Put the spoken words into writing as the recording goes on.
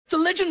The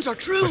legends are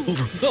true.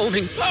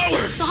 Overwhelming power!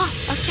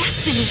 Sauce of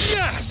destiny.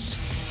 Yes!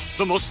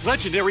 The most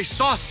legendary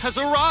sauce has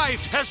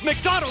arrived as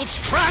McDonald's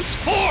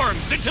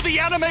transforms into the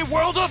anime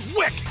world of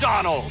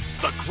WickDonald's.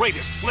 The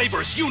greatest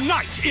flavors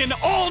unite in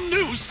all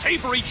new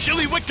savory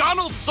chili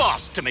McDonald's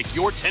sauce to make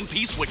your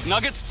 10-piece Wick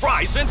Nuggets,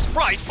 fries, and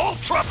Sprite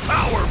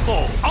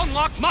ultra-powerful.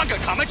 Unlock manga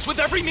comics with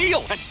every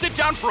meal and sit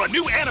down for a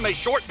new anime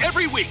short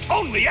every week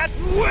only at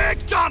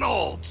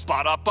WickDonald's.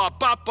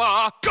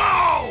 Ba-da-ba-ba-ba,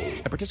 go!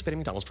 At participating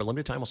McDonald's for a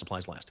limited time while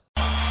supplies last.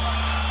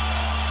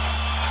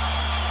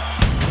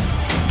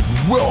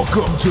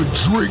 Welcome to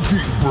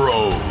Drinking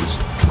Bros,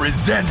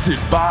 presented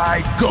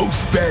by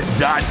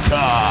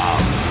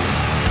GhostBed.com.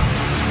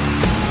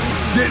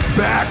 Sit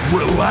back,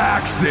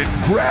 relax, and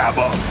grab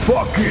a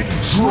fucking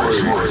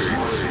drink.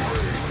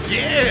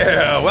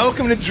 Yeah,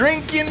 welcome to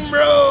Drinking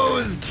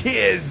Bros,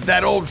 kids.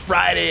 That old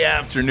Friday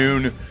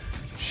afternoon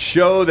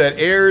show that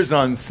airs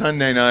on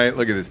Sunday night.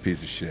 Look at this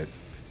piece of shit.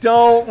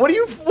 What are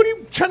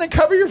you trying to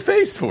cover your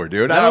face for,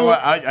 dude?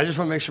 I just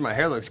want to make sure my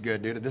hair looks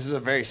good, dude. This is a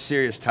very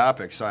serious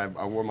topic, so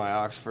I wore my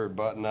Oxford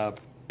button up.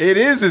 It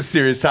is a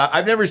serious topic.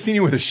 I've never seen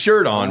you with a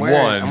shirt on.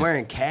 I'm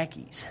wearing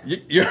khakis.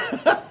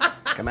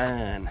 Come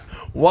on.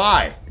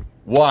 Why,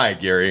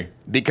 Gary?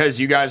 Because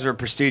you guys are a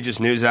prestigious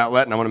news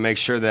outlet, and I want to make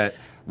sure that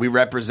we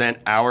represent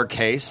our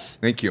case.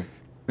 Thank you.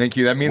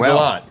 That means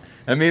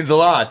a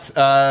lot.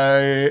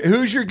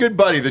 Who's your good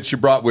buddy that you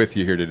brought with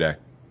you here today?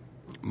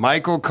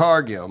 Michael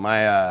Cargill,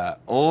 my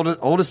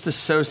oldest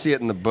associate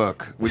in the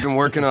book. We've been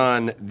working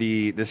on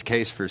this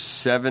case for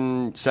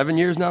seven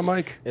years now,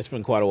 Mike? It's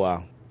been quite a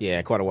while.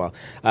 Yeah, quite a while.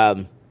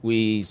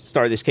 We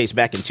started this case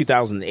back in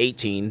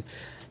 2018,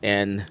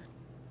 and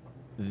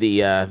the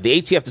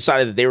ATF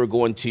decided that they were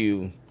going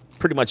to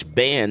pretty much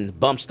ban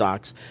bump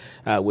stocks,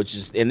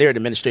 and they're an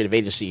administrative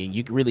agency, and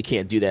you really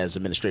can't do that as an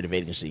administrative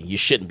agency. You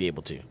shouldn't be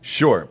able to.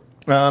 Sure.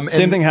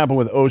 Same thing happened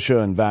with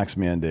OSHA and vax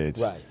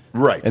mandates.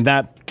 Right. And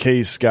that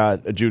case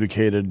got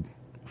adjudicated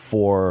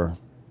for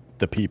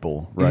the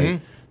people, right?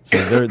 Mm-hmm.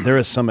 So there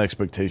is some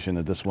expectation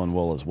that this one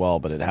will as well,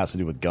 but it has to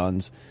do with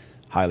guns,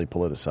 highly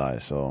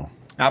politicized. So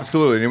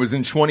absolutely. And it was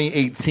in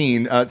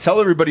 2018.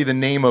 Tell everybody the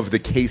name of the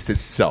case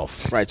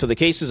itself. Right. So the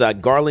case is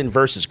Garland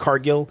versus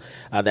Cargill.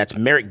 That's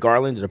Merrick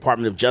Garland, the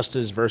Department of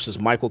Justice versus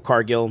Michael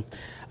Cargill.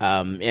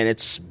 And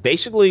it's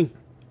basically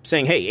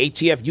saying, hey,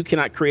 ATF, you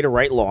cannot create a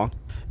right law.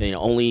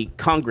 Only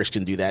Congress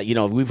can do that.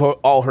 We've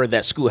all heard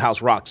that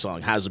Schoolhouse Rock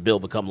song, how does a bill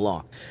become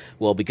law?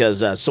 Well,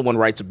 because someone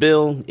writes a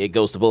bill, it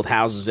goes to both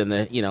houses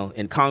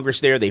in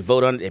Congress there. They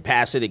vote on it, they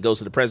pass it, it goes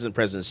to the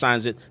president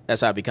signs it.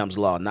 That's how it becomes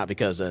law, not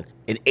because an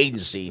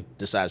agency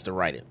decides to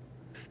write it.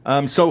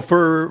 So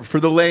for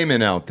the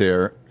layman out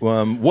there,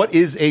 what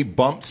is a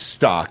bump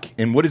stock,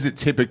 and what is it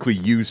typically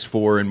used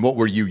for, and what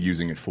were you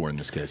using it for in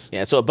this case?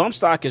 Yeah, so a bump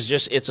stock is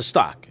it's a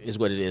stock is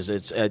what it is.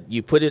 It's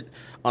you put it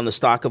on the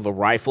stock of a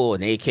rifle,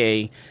 an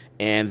AK,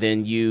 and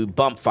then you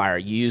bump fire.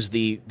 You use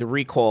the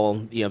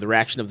recoil, the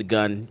reaction of the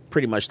gun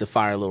pretty much to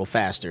fire a little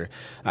faster.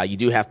 You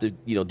do have to,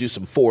 do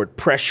some forward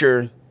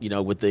pressure,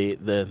 with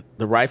the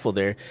rifle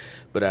there.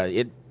 But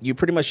you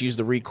pretty much use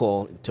the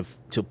recoil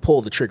to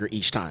pull the trigger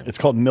each time. It's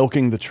called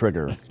milking the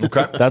trigger.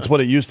 Okay. That's what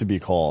it used to be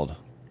called,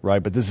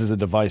 right? But this is a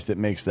device that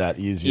makes that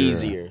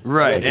easier.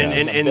 Right.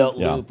 And a belt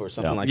loop or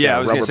something like that. Yeah,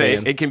 I was going to say,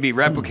 it can be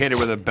replicated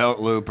with a belt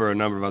loop or a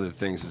number of other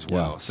things as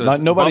well. Yeah.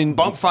 So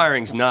bump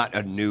firing's not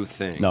a new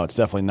thing. No, it's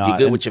definitely not. You're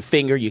good with your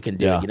finger, you can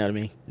do it, you know what I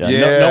mean? Yeah,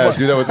 I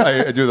do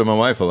that with my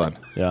wife a lot.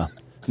 Yeah.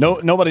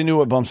 Nobody knew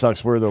what bump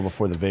stocks were, though,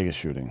 before the Vegas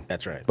shooting.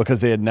 That's right. Because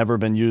they had never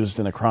been used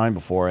in a crime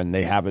before, and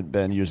they haven't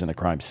been used in a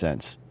crime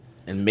since.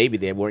 And maybe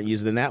they weren't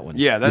used in that one.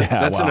 Yeah,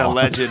 that's an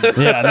alleged...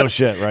 Yeah, no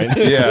shit, right?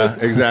 Yeah,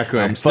 exactly.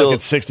 Fucking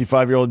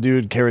 65-year-old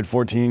dude carried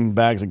 14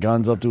 bags of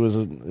guns up to his...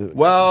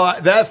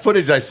 Well, that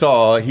footage I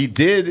saw, he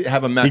did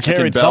have a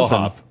Mexican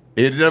bellhop.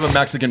 He did have a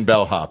Mexican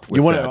bellhop.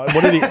 What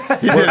did he...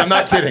 He did, I'm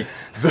not kidding.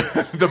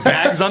 The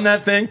bags on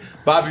that thing,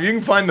 Bob, if you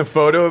can find the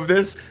photo of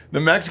this, the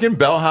Mexican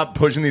bellhop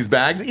pushing these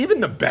bags, even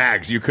the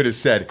bags, you could have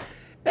said,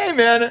 hey,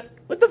 man...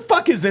 What the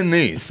fuck is in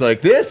these?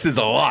 Like, this is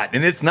a lot,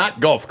 and it's not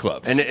golf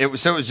clubs. And it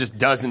was just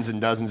dozens and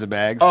dozens of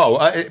bags? Oh,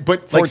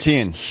 but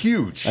 14. Like,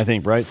 huge. I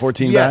think, right?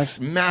 14 bags? Yes,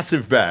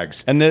 massive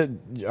bags. And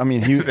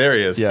there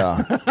he is.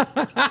 Yeah.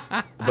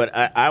 But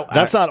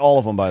that's not all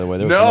of them, by the way.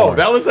 No,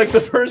 that was like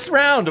the first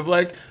round of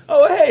like,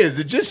 oh, hey, is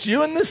it just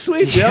you in this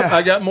suite? Yeah. Yep,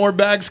 I got more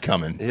bags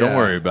coming. Yeah. Don't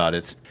worry about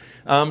it.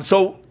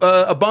 So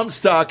a bump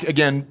stock,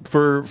 again,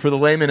 for the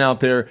layman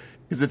out there,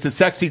 because it's a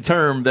sexy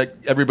term that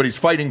everybody's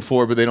fighting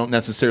for, but they don't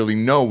necessarily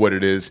know what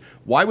it is.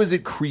 Why was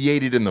it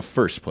created in the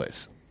first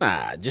place?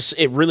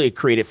 It really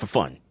created for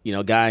fun.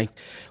 Guy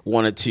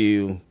wanted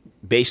to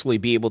basically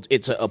be able to,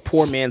 it's a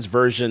poor man's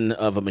version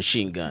of a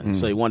machine gun.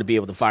 So he wanted to be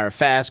able to fire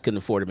fast, couldn't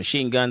afford a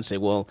machine gun. Say,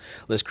 well,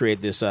 let's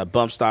create this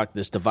bump stock,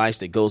 this device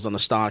that goes on the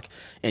stock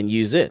and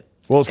use it.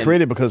 Well, it's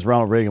created because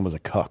Ronald Reagan was a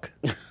cuck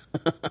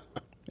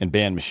and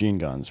banned machine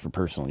guns for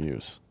personal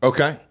use.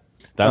 Okay.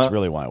 That's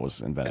really why it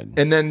was invented.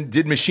 And then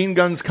did machine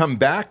guns come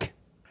back?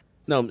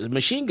 No,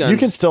 machine guns. You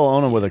can still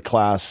own them with a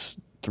Class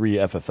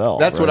FFL.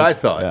 That's what right? I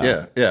thought.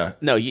 Yeah.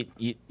 No, you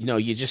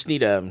just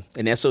need an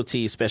SOT,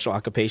 special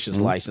occupations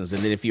license,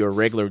 and then if you're a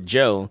regular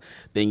Joe,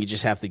 then you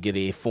just have to get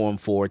a Form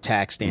 4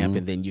 tax stamp,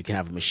 and then you can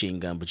have a machine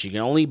gun. But you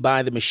can only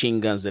buy the machine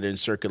guns that are in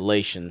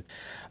circulation.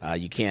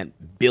 You can't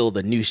build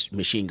a new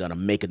machine gun or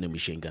make a new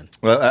machine gun.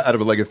 Well, out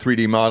of like a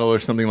 3D model or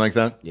something like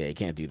that? Yeah, you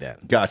can't do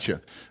that.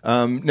 Gotcha.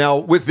 Now,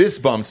 with this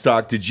bump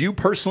stock, did you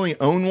personally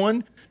own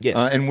one? Yes.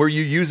 And were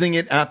you using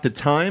it at the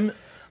time?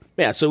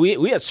 Yeah, so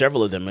we had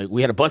several of them.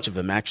 We had a bunch of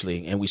them,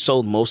 actually, and we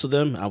sold most of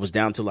them. I was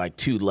down to like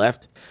 2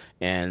 left,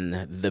 and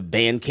the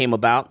ban came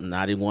about, and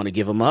I didn't want to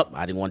give them up.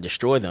 I didn't want to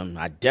destroy them.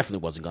 I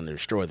definitely wasn't going to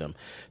destroy them.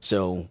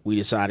 So we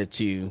decided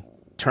to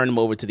turn them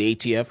over to the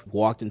ATF,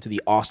 walked into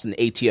the Austin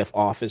ATF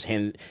office,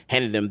 handed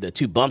them the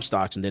 2 bump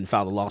stocks, and then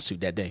filed a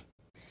lawsuit that day.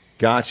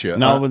 Gotcha.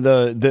 No, with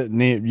the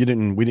name,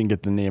 we didn't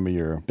get the name of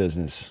your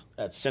business.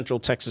 At Central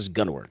Texas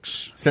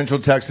Gunworks. Central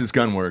Texas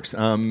Gunworks.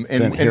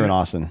 Here in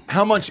Austin.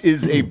 How much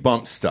is a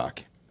bump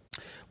stock?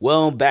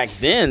 Well, back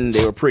then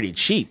they were pretty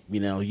cheap.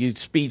 You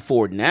speed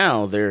forward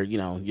now,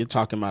 you're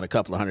talking about a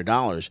couple of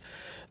 $100.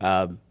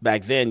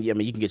 Back then, you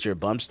can get your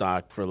bump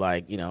stock for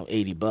like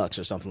 $80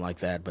 or something like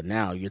that. But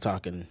now you're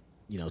talking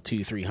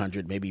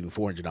 $200-$300, maybe even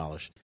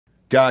 $400.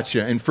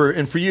 Gotcha. And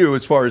for you,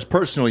 as far as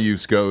personal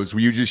use goes, were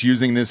you just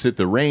using this at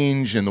the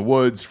range in the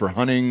woods for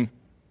hunting?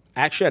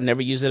 Actually, I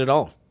never used it at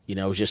all.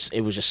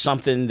 It was just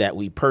something that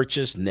we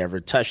purchased, never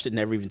touched it,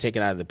 never even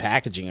taken it out of the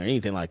packaging or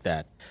anything like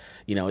that.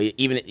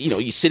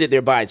 You sit it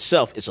there by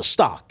itself. It's a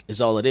stock,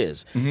 is all it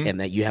is, and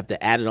that you have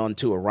to add it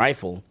onto a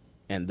rifle.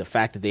 And the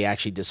fact that they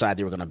actually decided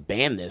they were going to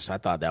ban this, I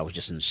thought that was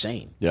just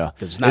insane. Yeah,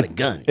 because it's not a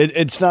gun.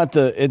 It's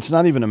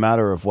not even a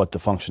matter of what the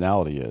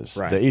functionality is.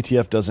 Right. The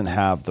ATF doesn't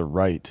have the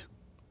right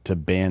to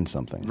ban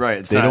something.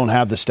 Right. They don't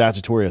have the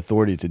statutory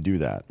authority to do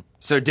that.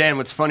 So, Dan,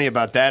 what's funny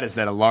about that is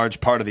that a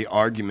large part of the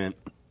argument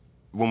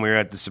when we were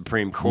at the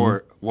Supreme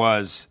Court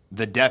was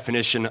the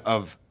definition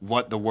of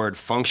what the word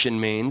function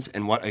means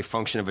and what a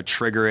function of a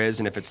trigger is,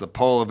 and if it's the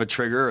pull of a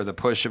trigger or the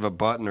push of a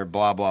button or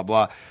blah, blah,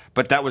 blah.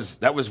 But that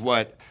was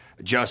what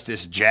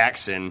Justice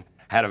Jackson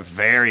had a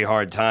very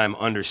hard time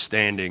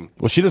understanding.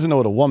 Well, she doesn't know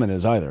what a woman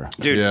is either.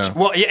 Dude, Yeah.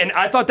 well, yeah, and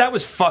I thought that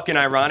was fucking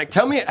ironic.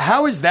 Tell me,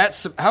 how is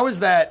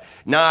that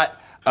not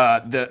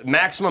the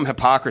maximum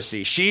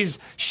hypocrisy?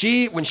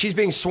 When she's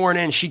being sworn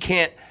in,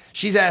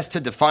 she's asked to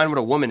define what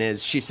a woman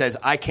is. She says,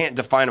 I can't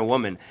define a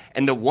woman.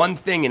 And the one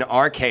thing in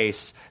our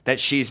case that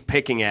she's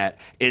picking at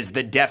is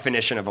the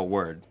definition of a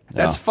word.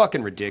 That's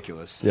fucking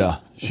ridiculous. Yeah,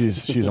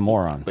 she's a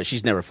moron. But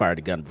she's never fired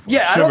a gun before.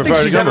 Yeah, I don't think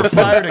she's ever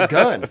fired a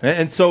gun.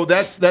 And so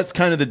that's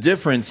kind of the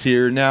difference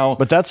here. Now,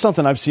 But that's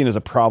something I've seen as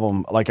a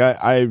problem. Like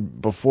I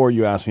before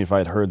you asked me if I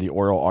had heard the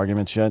oral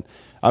arguments yet,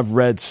 I've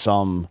read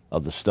some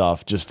of the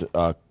stuff, just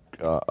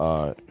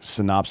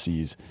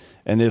synopses,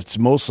 and it's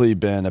mostly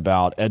been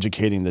about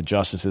educating the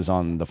justices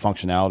on the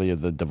functionality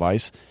of the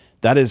device.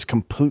 That is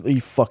completely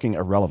fucking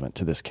irrelevant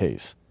to this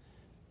case.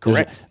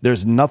 Correct.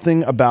 There's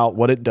nothing about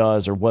what it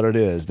does or what it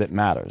is that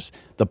matters.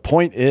 The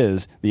point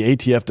is the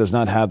ATF does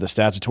not have the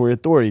statutory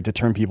authority to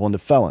turn people into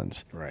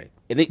felons. Right.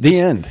 The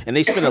end. And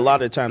they spend a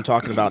lot of time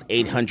talking about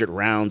 800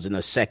 rounds in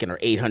a second or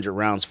 800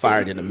 rounds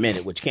fired in a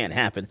minute, which can't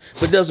happen.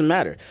 But it doesn't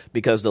matter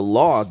because the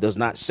law does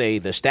not say,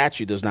 the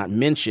statute does not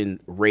mention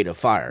rate of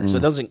fire. So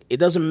it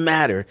doesn't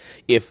matter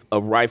if a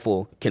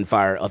rifle can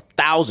fire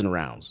 1,000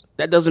 rounds.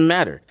 That doesn't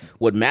matter.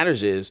 What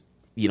matters is,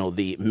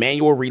 the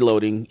manual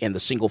reloading and the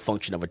single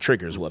function of a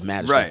trigger is what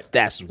matters. Right.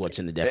 That's what's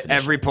in the definition.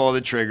 Every pull of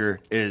the trigger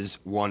is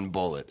one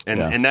bullet.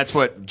 And that's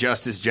what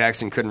Justice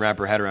Jackson couldn't wrap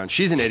her head around.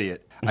 She's an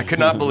idiot. I could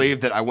not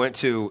believe that I went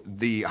to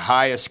the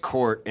highest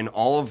court in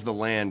all of the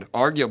land,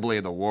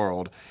 arguably the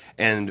world,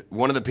 and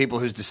one of the people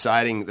who's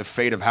deciding the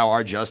fate of how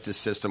our justice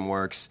system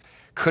works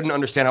couldn't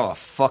understand how a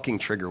fucking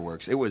trigger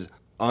works. It was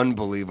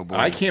unbelievable.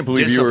 I can't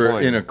believe you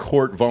were in a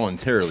court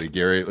voluntarily,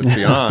 Gary. Let's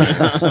be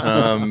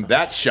honest.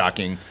 That's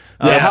shocking.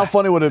 Yeah, how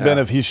funny would it have been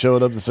if he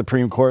showed up at the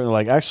Supreme Court and they're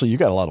like, actually, you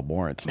got a lot of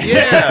warrants.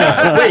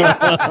 Yeah.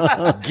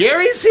 Wait,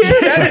 Gary's here?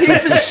 That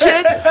piece of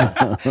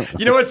shit?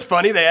 You know what's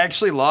funny? They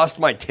actually lost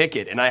my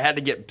ticket, and I had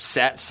to get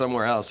sat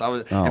somewhere else.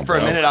 And for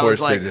a minute, I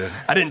was like,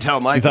 I didn't tell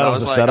Mike. Thought but it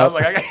was a I setup?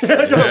 was like, I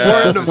got a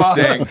warrant in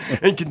Nevada,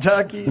 in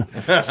Kentucky.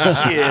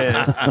 Shit.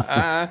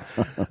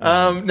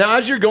 Now,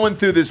 as you're going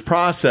through this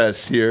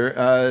process here,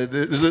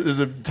 there's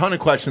a ton of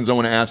questions I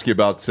want to ask you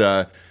about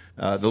the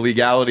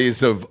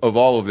legalities of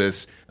all of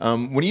this.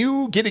 When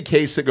you get a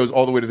case that goes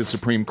all the way to the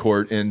Supreme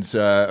Court, and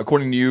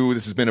according to you,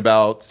 this has been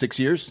about 6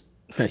 years?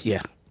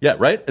 Yeah. Yeah,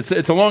 right?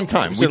 It's a long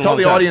time. It's We been a tell long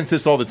the time. audience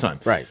this all the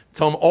time. Right.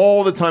 Tell them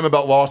all the time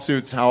about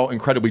lawsuits, how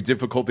incredibly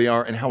difficult they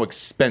are, and how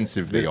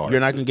expensive they are. You're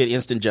not going to get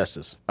instant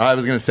justice. I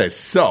was going to say,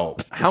 so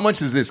how much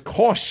does this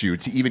cost you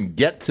to even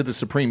get to the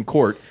Supreme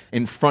Court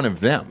in front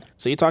of them?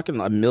 So you're talking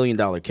 $1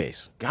 million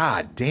case.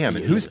 God damn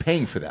it. Who's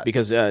paying for that?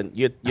 Because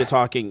you're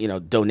talking,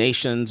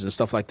 donations and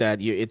stuff like that.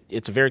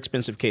 It's a very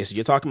expensive case.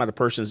 You're talking about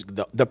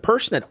the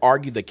person that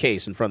argued the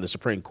case in front of the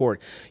Supreme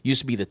Court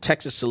used to be the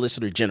Texas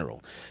Solicitor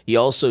General. He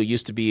also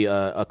used to be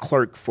a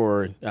clerk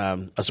for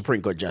a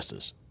Supreme Court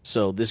justice.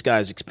 So this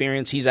guy's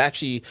experience, he's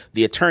actually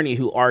the attorney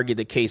who argued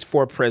the case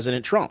for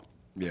President Trump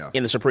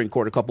in the Supreme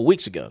Court a couple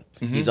weeks ago.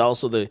 He's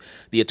also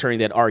the attorney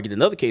that argued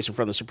another case in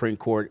front of the Supreme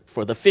Court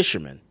for the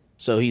fishermen.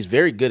 So he's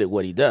very good at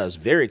what he does.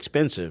 Very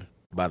expensive,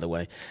 by the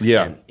way.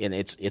 Yeah. And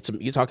it's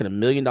you're talking $1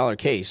 million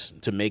case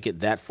to make it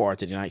that far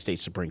to the United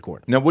States Supreme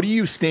Court. Now, what do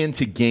you stand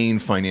to gain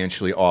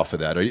financially off of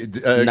that?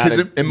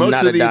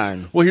 Not a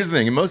dime. Well, here's the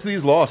thing: in most of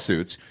these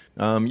lawsuits,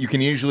 you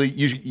can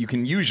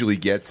usually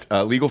get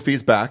legal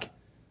fees back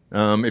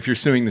if you're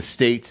suing the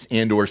states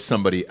and or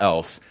somebody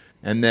else,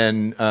 and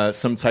then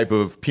some type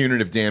of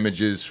punitive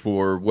damages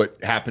for what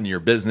happened to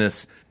your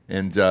business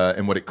and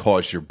what it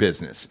caused your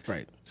business.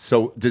 Right.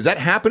 So does that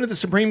happen at the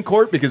Supreme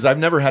Court? Because I've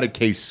never had a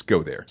case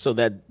go there. So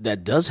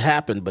that does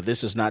happen, but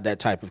this is not that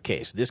type of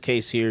case. This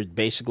case here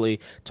basically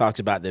talks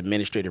about the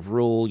administrative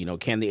rule.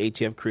 Can the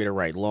ATF create a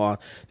right law?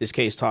 This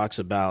case talks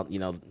about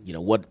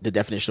what the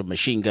definition of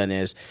machine gun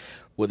is.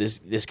 Well,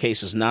 this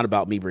case is not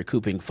about me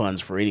recouping funds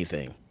for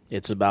anything.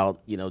 It's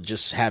about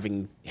just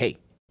having, hey,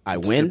 I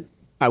won,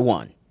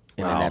 and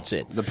then that's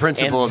it. The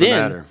principle of the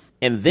matter.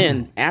 And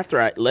then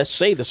after let's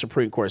say the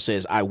Supreme Court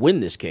says I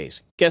win this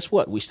case, guess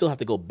what? We still have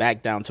to go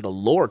back down to the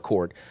lower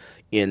court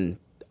in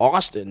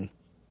Austin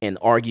and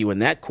argue in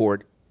that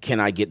court, can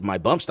I get my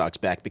bump stocks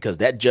back? Because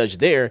that judge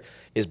there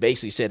is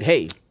basically said,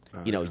 hey,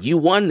 you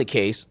won the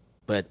case,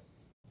 but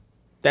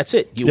that's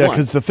it. You won. Yeah,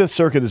 because the Fifth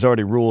Circuit has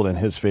already ruled in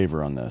his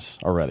favor on this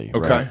already.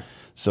 Okay. Right?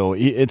 So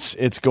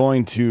it's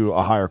going to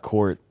a higher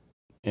court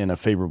in a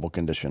favorable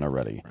condition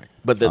already. Right.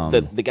 But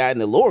the guy in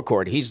the lower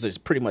court, he's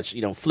just pretty much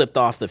flipped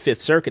off the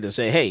Fifth Circuit and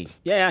say, hey,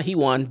 yeah, he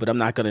won, but I'm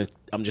just going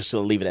to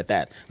leave it at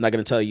that. I'm not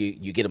going to tell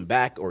you get them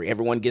back or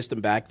everyone gets them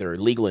back. They're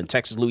illegal in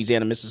Texas,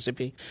 Louisiana,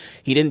 Mississippi.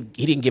 He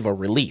didn't give a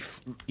relief.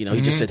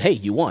 He just said, hey,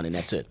 you won, and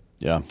that's it.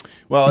 Yeah.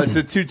 Well, it's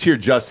a two-tier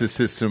justice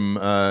system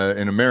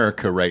in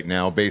America right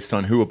now based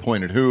on who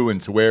appointed who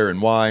and to where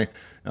and why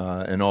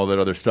and all that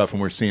other stuff.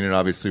 And we're seeing it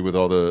obviously with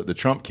all the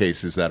Trump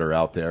cases that are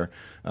out there.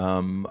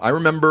 I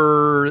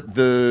remember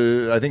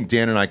I think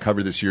Dan and I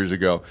covered this years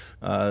ago,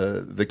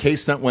 the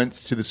case that went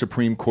to the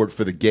Supreme Court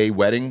for the gay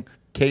wedding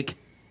cake.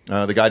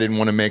 The guy didn't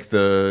want to make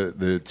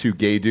the two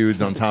gay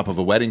dudes on top of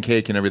a wedding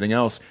cake and everything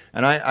else.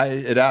 And I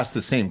had asked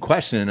the same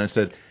question, and I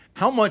said,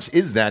 how much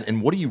is that,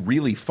 and what are you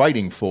really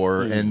fighting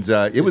for? And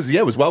it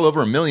was well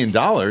over $1 million.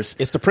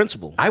 It's the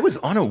principle. I was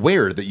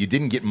unaware that you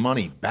didn't get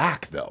money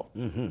back, though.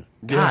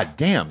 God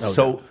damn.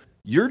 So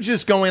you're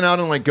just going out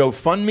on like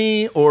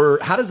GoFundMe, or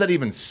how does that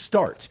even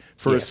start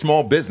for a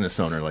small business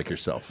owner like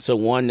yourself? So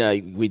one,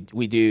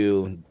 we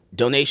do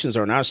donations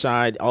on our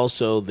side.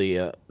 Also,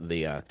 the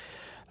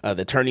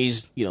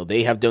attorneys,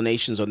 they have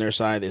donations on their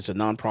side. It's a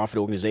nonprofit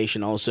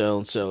organization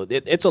also. So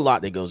it's a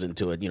lot that goes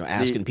into it,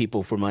 asking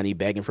people for money,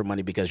 begging for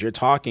money, because you're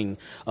talking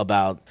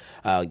about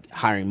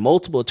hiring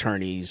multiple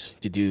attorneys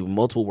to do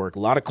multiple work, a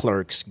lot of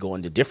clerks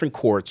going to different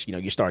courts.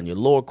 You're starting your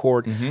lower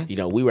court.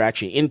 We were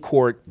actually in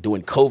court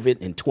doing COVID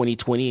in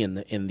 2020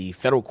 in the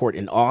federal court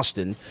in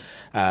Austin.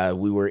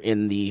 We were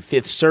in the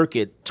Fifth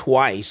Circuit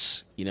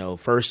twice,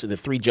 first in the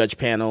 3-judge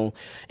panel,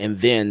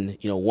 and then,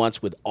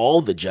 once with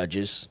all the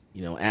judges,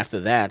 after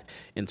that.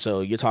 And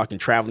so you're talking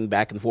traveling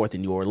back and forth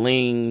in New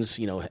Orleans,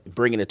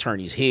 bringing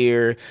attorneys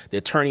here. The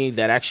attorney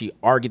that actually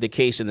argued the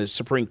case in the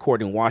Supreme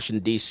Court in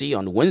Washington, D.C.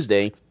 on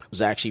Wednesday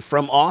was actually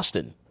from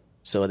Austin.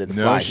 So they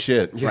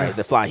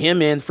fly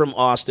him in from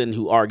Austin,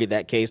 who argued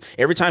that case.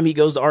 Every time he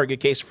goes to argue a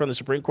case from the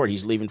Supreme Court,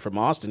 he's leaving from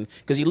Austin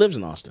because he lives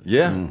in Austin.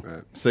 Yeah.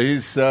 Right. So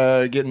he's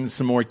getting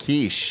some more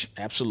quiche.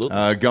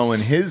 Absolutely. Going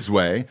his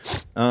way.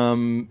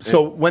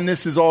 So when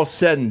this is all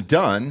said and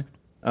done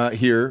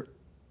here,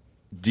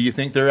 do you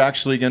think they're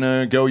actually going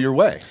to go your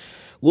way?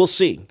 We'll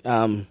see.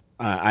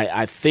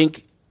 I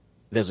think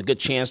there's a good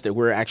chance that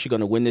we're actually going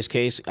to win this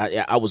case.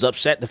 I was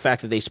upset the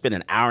fact that they spent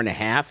an hour and a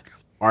half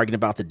arguing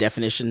about the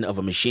definition of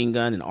a machine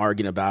gun and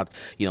arguing about,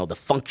 the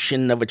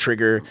function of a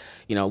trigger.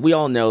 We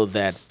all know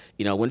that,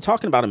 when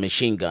talking about a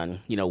machine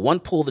gun, one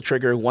pull of the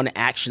trigger, one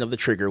action of the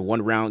trigger,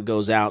 one round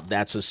goes out,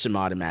 that's a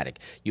semi-automatic.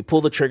 You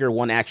pull the trigger,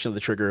 one action of the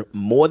trigger,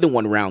 more than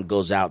one round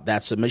goes out,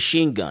 that's a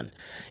machine gun.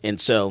 And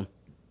so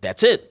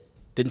that's it.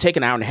 Didn't take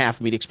an hour and a half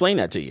for me to explain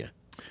that to you.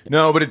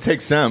 No, but it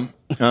takes them.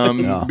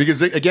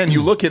 Because, again,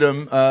 you look at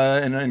them,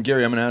 and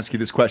Gary, I'm going to ask you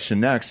this question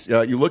next.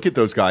 You look at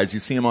those guys, you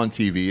see them on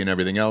TV and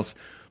everything else.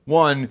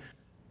 One,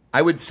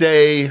 I would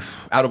say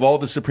out of all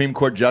the Supreme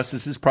Court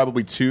justices,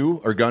 probably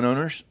 2 are gun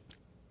owners.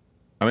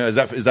 I mean, is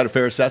that a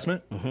fair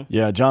assessment? Mm-hmm.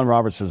 Yeah, John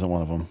Roberts isn't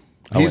one of them.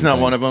 He's not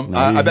one of them. No,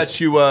 I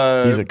bet you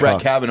Brett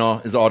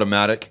Kavanaugh is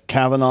automatic.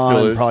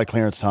 Kavanaugh and probably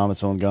Clarence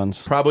Thomas own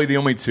guns. Probably the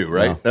only 2,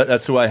 right? Yeah.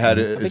 That's who I had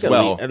as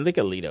well. I think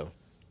Alito.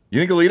 You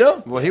think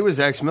Alito? Well, he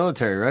was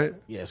ex-military, right?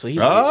 Yeah, so he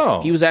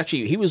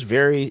was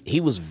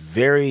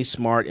very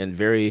smart and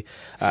very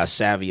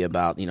savvy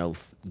about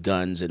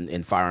guns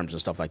and firearms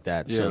and stuff like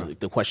that. Yeah. So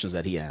the questions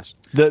that he asked.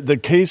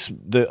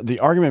 The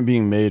argument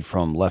being made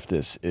from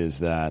leftists is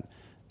that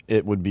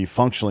it would be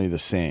functionally the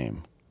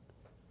same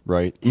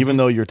right? Even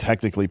though you're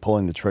technically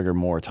pulling the trigger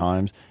more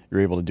times,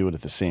 you're able to do it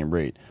at the same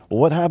rate. Well,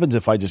 what happens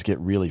if I just get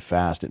really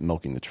fast at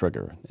milking the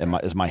trigger?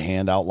 Is my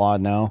hand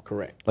outlawed now?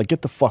 Correct. Like,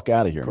 get the fuck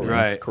out of here, man.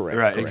 Right.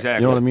 Correct.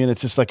 Exactly. You know what I mean?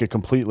 It's just like a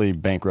completely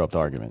bankrupt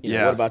argument. You know,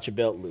 Yeah. what about your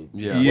belt loop?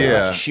 Yeah. What Yeah.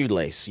 about your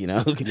shoelace? You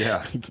know.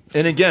 Yeah.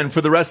 And again,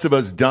 for the rest of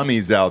us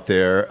dummies out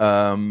there,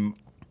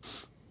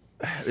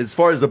 as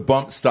far as a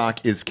bump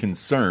stock is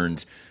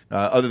concerned,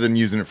 other than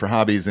using it for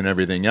hobbies and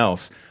everything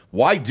else,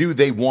 why do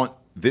they want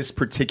this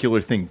particular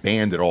thing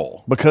banned at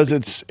all? Because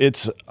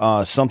it's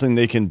something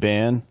they can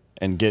ban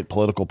and get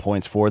political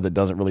points for that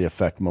doesn't really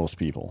affect most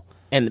people.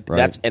 And Right.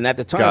 that's at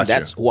the time Gotcha.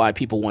 that's why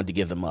people wanted to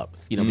give them up.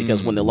 You know,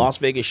 because when the Las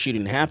Vegas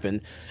shooting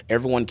happened,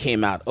 everyone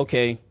came out,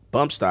 okay,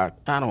 bump stock,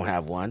 I don't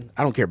have one.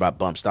 I don't care about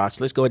bump stocks.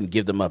 Let's go ahead and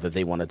give them up if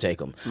they want to take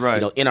them. Right.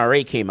 You know,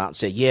 NRA came out and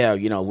said, yeah,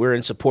 you know, we're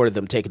in support of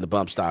them taking the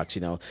bump stocks.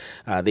 You know,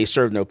 they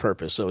serve no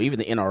purpose. So even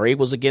the NRA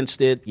was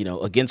against it, you know,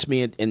 against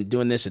me in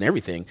doing this and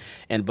everything.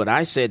 But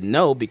I said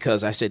no,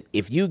 because I said,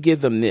 if you give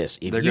them this,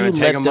 if They're you gonna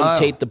take let 'em them out.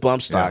 take the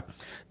bump stock,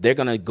 they're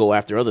going to go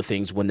after other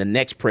things when the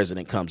next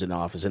president comes in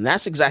office. And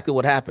that's exactly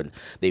what happened.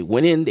 They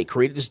went in, they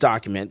created this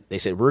document. They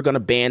said, we're going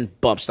to ban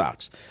bump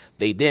stocks.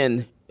 They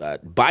then,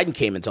 Biden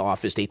came into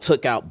office. They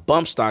took out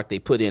bump stock. They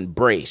put in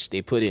brace.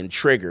 They put in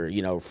trigger,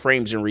 you know,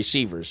 frames and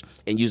receivers,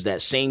 and used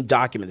that same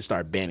document to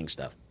start banning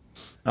stuff.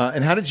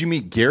 And how did you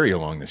meet Gary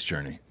along this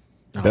journey?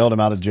 Bailed him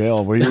out of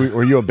jail. Were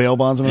you a bail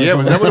bondsman? or Yeah,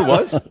 was something? that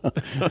what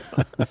it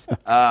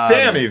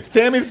was?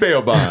 Thammy's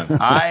bail bond. when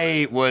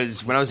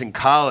I was in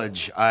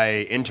college,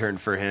 I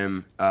interned for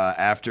him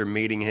after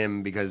meeting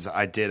him because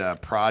I did a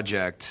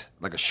project,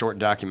 like a short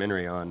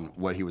documentary on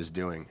what he was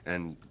doing.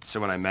 And so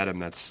when I met him,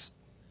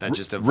 that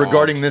just evolved.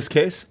 Regarding this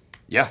case?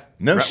 Yeah.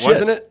 No shit.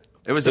 Wasn't it?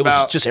 It was It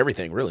about was just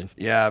everything, really.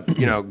 Yeah,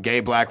 you know, gay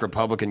black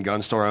Republican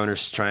gun store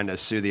owners trying to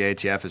sue the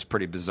ATF is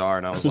pretty bizarre.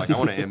 And I was like, I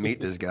want to meet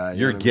this guy.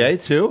 You're know what I gay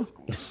too?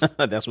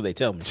 That's what they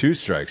tell me. 2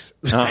 strikes.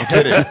 No, I'm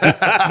kidding.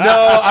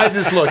 No, I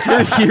just look.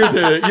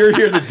 You're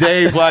here the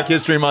day Black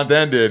History Month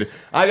ended.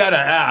 I gotta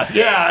ask.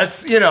 Yeah,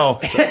 it's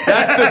that's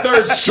the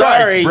 3rd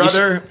strike, Sorry,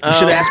 brother. You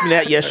should have asked me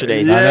that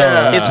yesterday.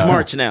 Yeah. It's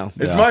March now.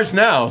 It's March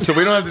now, so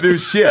we don't have to do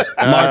shit.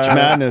 March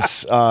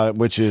Madness,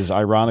 which is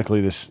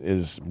ironically this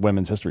is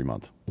Women's History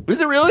Month. Is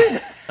it really?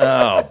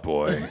 Oh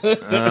boy.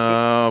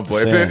 Oh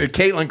boy. If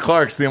Caitlin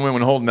Clark's the only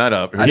one holding that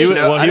up. He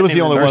was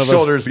the only one of us.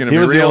 Shoulders going to He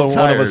be was the real only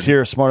one of us tired.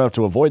 here smart enough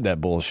to avoid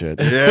that bullshit.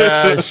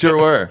 Yeah, sure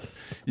were.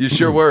 You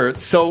sure were.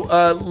 So,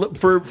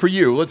 for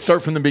you, let's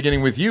start from the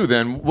beginning with you.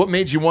 Then, what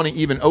made you want to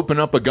even open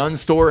up a gun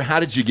store? How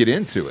did you get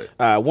into it?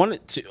 I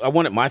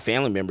wanted my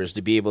family members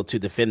to be able to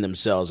defend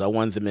themselves. I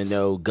wanted them to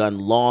know gun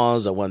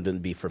laws. I wanted them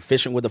to be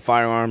proficient with a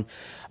firearm.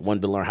 I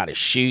wanted them to learn how to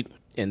shoot,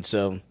 and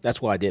so that's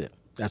why I did it.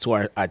 That's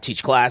why I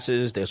teach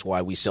classes. That's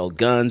why we sell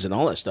guns and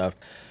all that stuff.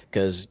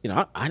 Because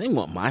I didn't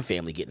want my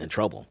family getting in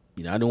trouble.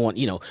 I don't want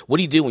what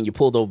do you do when you're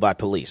pulled over by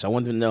police? I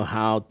want them to know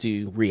how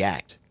to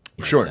react.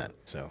 Sure. To that.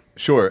 So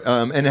Sure.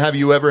 And have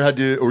you ever had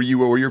to, or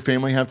you or your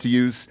family have to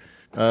use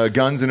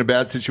guns in a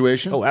bad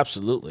situation? Oh,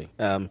 absolutely.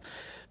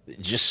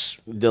 Just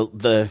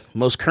the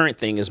most current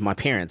thing is my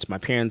parents. My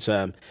parents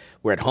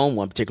were at home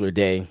one particular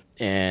day,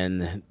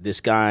 and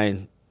these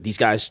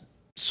guys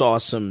saw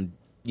some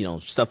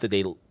stuff that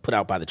they put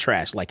out by the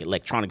trash, like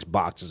electronics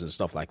boxes and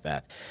stuff like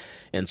that.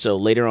 And so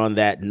later on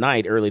that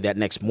night, early that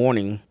next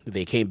morning,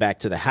 they came back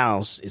to the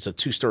house. It's a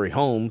 2-story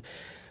home.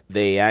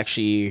 They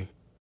actually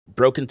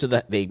broke into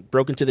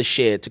the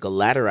shed, took a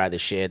ladder out of the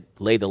shed,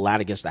 laid the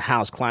ladder against the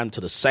house, climbed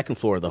to the 2nd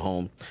floor of the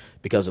home,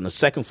 because on the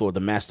 2nd floor, the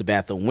master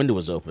bathroom window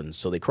was open.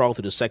 So they crawled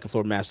through the 2nd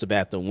floor master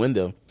bathroom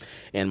window,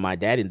 and my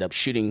dad ended up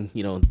shooting,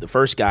 the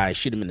first guy,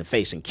 shoot him in the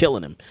face and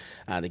killing him.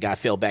 The guy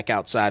fell back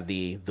outside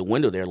the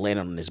window there,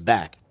 landed on his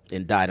back,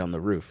 and died on the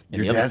roof.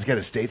 And Your dad's got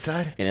a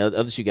stateside? And the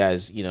other 2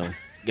 guys, Your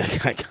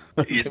dad's got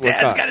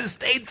a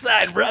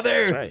stateside,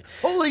 brother. That's right.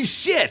 Holy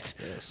shit.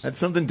 That's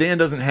something Dan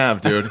doesn't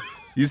have, dude.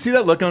 You see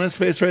that look on his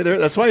face right there?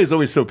 That's why he's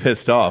always so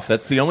pissed off.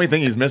 That's the only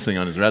thing he's missing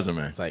on his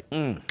resume. It's like,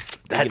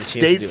 That's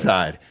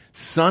stateside.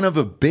 Son of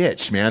a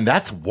bitch, man.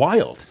 That's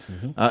wild.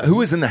 Mm-hmm. Who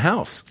was in the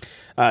house?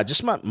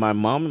 just my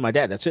mom and my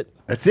dad. That's it.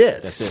 That's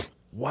it. That's it.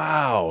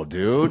 Wow,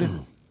 dude.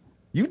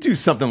 You do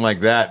something like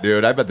that,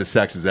 dude. I bet the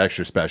sex is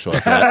extra special.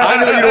 After that. I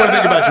know you don't want to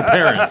think about your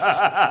parents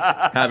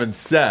having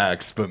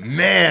sex, but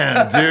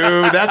man,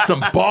 dude, that's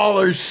some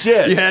baller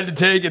shit. You had to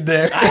take it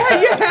there.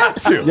 You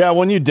have to. Yeah,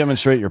 when you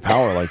demonstrate your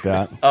power like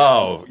that.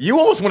 Oh, you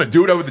almost want to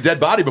do it over the dead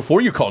body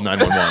before you call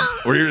 911.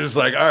 Where you're just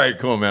like, all right,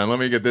 cool, man. Let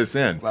me get this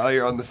in. While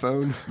you're on the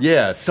phone.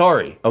 Yeah,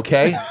 sorry,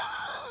 okay?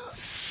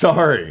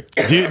 Sorry.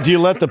 Do you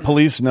let the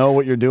police know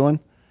what you're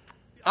doing?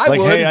 I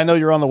Like, would. hey, I know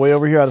you're on the way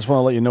over here. I just want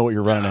to let you know what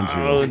you're running into.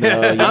 Oh,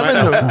 no. You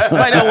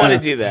might not want to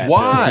do that.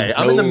 Why?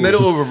 I'm in the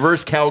middle of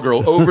reverse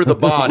cowgirl over the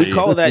body. We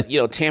call that,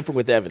 tampering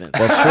with evidence.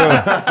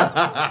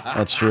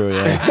 That's true,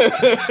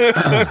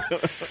 yeah.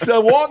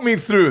 So walk me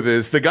through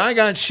this. The guy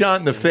got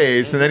shot in the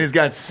face, and then he's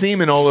got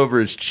semen all over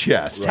his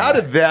chest. How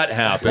did that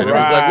happen? It was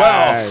like,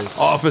 well,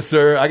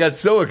 officer, I got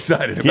so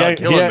excited about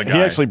killing the guy.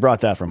 He actually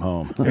brought that from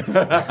home.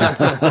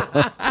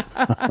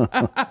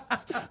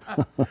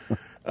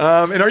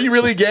 And are you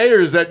really gay,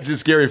 or is that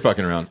just Gary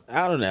fucking around?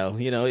 I don't know.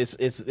 You know, this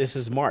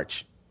is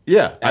March.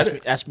 Yeah.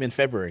 Ask me in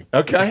February.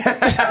 Okay.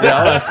 Yeah,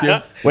 I'll ask you.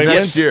 Wait,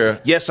 next year.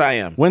 Yes, I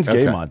am. When's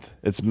Gay Okay. Month?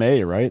 It's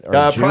May, right? Or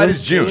Pride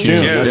is June.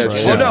 June. Yeah, That's it's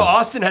right. Well, June. no,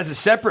 Austin has a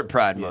separate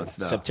Pride Month,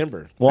 though.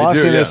 September. Well, They do,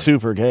 Austin yeah. is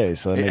super gay,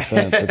 so that makes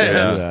sense. that they do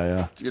that, yeah.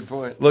 That's a good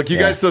point. Look, you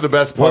guys throw the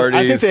best Well, parties.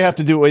 I think they have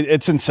to do.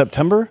 It's in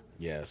September.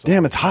 Yeah. so-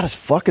 Damn, it's hot as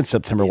fuck in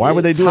September. Why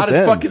would they do Hot it as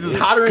then? fuck is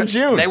hotter in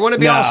June. They want to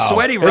be all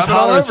sweaty, It's rubbing all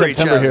hotter in over each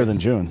September other. here than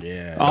June.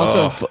 Yeah.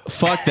 Also,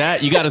 fuck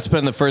that. You got to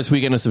spend the first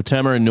weekend of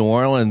September in New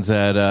Orleans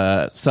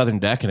at Southern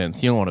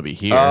Decadence. You don't want to be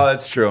here. Oh,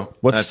 that's true.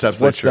 That's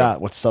absolutely What's true. that?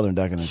 What's Southern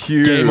Decadence?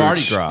 Huge. Gay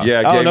Mardi Gras.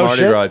 Yeah, Oh, gay no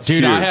Mardi shit? Gras. It's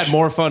Dude, huge. I had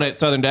more fun at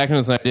Southern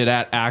Decadence than I did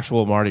at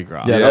actual Mardi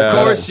Gras. Yeah.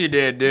 Of course you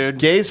did, dude.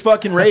 Gays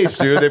fucking rage,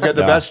 dude. They've got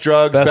the Yeah. best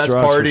drugs, Best best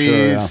drugs for parties,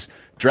 sure, yeah.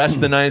 dress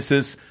the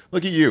nicest.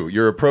 Look at you.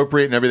 You're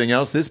appropriate and everything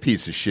else. This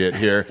piece of shit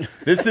here.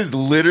 This is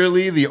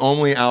literally the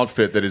only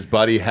outfit that his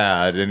buddy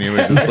had, and he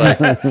was just like,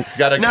 it's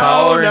got a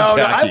collar and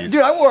khakis.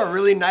 I wore a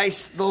really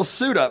nice little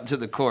suit up to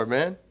the court,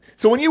 man.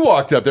 So when you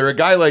walked up there, a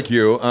guy like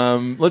you,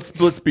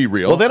 let's be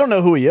real. Well, they don't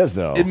know who he is,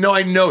 though. No,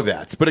 I know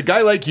that. But a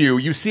guy like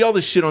you see all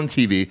this shit on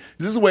TV.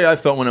 This is the way I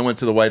felt when I went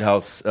to the White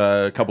House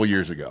a couple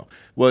years ago.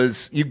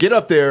 Was you get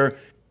up there,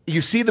 you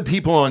see the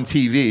people on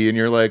TV, and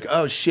you're like,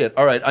 oh, shit.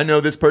 All right, I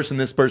know this person,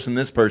 this person,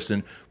 this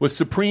person. Was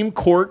Supreme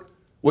Court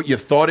what you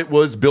thought it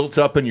was built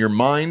up in your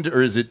mind,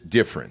 or is it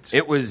different?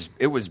 It was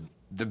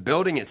the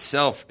building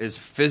itself is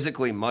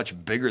physically much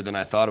bigger than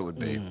I thought it would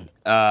be.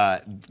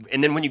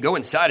 And then when you go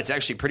inside, it's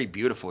actually pretty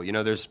beautiful. You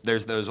know,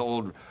 there's those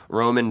old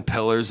Roman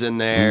pillars in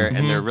there,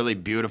 and they're really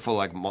beautiful.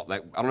 Like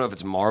I don't know if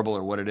it's marble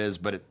or what it is,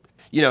 but it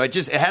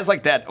has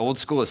like that old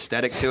school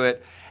aesthetic to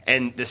it.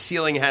 And the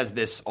ceiling has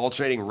this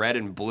alternating red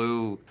and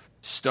blue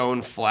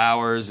stone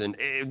flowers, and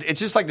it's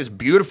just like this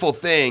beautiful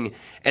thing.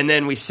 And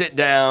then we sit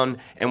down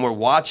and we're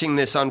watching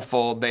this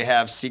unfold. They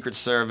have Secret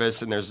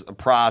Service, and there's a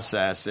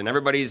process, and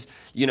everybody's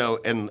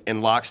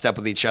in lockstep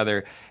with each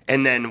other.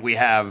 And then we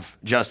have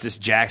Justice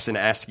Jackson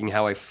asking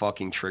how a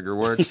fucking trigger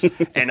works.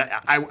 And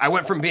I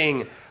went from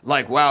being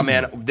like, wow,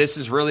 man, this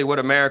is really what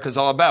America's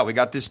all about. We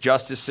got this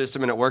justice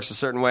system and it works a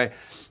certain way.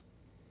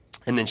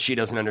 And then she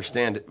doesn't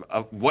understand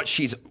what's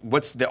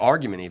the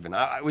argument even.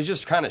 It was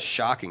just kind of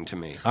shocking to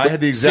me. I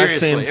had the exact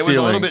same feeling. It was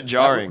a little bit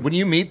jarring. When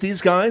you meet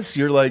these guys,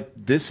 you're like,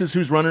 this is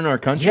who's running our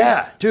country?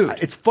 Yeah, dude.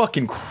 It's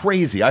fucking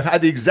crazy. I've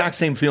had the exact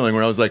same feeling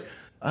where I was like,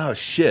 oh,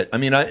 shit. I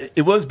mean,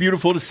 it was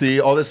beautiful to see.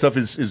 All this stuff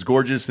is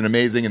gorgeous and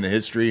amazing in the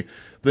history.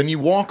 Then you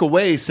walk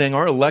away saying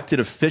our elected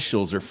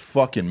officials are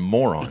fucking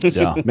morons.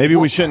 Yeah, maybe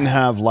we shouldn't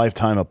have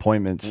lifetime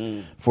appointments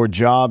for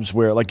jobs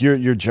where, like,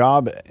 your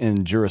job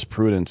in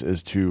jurisprudence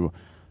is to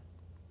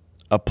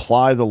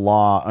apply the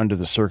law under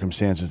the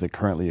circumstances that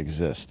currently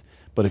exist.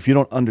 But if you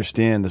don't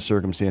understand the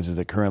circumstances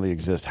that currently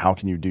exist, how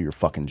can you do your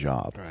fucking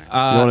job? Right.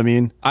 You know what I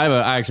mean? I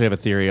actually have a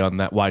theory on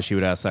that, why she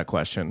would ask that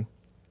question.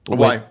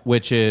 Why?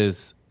 Which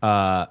is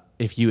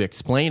if you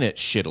explain it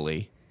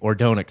shittily or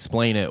don't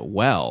explain it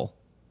well,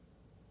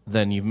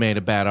 then you've made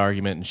a bad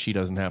argument, and she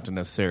doesn't have to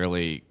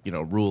necessarily,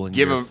 rule in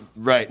your...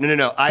 Right.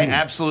 No. I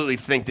absolutely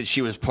think that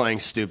she was playing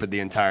stupid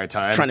the entire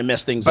time. Trying to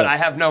mess things but up. I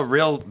have no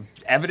real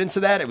evidence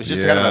of that. It was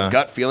just kind of a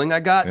gut feeling I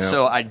got. Yeah.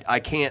 So I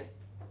can't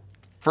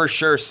for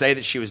sure say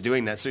that she was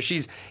doing that. So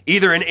she's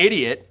either an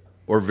idiot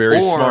Or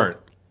very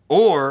smart.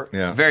 Or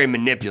Yeah. very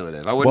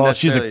manipulative. I wouldn't Well,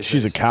 she's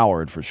necessarily a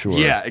coward for sure.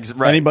 Yeah,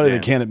 right. Anybody Yeah.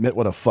 that can't admit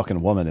what a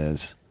fucking woman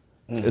is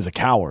a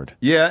coward.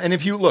 Yeah, and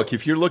if you're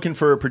looking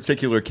for a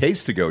particular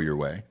case to go your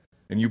way,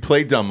 and you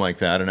play dumb like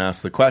that and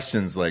ask the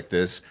questions like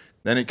this,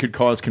 then it could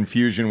cause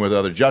confusion with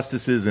other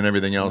justices and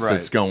everything else Right.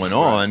 that's going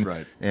on.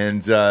 Right.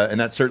 And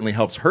that certainly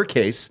helps her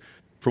case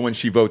for when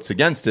she votes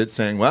against it,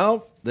 saying,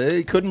 well,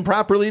 they couldn't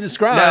properly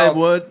describe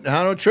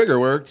how a trigger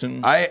worked. And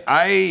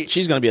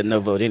She's going to be a no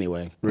vote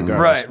anyway,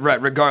 regardless.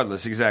 Right,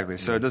 regardless, exactly.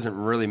 So it doesn't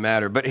really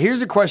matter. But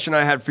here's a question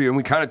I had for you, and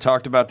we kind of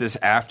talked about this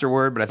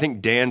afterward, but I think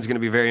Dan's going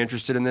to be very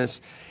interested in this,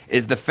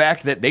 is the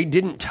fact that they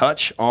didn't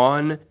touch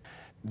on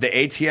the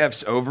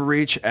ATF's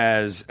overreach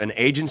as an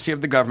agency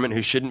of the government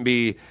who shouldn't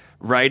be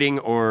writing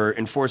or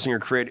enforcing or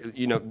creating,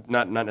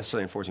 not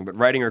necessarily enforcing, but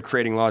writing or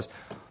creating laws.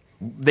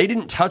 They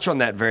didn't touch on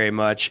that very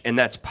much, and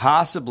that's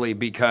possibly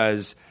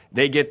because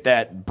they get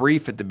that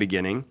brief at the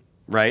beginning,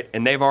 right?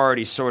 And they've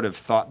already sort of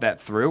thought that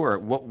through. Or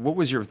what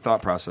was your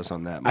thought process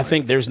on that, Mike? I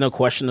think there's no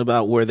question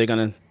about how they're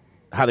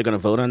gonna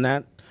vote on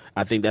that.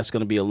 I think that's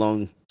gonna be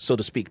along, so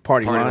to speak,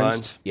 party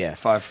lines. Yeah,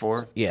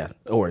 5-4, yeah,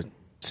 or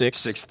 6,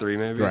 6-3,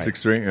 maybe. Right.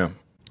 6-3, yeah.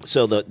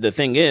 So the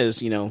thing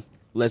is,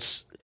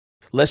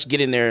 let's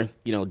get in there,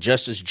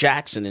 Justice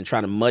Jackson, and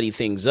try to muddy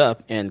things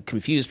up and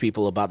confuse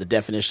people about the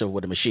definition of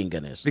what a machine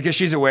gun is. Because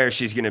she's aware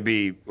she's going to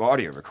be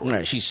audio recorded.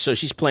 Right.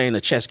 She's playing a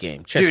chess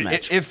game, Dude,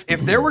 match. if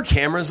there were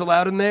cameras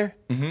allowed in there,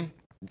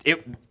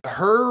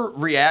 her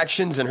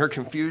reactions and her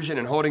confusion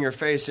and holding her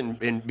face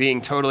and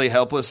being totally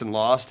helpless and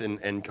lost and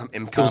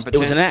incompetent. It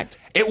was an act.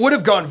 It would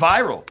have gone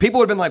viral. People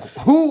would have been like,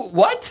 "Who?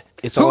 What?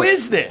 Who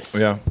is this?"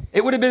 Yeah.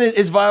 It would have been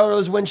as viral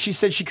as when she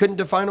said she couldn't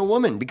define a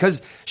woman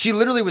because she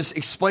literally was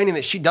explaining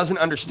that she doesn't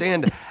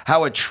understand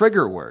how a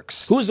trigger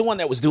works. Who was the one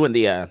that was doing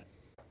the?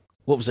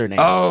 What was her name?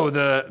 Oh,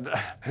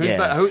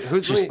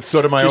 who's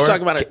Sotomayor? She was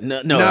talking about it.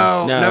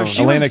 No.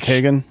 She Elena was,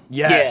 Kagan?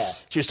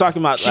 Yes. Yeah. She was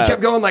talking about. She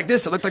kept going like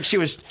this. It looked like she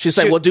was. She's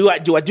like, "Well, do I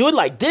do it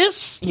like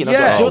this? You know,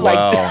 Yeah. do I do it like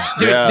wow.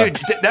 this?" Dude,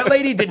 that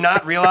lady did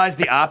not realize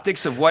the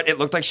optics of what it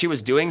looked like she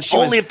was doing.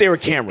 Only if there were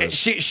cameras.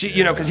 She,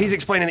 you know, because he's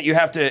explaining that you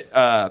have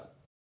to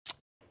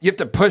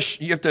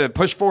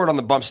push forward on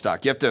the bump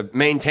stock. You have to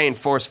maintain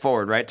force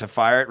forward, right, to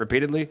fire it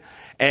repeatedly.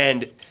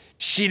 And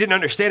she didn't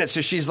understand it, so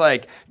she's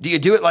like, "Do you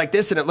do it like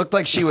this?" And it looked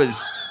like she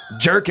was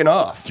jerking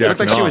off. It looked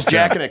like she was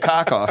jacking a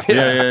cock off.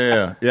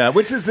 Yeah.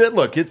 Which is it?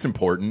 Look, it's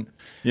important.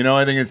 You know,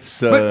 I think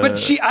it's. But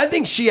I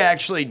think she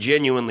actually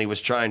genuinely was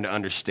trying to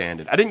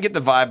understand it. I didn't get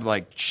the vibe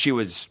like she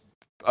was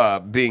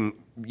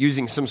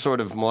using some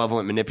sort of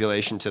malevolent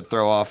manipulation to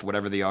throw off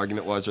whatever the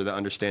argument was or the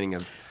understanding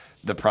of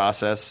the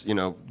process, you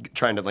know,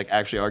 trying to like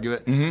actually argue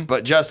it. Mm-hmm.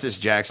 But Justice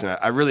Jackson,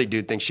 I really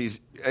do think she's,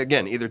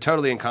 again, either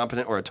totally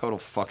incompetent or a total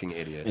fucking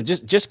idiot. And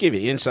just give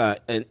you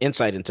an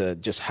insight into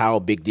just how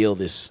big deal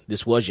this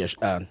was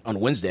on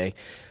Wednesday.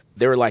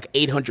 There were like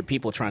 800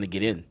 people trying to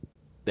get in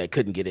that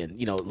couldn't get in.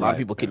 You know, a lot of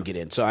people couldn't get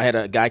in. So I had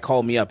a guy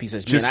call me up. He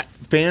says, just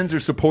fans or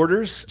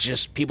supporters?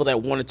 Just people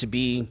that wanted to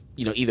be,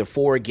 you know, either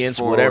for or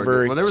against,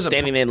 whatever, well, there was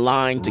standing in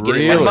line to get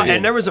in.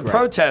 And there was a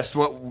protest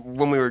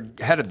when we were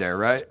headed there,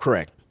 right?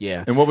 Correct.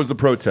 Yeah. And what was the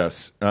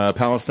protest?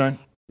 Palestine?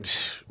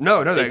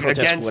 No,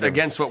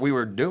 against what we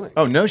were doing.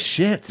 Oh, no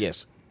shit.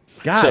 Yes.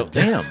 God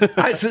damn.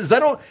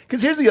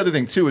 Because here's the other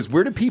thing, too, is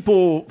where do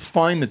people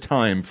find the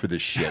time for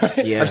this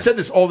shit? Yeah. I've said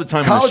this all the time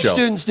on the College show.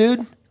 students,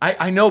 dude.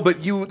 I know,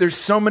 but there's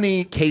so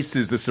many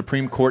cases the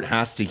Supreme Court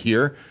has to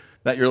hear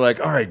that you're like,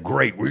 all right,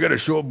 great, we got to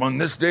show up on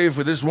this day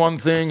for this one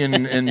thing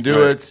and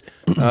do it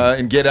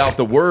and get out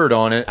the word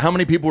on it. How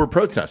many people were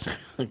protesting?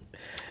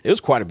 It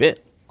was quite a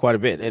bit.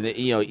 And,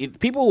 you know,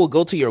 people will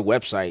go to your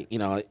website. You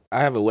know,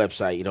 I have a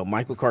website, you know,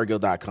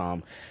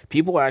 michaelcargill.com.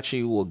 People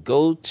actually will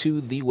go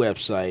to the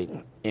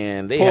website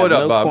and they have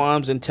no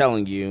qualms in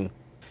telling you,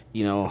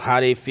 you know, how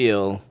they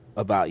feel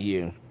about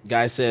you.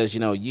 Guy says,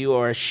 you know, you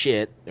are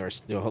shit. I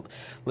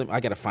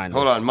got to find this.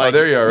 Hold on, Mike. Oh,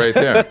 there you are right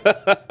there.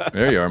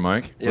 There you are,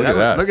 Mike. Look at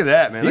that. Look at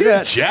that, man. Look at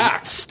that.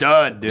 Jack.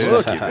 Stud, dude.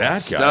 Look at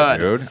that guy,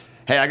 dude.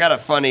 Hey, I got a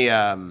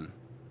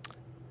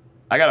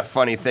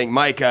funny thing.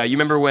 Mike, you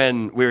remember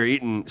when we were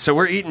eating? So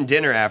we're eating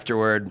dinner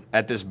afterward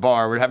at this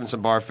bar. We're having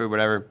some bar food,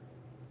 whatever.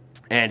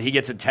 And he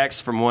gets a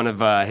text from one of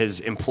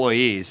his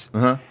employees.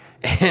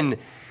 And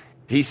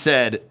he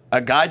said, a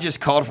guy just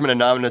called from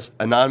an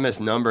anonymous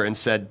number and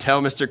said,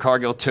 tell Mr.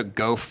 Cargill to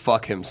go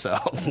fuck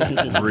himself.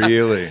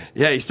 Really?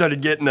 Yeah, he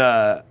started getting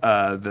the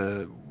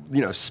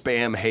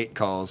spam hate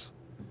calls.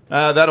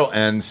 That'll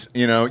end.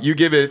 You know, you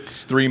give it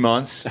 3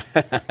 months,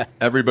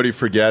 everybody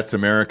forgets,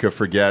 America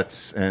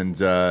forgets, and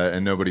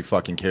nobody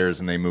fucking cares,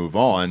 and they move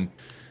on.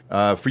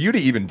 For you to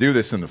even do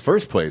this in the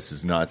first place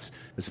is nuts,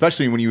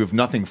 especially when you have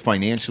nothing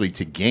financially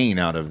to gain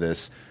out of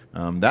this.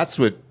 That's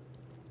what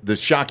the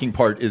shocking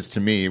part is to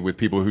me with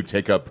people who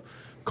take up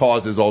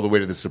causes all the way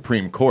to the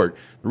Supreme Court.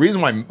 The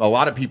reason why a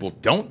lot of people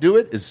don't do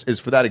it is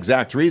for that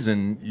exact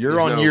reason.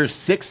 You're on year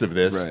 6 of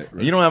this. Right.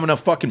 And you don't have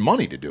enough fucking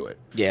money to do it.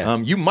 Yeah.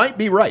 You might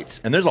be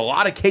right. And there's a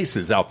lot of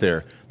cases out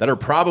there that are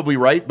probably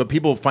right, but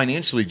people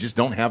financially just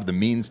don't have the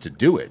means to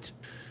do it.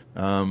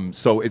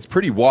 So it's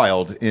pretty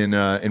wild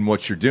in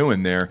what you're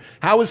doing there.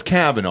 How was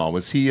Kavanaugh?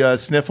 Was he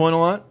sniffling a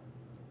lot?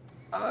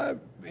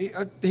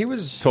 He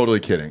was totally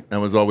kidding. That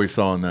was all we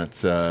saw in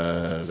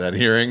that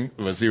hearing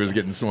was he was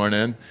getting sworn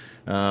in.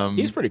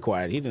 He's pretty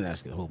quiet. He didn't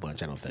ask a whole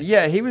bunch, I don't think.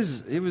 Yeah, he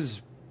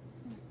was.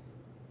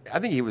 I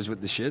think he was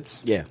with the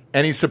shits. Yeah.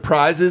 Any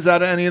surprises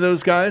out of any of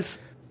those guys?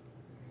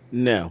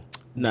 No.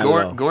 Not at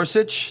all.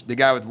 Gorsuch, the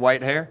guy with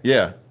white hair.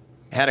 Yeah.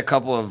 Had a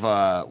couple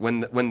of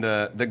when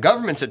the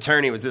government's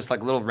attorney was this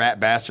like little rat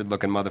bastard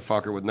looking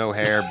motherfucker with no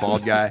hair,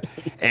 bald guy,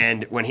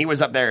 and when he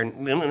was up there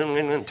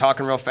and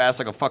talking real fast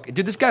like a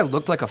dude, this guy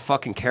looked like a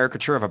fucking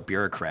caricature of a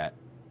bureaucrat.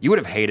 You would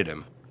have hated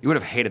him. You would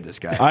have hated this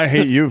guy. I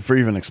hate you for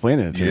even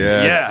explaining it to me.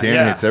 Yeah,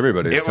 Dan hates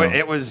everybody.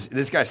 It was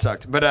this guy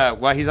sucked. But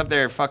while he's up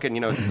there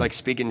fucking like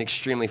speaking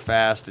extremely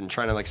fast and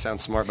trying to like sound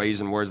smart by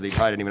using words that he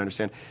probably didn't even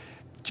understand.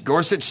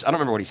 Gorsuch, I don't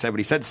remember what he said, but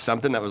he said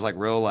something that was like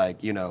real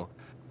like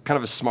kind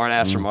of a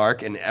smart-ass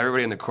remark, and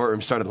everybody in the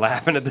courtroom started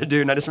laughing at the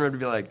dude, and I just remember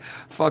to be like,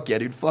 fuck yeah,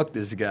 dude, fuck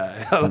this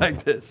guy. I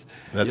like this.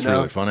 That's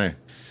really funny.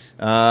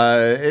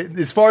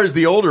 As far as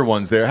the older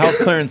ones there, how's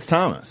Clarence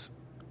Thomas?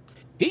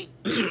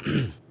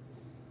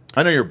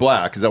 I know you're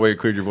black. Is that why you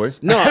cleared your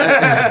voice? No.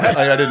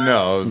 I didn't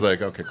know. I was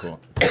like, okay, cool.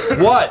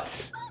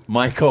 What?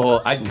 Michael,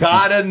 I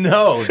gotta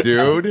know,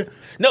 dude.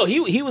 No,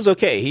 he was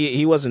okay.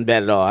 He wasn't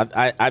bad at all.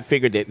 I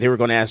figured that they were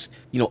going to ask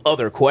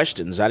other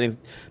questions. I didn't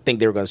think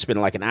they were going to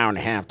spend like an hour and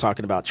a half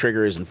talking about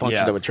triggers and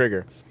functions of a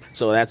trigger.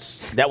 So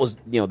that was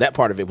that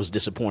part of it was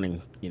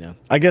disappointing.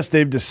 I guess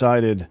they've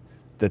decided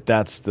that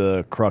that's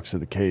the crux of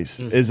the case.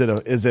 Is it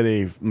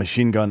a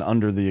machine gun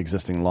under the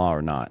existing law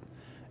or not?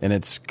 And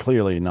it's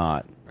clearly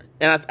not.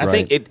 And I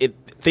think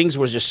things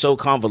were just so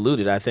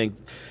convoluted. I think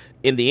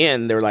in the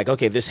end, they're like,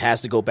 okay, this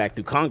has to go back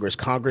through Congress.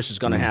 Congress is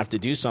going to have to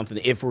do something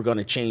if we're going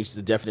to change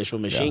the definition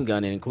of machine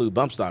gun and include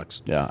bump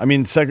stocks. Yeah, I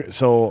mean,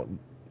 so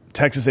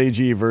Texas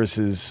AG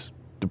versus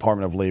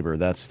Department of Labor,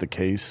 that's the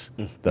case,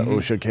 the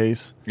OSHA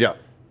case. Yeah.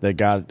 That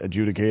got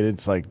adjudicated.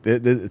 It's like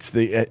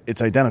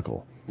it's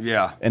identical.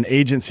 Yeah. An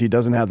agency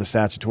doesn't have the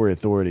statutory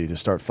authority to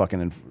start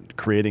fucking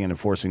creating and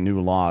enforcing new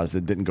laws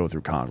that didn't go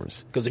through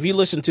Congress. Because if you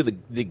listen to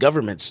the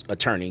government's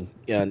attorney,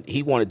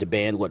 he wanted to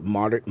ban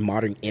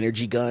modern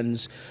energy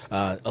guns.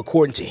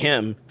 According to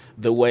him,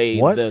 the way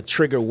the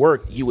trigger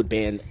worked, you would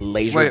ban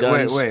laser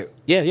guns. Wait.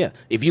 Yeah.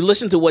 If you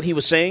listen to what he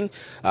was saying,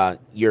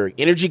 your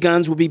energy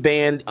guns would be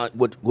banned,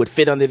 would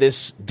fit under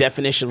this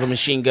definition of a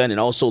machine gun, and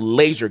also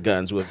laser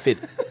guns would fit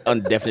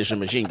under the definition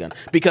of a machine gun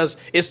because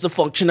it's the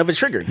function of a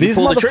trigger. These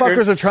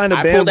motherfuckers are trying to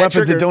ban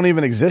weapons that don't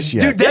even exist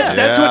yet. Dude,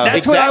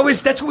 that's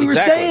what we were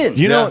saying.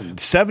 You know,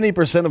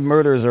 70% of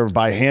murders are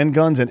by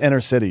handguns in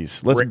inner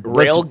cities.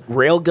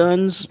 Rail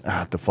guns.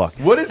 The fuck.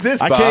 What is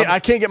this, Bob? I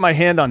can't get my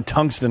hand on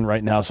tungsten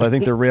right now, so I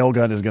think the rail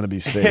gun is going to be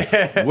safe.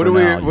 What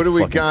do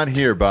we got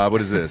here, Bob?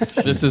 What is this?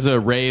 This is a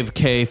Rave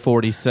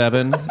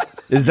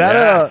K-47. Is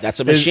that that's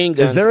a machine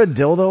gun? Is there a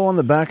dildo on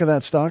the back of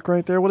that stock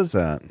right there? What is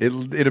that?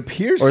 It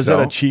appears, or is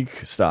that a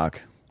cheek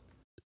stock?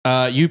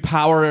 You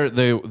power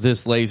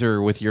this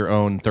laser with your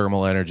own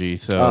thermal energy.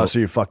 So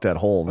you fuck that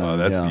hole. Then. Oh,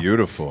 that's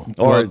beautiful.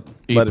 Or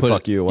let it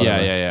fuck you.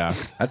 Whatever. Yeah.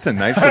 That's a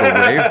nice little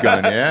rave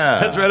gun. Yeah,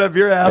 that's right up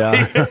your alley.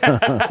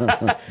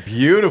 Yeah.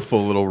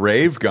 Beautiful little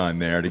rave gun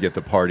there to get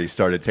the party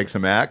started. Take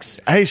some axe.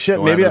 Hey,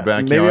 shit. Maybe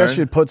I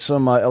should put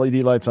some LED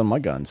lights on my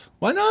guns.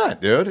 Why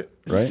not, dude?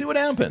 Right? See what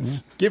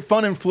happens. Get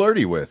fun and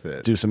flirty with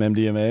it. Do some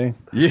MDMA.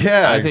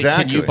 Yeah, exactly.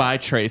 exactly. Can you buy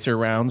tracer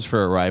rounds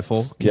for a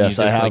rifle? Yes,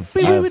 I have.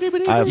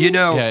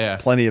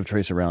 Plenty of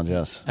tracer rounds.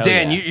 Yes,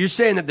 Dan, you're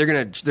saying that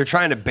they're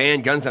trying to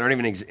ban guns that aren't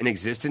even in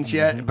existence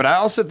yet, but I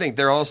also think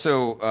they're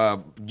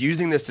also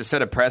using this to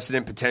set a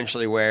precedent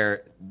potentially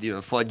where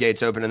the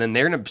floodgates open, and then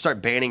they're going to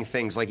start banning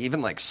things like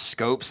even like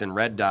scopes and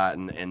red dot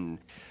and.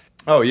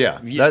 Oh yeah,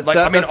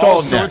 that's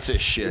all sorts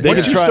of shit.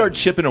 Once you start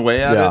chipping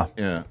away at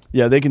it,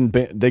 they can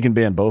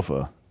ban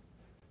BOFA.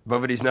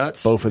 Both of these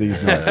nuts. Both of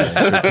these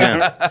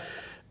nuts.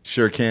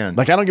 Sure can.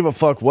 Like I don't give a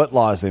fuck what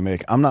laws they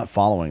make. I'm not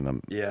following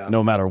them. Yeah.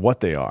 No matter what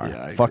they are.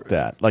 Yeah, fuck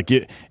that. Like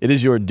it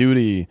is your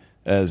duty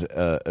as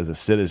a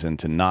citizen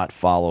to not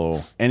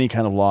follow any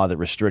kind of law that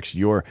restricts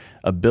your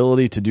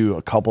ability to do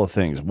a couple of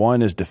things.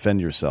 One is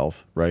defend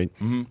yourself, right?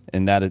 Mm-hmm.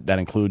 And that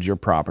includes your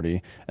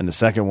property. And the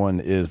second one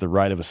is the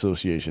right of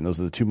association. Those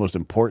are the two most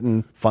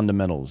important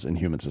fundamentals in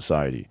human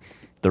society.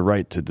 The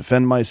right to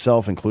defend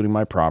myself, including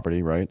my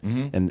property, right?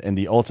 Mm-hmm. And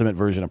the ultimate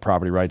version of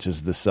property rights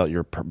is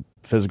your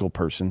physical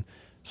person.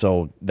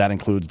 So that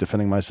includes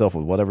defending myself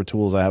with whatever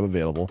tools I have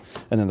available.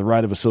 And then the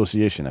right of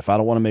association. If I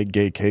don't want to make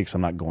gay cakes, I'm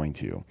not going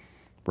to.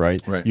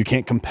 Right? You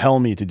can't compel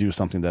me to do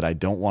something that I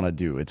don't want to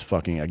do. It's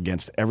fucking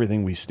against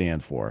everything we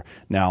stand for.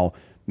 Now,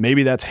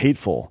 maybe that's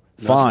hateful.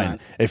 Fine.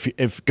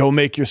 If go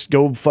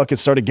fucking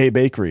start a gay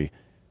bakery.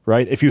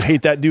 Right? If you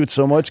hate that dude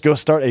so much, go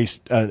start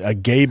a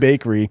gay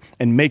bakery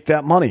and make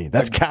that money.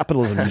 That's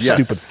capitalism, you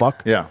stupid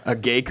fuck. Yeah. A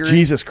gakery?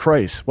 Jesus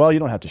Christ. Well, you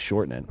don't have to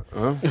shorten it.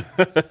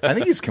 I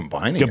think he's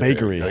combining a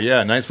bakery.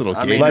 Yeah, nice little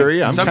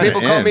gakery. Some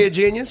people call me a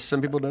genius.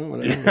 Some people don't.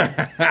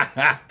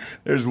 Whatever.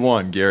 There's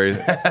one, Gary.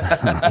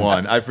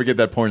 One. I forget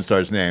that porn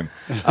star's name.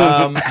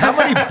 How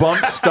many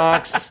bump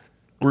stocks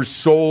were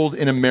sold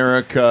in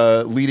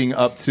America leading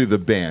up to the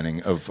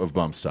banning of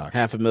bump stocks?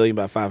 500,000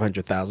 by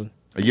 500,000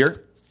 a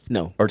year.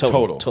 No, or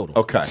total.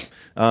 Okay.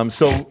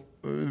 So,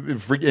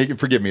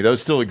 forgive me.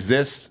 Those still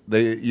exist.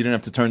 You didn't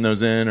have to turn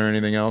those in or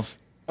anything else.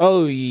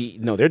 Oh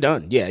no, they're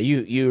done. Yeah,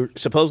 you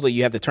supposedly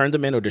you have to turn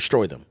them in or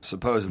destroy them.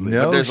 Supposedly,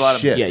 no, but there's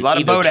a lot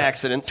of boat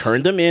accidents.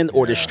 Turn them in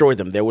or destroy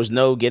them. There was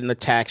no getting a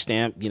tax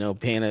stamp,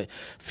 paying a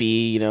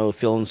fee,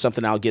 filling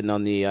something out, getting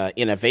on the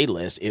NFA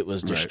list. It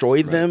was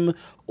destroy them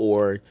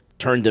or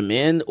turn them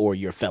in or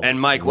you're felon. And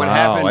Mike, what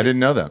happened? I didn't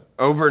know that.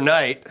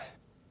 Overnight,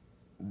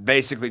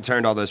 basically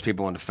turned all those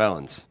people into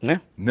felons. Yeah.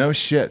 No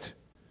shit.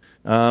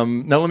 Now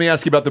let me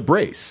ask you about the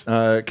brace,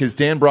 because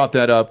Dan brought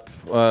that up.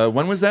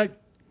 When was that?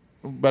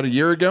 About a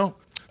year ago?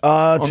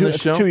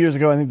 2 years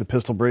ago, I think the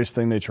pistol brace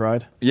thing they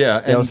tried. Yeah.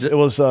 And it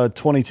was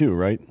 22,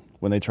 right,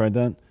 when they tried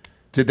that?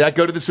 Did that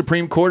go to the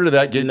Supreme Court or did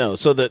that get... No,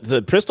 so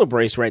the pistol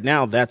brace right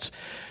now, that's...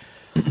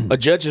 a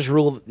judge has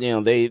ruled,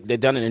 they've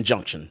done an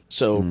injunction.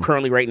 So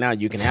currently right now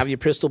you can have your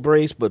pistol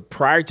brace, but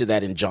prior to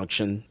that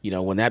injunction,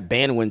 when that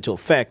ban went into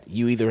effect,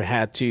 you either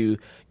had to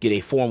get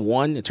a Form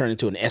 1 and turn it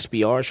into an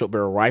SBR, short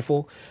barrel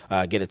rifle,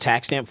 get a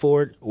tax stamp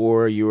for it,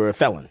 or you were a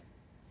felon.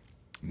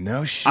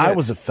 No shit. I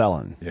was a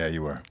felon. Yeah,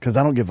 you were. Because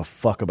I don't give a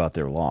fuck about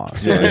their laws.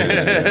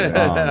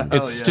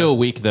 It's still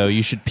weak, though.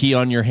 You should pee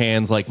on your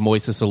hands like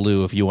Moises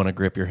Alou if you want to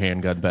grip your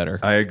handgun better.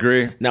 I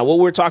agree. Now, what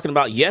we were talking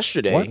about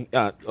yesterday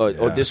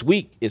or this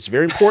week, it's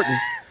very important.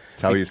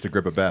 That's how he used to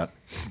grip a bat.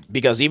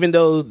 Because even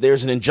though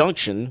there's an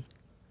injunction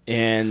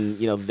and,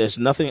 there's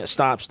nothing that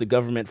stops the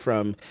government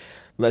from,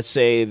 let's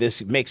say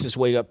this makes its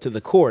way up to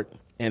the court,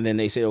 and then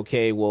they say,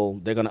 okay, well,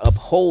 they're going to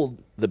uphold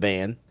the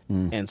ban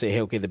and say,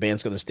 hey, okay, the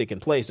ban's going to stick in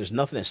place. There's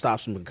nothing that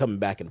stops them from coming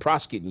back and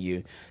prosecuting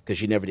you because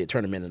you never did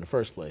turn them in the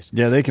first place.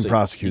 Yeah, they can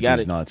prosecute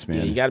these nuts, man.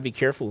 Yeah, you got to be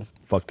careful.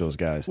 Fuck those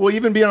guys. Well,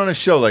 even being on a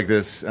show like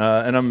this,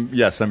 and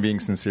I'm being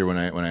sincere when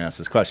I ask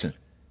this question.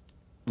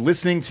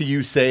 Listening to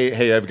you say,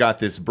 hey, I've got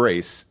this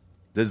brace,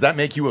 does that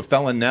make you a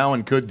felon now?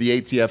 And could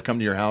the ATF come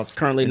to your house?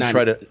 Currently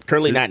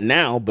not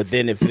now, but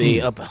then if they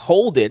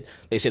uphold it,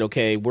 they said,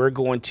 okay, we're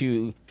going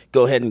to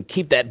go ahead and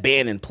keep that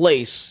ban in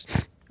place.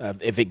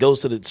 If it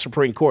goes to the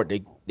Supreme Court,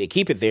 they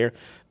keep it there,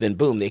 then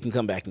boom, they can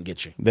come back and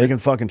get you. They can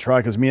fucking try,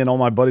 because me and all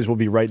my buddies will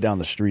be right down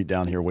the street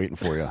down here waiting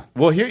for you.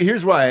 Well,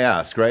 here's why I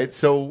ask, right?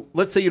 So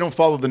let's say you don't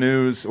follow the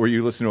news or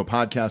you listen to a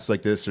podcast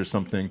like this or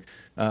something.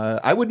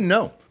 I wouldn't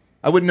know.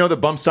 I wouldn't know that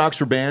bump stocks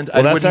were banned.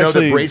 I wouldn't know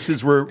that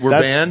braces were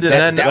banned.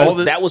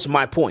 That was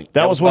my point.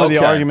 That was one of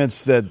the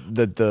arguments that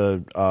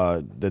the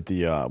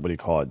what do you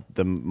call it?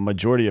 The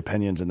majority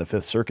opinions in the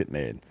Fifth Circuit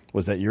made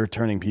was that you're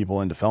turning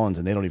people into felons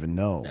and they don't even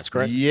know. That's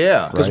correct.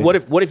 Yeah. Because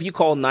what if you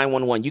call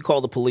 911? You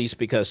call the police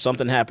because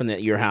something happened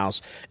at your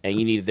house and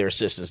you needed their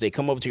assistance. They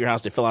come over to your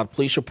house, they fill out a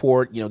police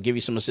report, give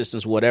you some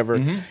assistance,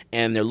 whatever,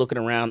 and they're looking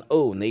around.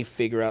 Oh, and they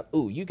figure out,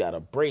 oh, you got a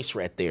brace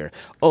right there.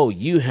 Oh,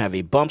 you have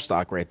a bump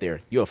stock right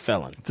there. You're a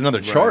felon. It's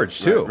another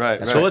charge too.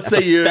 Right. So let's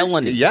say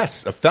felony.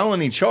 Yes, a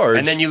felony charge,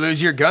 and then you lose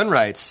your gun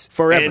rights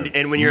forever.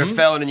 And when you're a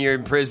felon and you're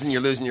in prison,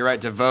 you're losing your right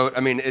to vote.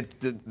 I mean,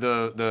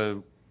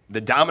 the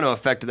domino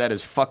effect of that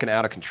is fucking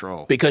out of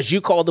control. Because you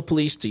called the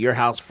police to your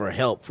house for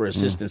help, for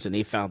assistance, and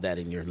they found that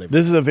in your living room.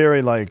 This is a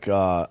very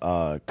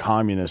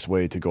communist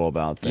way to go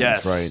about things,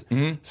 right?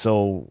 Mm-hmm.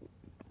 So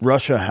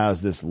Russia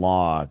has this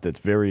law that's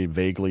very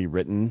vaguely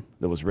written,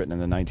 that was written in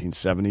the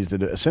 1970s,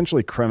 that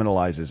essentially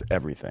criminalizes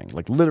everything,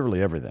 like literally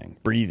everything,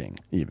 breathing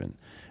even.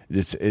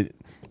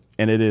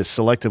 And it is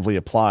selectively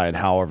applied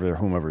however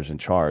whomever's in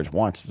charge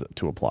wants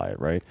to apply it,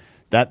 right?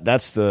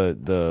 That's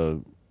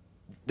the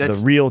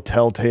real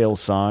telltale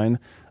sign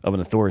of an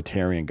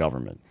authoritarian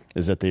government,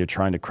 is that they are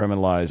trying to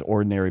criminalize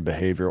ordinary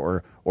behavior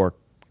or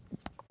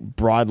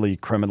broadly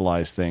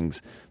criminalize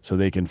things so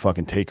they can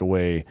fucking take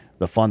away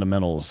the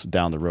fundamentals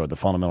down the road, the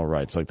fundamental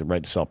rights, like the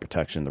right to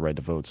self-protection, the right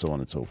to vote, so on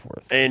and so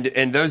forth.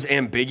 And those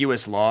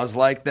ambiguous laws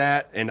like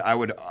that, and I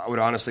would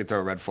honestly throw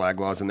red flag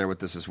laws in there with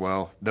this as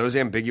well. Those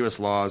ambiguous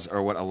laws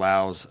are what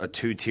allows a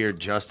two-tiered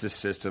justice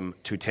system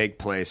to take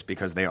place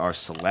because they are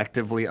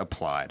selectively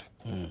applied.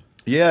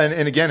 Yeah,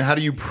 and again, how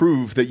do you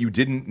prove that you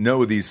didn't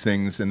know these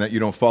things and that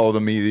you don't follow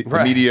the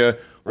media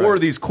or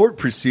these court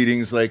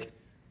proceedings? Like,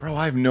 bro,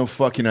 I have no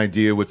fucking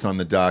idea what's on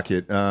the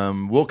docket.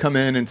 We'll come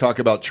in and talk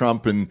about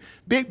Trump and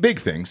big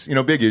things,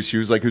 big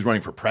issues like who's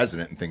running for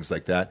president and things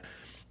like that.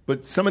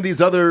 But some of these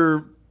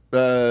other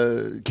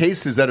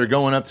cases that are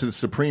going up to the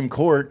Supreme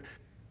Court,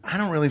 I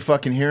don't really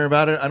fucking hear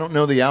about it. I don't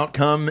know the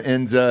outcome.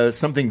 And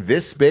something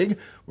this big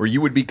where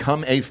you would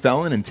become a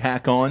felon and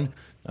tack on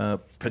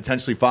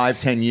potentially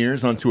 5-10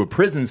 years onto a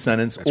prison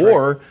sentence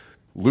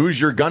lose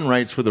your gun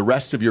rights for the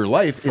rest of your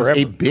life is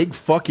a big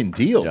fucking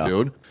deal,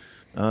 dude.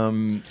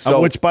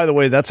 Which, by the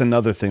way, that's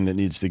another thing that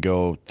needs to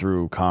go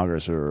through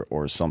Congress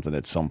or something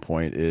at some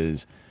point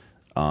is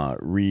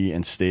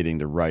reinstating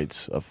the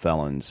rights of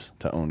felons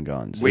to own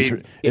guns.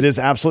 It is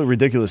absolutely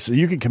ridiculous. So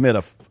you can commit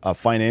a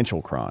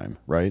financial crime,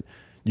 right?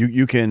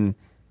 You can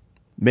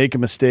make a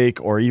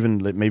mistake, or even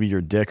maybe you're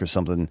a dick or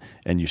something,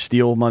 and you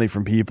steal money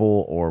from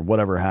people or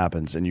whatever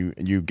happens, and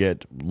you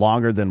get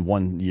longer than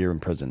 1 year in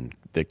prison.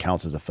 That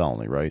counts as a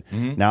felony, right?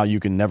 Mm-hmm. Now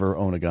you can never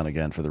own a gun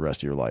again for the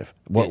rest of your life.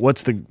 What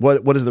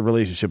is the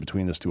relationship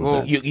between those two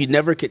events?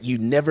 You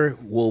never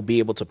will be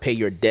able to pay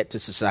your debt to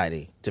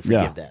society to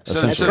forgive that. So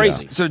that's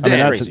crazy. So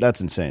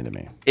that's insane to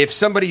me. If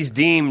somebody's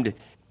deemed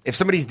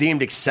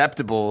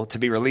acceptable to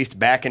be released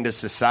back into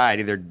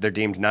society, they're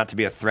deemed not to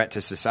be a threat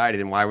to society,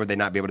 then why would they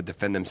not be able to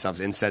defend themselves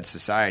in said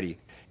society?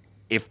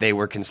 If they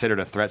were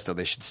considered a threat still,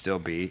 they should still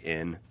be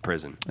in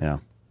prison. Yeah.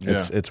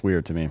 It's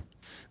weird to me.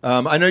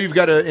 I know you've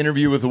got an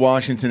interview with the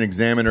Washington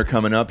Examiner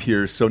coming up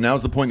here, so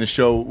now's the point in the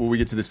show where we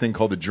get to this thing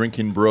called the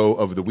Drinking Bro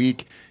of the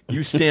Week.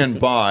 You stand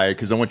by,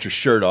 because I want your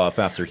shirt off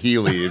after he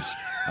leaves.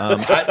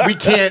 We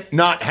can't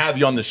not have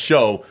you on the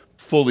show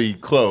fully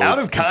clothed. Out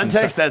of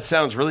context, that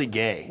sounds really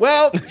gay.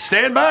 Well,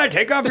 stand by,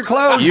 take off your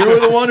clothes. You were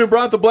the one who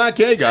brought the black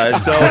gay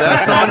guys, so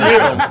that's on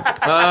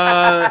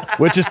you.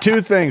 Which is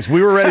two things.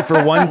 We were ready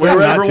for one thing, we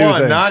were ready not for two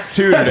one, things. not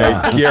two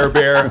today, Gear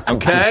Bear,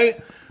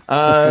 okay?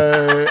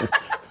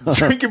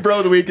 Drinking Bro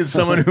of the Week is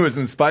someone who has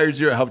inspired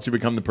you or helped you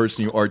become the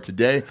person you are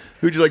today.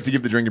 Who'd you like to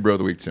give the Drinking Bro of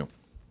the Week to?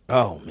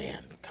 Oh,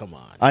 man. come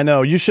on. I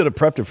know. You should have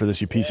prepped it for this,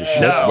 you piece of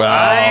shit. No,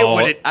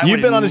 Well,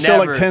 You've been on the show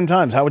like 10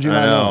 times. How would you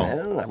not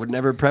know? I would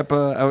never prep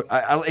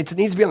it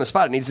needs to be on the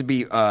spot. It needs to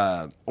be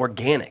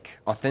organic,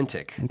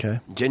 authentic. Okay.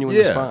 Genuine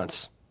Yeah.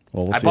 response.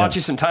 Well, we'll I see bought how-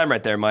 you some time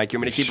right there, Mike. You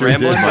want me to keep Sure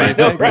rambling? did, What do you Mike.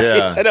 think? Right?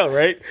 Yeah. I know,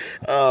 right?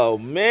 Oh,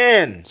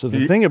 man. So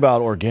the thing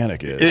about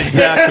organic is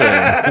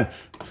Exactly.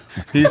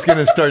 He's going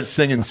to start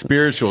singing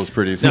spirituals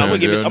pretty soon, No, I'm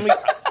dude. going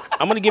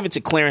to give it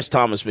to Clarence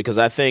Thomas because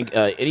I think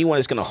anyone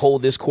that's going to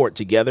hold this court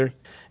together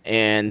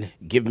and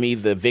give me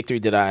the victory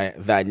that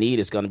I need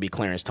is going to be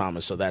Clarence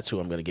Thomas. So that's who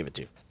I'm going to give it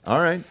to. All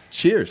right.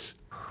 Cheers.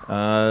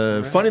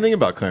 Funny thing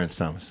about Clarence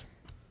Thomas.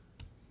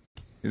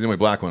 He's the only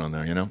black one on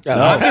there, you know?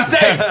 I'm just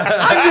saying.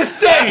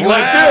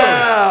 Like,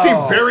 dude,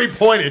 seem very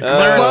pointed.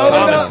 Clarence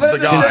Thomas is the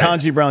guy.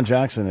 Ketanji Brown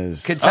Jackson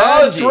is.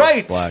 Oh, that's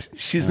right. Black.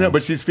 She's no,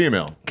 but she's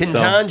female.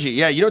 Ketanji.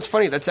 Yeah, you know what's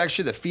funny? That's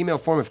actually the female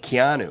form of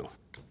Keanu.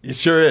 It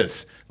sure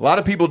is. A lot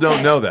of people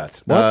don't know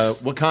that.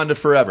 Wakanda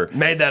forever.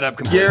 Made that up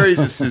completely. Gary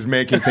just is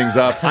making things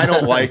up. I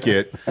don't like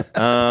it.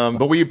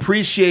 But we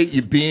appreciate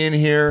you being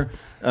here.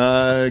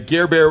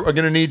 Gare Bear, we're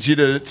going to need you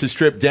to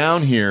strip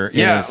down here in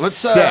a let's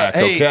sec,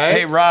 okay?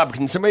 Hey, Rob,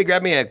 can somebody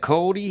grab me a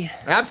Cody?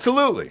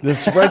 Absolutely.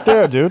 This is right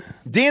there, dude.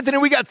 D'Anthony,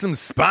 we got some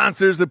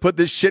sponsors that put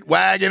this shit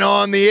wagon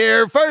on the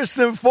air. First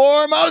and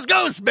foremost,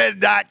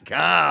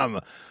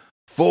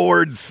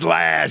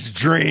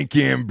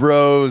 ghostbed.com/drinking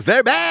bros.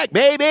 They're back,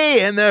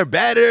 baby, and they're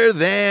better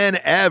than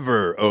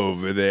ever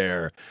over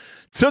there.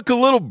 Took a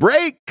little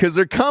break because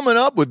they're coming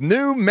up with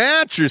new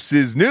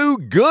mattresses, new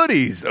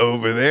goodies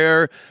over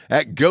there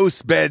at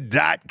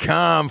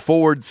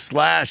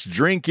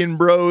ghostbed.com/drinking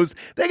bros.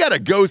 They got a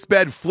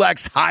Ghostbed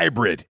Flex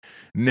Hybrid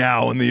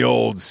now in the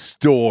old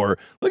store.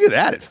 Look at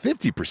that at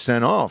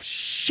 50% off.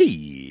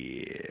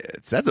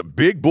 Shit. That's a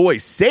big boy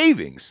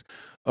savings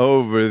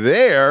over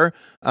there.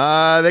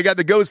 They got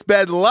the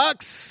Ghostbed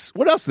Luxe.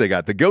 What else do they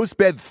got? The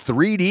Ghostbed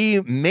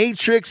 3D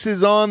Matrix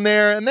is on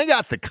there. And they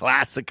got the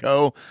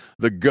Classico,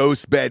 the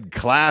Ghostbed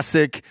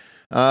Classic,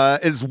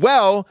 as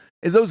well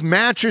as those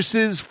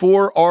mattresses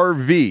for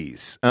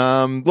RVs.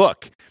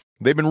 Look,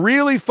 they've been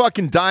really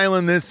fucking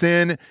dialing this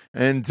in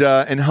and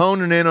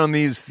honing in on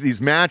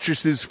these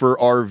mattresses for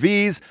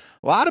RVs.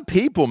 A lot of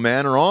people,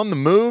 man, are on the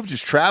move,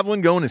 just traveling,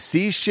 going to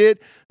see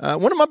shit.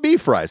 One of my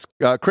beef fries,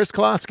 Chris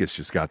Kolaskis,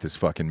 just got this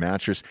fucking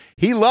mattress.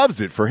 He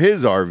loves it for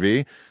his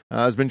RV.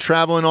 Has been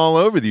traveling all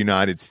over the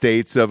United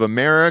States of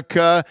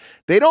America.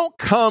 They don't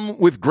come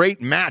with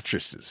great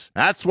mattresses.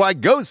 That's why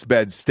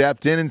Ghostbed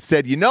stepped in and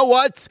said, you know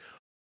what?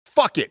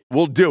 Fuck it.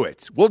 We'll do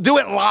it. We'll do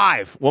it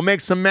live. We'll make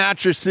some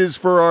mattresses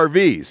for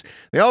RVs.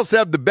 They also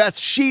have the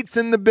best sheets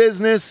in the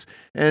business.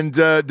 And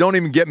don't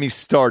even get me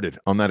started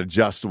on that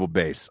adjustable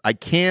base. I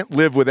can't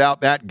live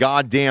without that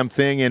goddamn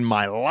thing in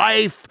my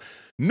life.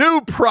 New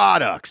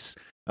products.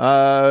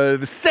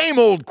 The same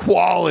old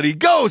quality.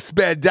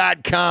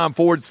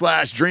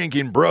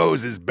 Ghostbed.com/drinking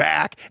bros is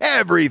back.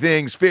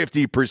 Everything's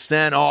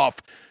 50% off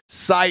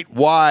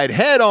site-wide.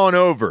 Head on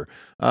over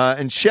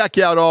and check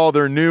out all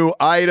their new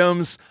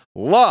items.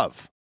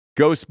 Love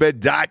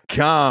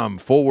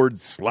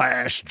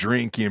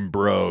ghostbed.com/drinking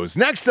bros.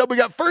 Next up, we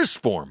got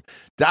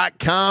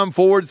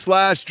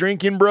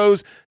firstform.com/drinking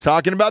bros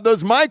talking about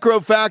those micro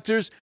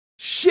factors.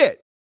 Shit.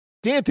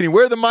 D'Anthony,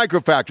 where are the micro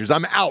factors?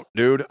 I'm out,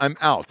 dude. I'm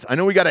out. I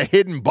know we got a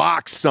hidden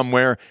box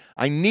somewhere.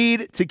 I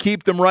need to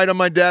keep them right on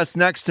my desk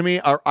next to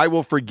me, or I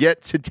will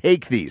forget to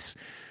take these.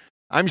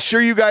 I'm sure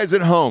you guys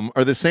at home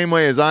are the same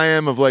way as I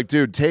am of like,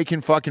 dude,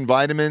 taking fucking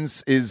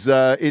vitamins is,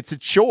 it's a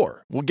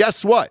chore. Well,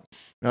 guess what?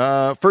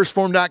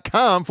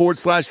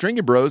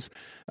 Firstform.com/drinking bros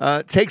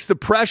takes the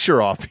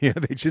pressure off you.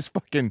 They just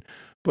fucking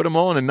put them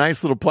all in a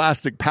nice little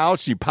plastic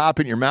pouch. You pop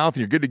it in your mouth and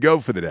you're good to go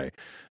for the day.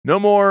 No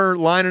more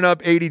lining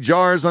up 80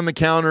 jars on the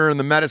counter in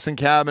the medicine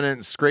cabinet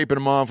and scraping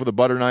them off with a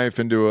butter knife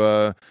into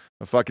a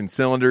fucking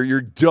cylinder. You're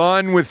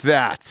done with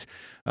that.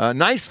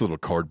 Nice little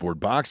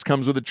cardboard box.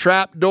 Comes with a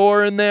trap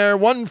door in there.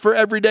 One for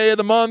every day of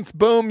the month.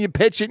 Boom, you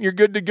pitch it and you're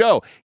good to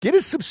go. Get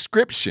a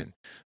subscription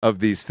of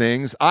these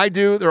things. I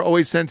do. They're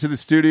always sent to the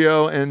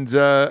studio. And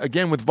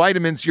again, with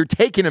vitamins, you're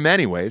taking them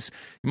anyways.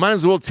 You might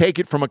as well take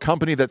it from a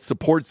company that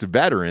supports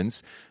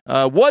veterans.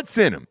 What's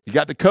in them? You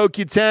got the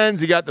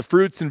CoQ10s, you got the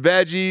fruits and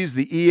veggies,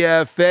 the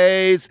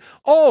EFAs,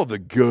 all the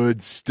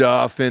good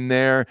stuff in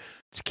there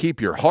to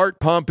keep your heart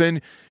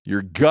pumping,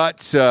 your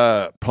gut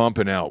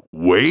pumping out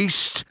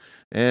waste,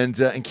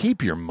 and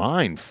keep your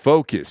mind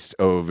focused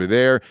over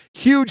there.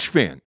 Huge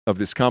fan of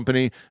this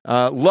company.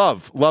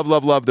 Love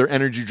their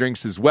energy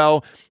drinks as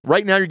well.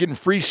 Right now, you're getting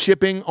free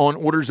shipping on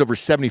orders over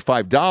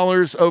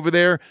 $75 over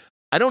there.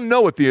 I don't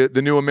know what the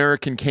new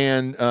American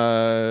can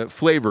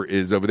flavor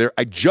is over there.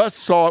 I just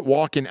saw it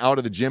walking out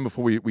of the gym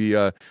before we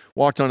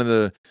walked onto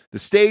the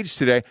stage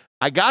today.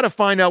 I got to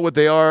find out what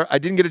they are. I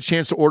didn't get a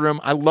chance to order them.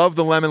 I love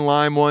the lemon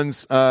lime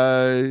ones.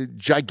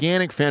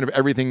 Gigantic fan of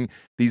everything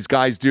these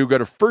guys do. Go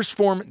to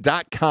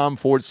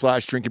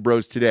firstform.com/drinking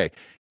bros today.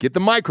 Get the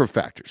micro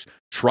factors.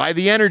 Try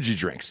the energy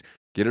drinks.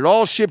 Get it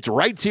all shipped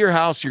right to your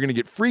house. You're going to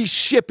get free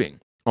shipping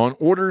on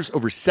orders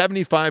over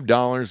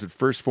 $75 at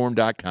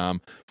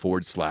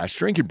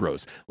firstform.com/Drinking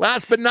Bros.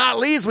 Last but not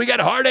least, we got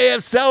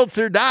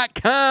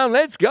hardafseltzer.com.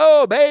 Let's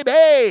go,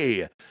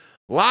 baby.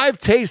 Live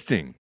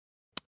tasting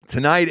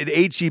tonight at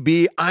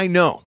HEB. I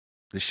know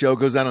the show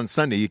goes out on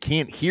Sunday. You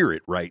can't hear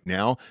it right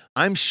now.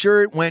 I'm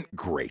sure it went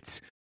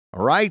great.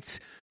 All right.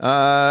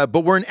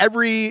 But we're in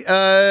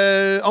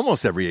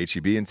almost every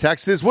HEB in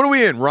Texas. What are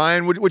we in,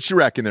 Ryan? What you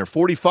reckon there?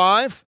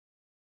 45?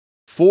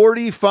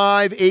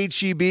 45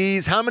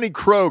 HEBs. How many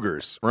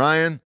Krogers,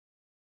 Ryan?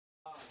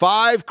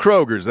 5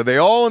 Krogers. Are they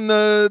all in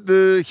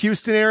the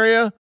Houston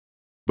area?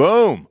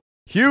 Boom.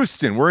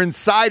 Houston, we're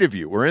inside of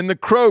you. We're in the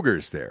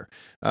Krogers there.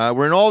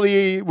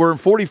 We're in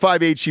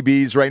 45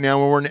 HEBs right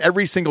now. We're in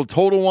every single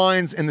Total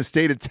Wines in the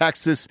state of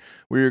Texas.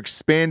 We're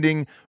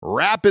expanding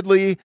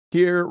rapidly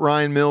here.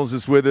 Ryan Mills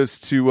is with us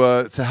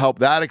to help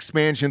that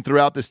expansion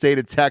throughout the state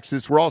of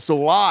Texas. We're also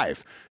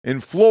live in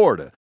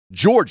Florida,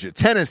 Georgia,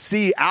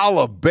 Tennessee,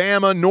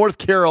 Alabama, North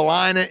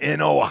Carolina,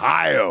 and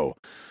Ohio.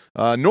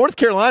 North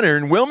Carolina,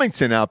 in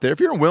Wilmington out there. If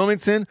you're in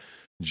Wilmington,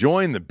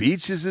 join the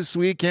beaches this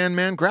weekend,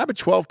 man. Grab a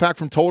 12-pack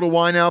from Total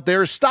Wine out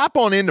there. Stop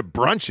on into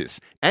Brunches,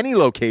 any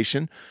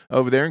location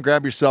over there, and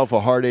grab yourself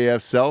a Hard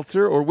AF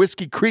Seltzer or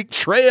Whiskey Creek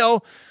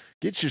Trail.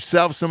 Get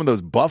yourself some of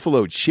those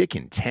buffalo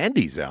chicken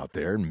tendies out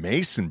there in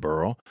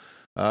Masonboro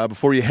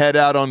before you head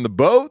out on the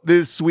boat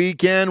this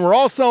weekend. We're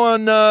also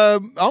on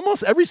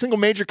almost every single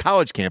major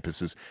college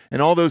campuses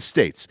in all those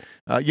states.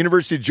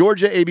 University of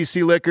Georgia,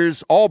 ABC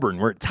Liquors. Auburn,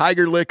 we're at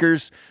Tiger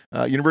Liquors.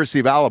 University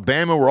of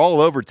Alabama, we're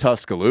all over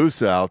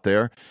Tuscaloosa out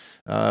there.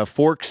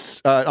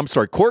 Corks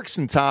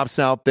and Tops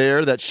out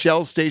there. That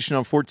Shell station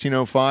on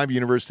 1405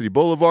 University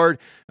Boulevard.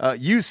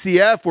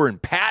 UCF, we're in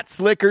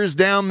Pat's Liquors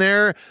down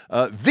there.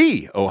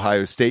 The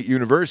Ohio State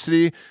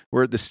University,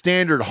 we're at the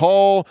Standard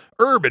Hall.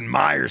 Urban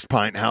Myers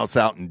Pint House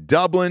out in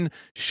Dublin.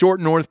 Short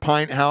North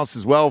Pint House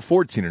as well.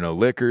 14-0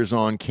 Liquors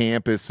on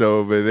campus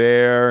over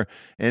there.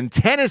 And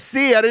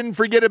Tennessee, I didn't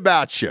forget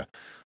about you.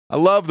 I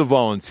love the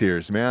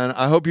Volunteers, man.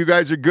 I hope you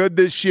guys are good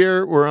this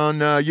year. We're on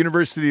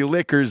University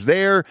Liquors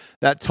there.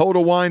 That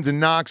Total Wines in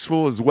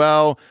Knoxville as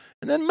well.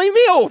 And then maybe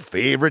old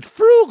favorite,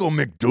 Frugal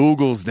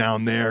McDougal's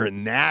down there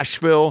in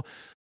Nashville.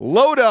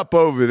 Load up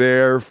over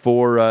there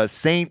for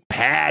St.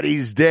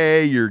 Patty's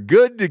Day. You're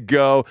good to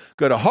go.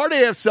 Go to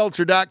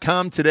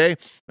hardafseltzer.com today.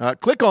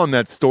 Click on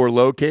that store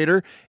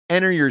locator.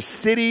 Enter your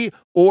city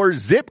or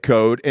zip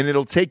code, and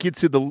it'll take you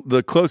to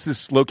the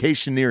closest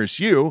location nearest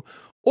you.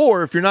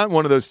 Or if you're not in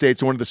one of those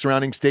states or one of the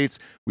surrounding states,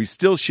 we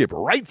still ship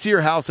right to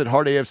your house at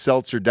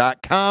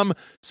hardafseltzer.com.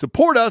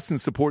 Support us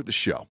and support the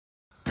show.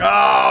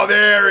 Oh,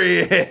 there he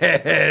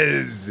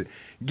is.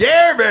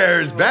 Gare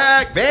Bear's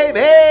back, baby.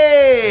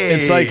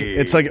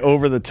 It's like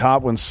over the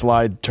top when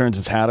Slide turns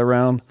his hat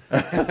around. You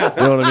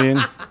know what I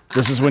mean?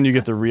 This is when you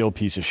get the real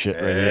piece of shit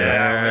right here.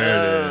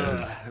 There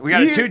it is. We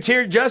got a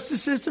two-tiered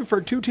justice system for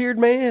a two-tiered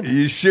man.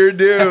 You sure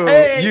do.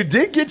 Hey. You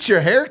did get your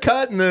hair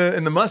cut and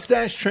the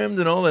mustache trimmed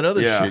and all that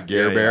other shit,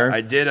 Gare Bear.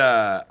 I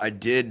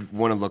did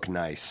want to look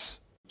nice.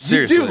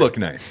 Seriously. You do look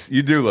nice.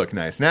 You do look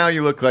nice. Now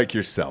you look like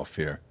yourself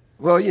here.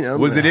 Well, you know,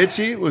 was it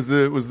itchy? Was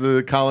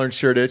the collar and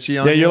shirt itchy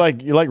on you? You're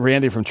like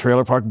Randy from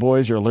Trailer Park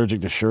Boys. You're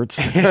allergic to shirts.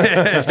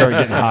 Started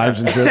getting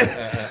hives and shit.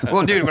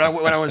 Well, dude, when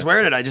I was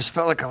wearing it, I just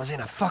felt like I was in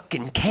a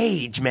fucking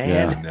cage, man.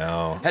 Yeah,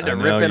 no, had to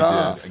rip it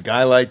off. A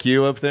guy like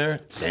you up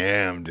there,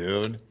 damn,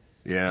 dude.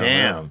 Yeah,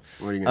 damn.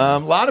 What are you gonna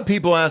do? A lot of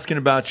people asking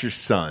about your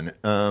son.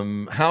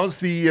 How's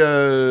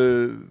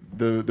the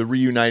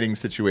reuniting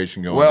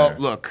situation going? Well, there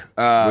look,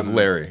 with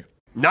Larry.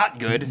 Not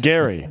good.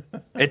 Gary.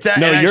 It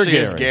actually Gary.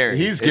 is Gary.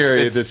 He's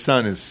Gary. The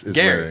son is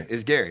Gary. Larry.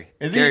 Is Gary.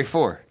 Is Gary he?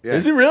 4. Yeah.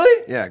 Is he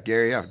really? Yeah,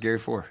 Gary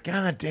 4.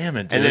 God damn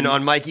it, dude. And then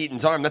on Mike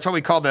Eaton's arm, that's why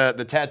we call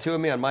the tattoo of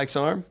me on Mike's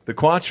arm. The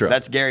Quattro.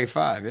 That's Gary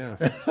 5, yeah.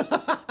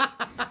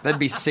 That'd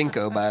be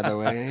Cinco, by the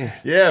way.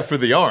 Yeah, for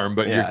the arm,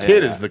 but your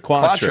kid is the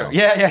Quattro.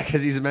 Yeah,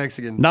 because he's a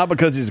Mexican. Not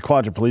because he's a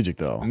quadriplegic,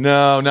 though.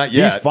 No, not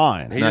yet. He's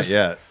fine. Not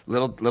yet.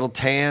 Little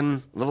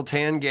tan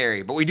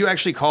Gary. But we do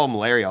actually call him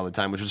Larry all the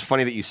time, which was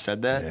funny that you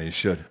said that. Yeah, you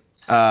should.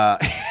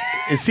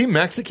 Is he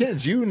Mexican?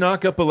 Did you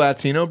knock up a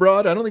Latino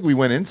broad? I don't think we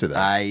went into that.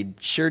 I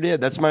sure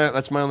did. That's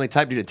my only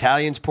type, dude.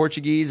 Italians,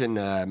 Portuguese, and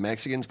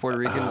Mexicans, Puerto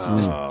Ricans,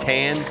 just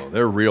tan.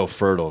 They're real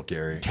fertile,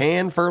 Gary.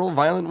 Tan, fertile,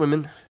 violent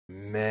women.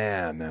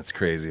 Man, that's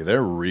crazy.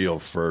 They're real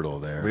fertile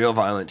there. Real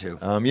violent, too.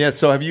 Yeah,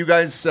 so have you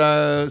guys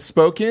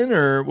spoken,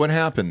 or what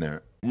happened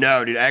there?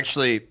 No, dude,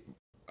 actually,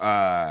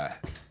 I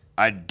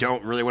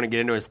don't really want to get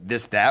into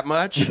this that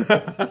much.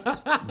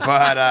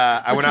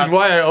 But Which is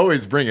why I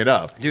always bring it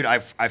up. Dude, I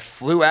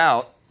flew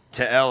out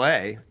to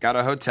L.A., got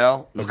a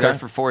hotel, was there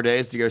for 4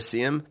 days to go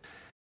see him.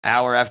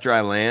 Hour after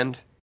I land,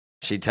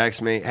 she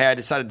texts me, hey, I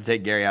decided to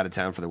take Gary out of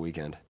town for the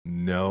weekend.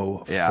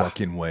 No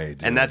fucking way,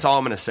 dude. And that's all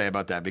I'm going to say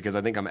about that, because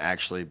I think I'm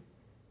actually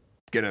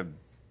going to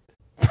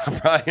I'm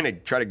probably going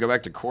to try to go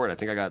back to court. I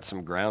think I got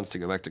some grounds to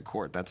go back to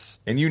court.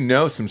 And you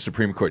know some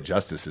Supreme Court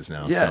justices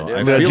now, Yeah, so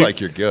dude. I feel like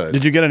you're good.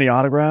 Did you get any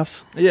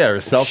autographs? Yeah, or a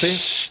selfie?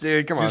 Shh,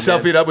 dude, come on, Did you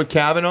selfie man. it up with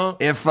Kavanaugh?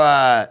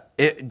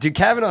 Dude,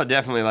 Kavanaugh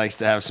definitely likes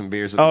to have some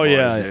beers with Oh, the boys,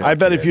 yeah. dude. I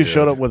bet if you dude.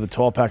 showed up with a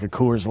 12-pack of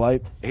Coors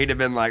Light, He'd have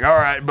been like, all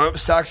right, bump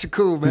stocks are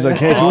cool, man. he's like,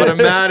 hey,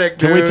 Automatic,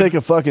 can we dude. take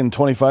a fucking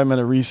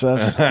 25-minute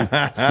recess?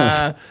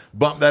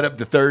 Bump that up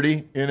to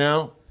 30, you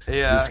know?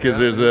 Yeah, Just because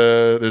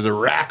yeah. there's a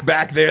rack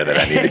back there that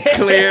I need to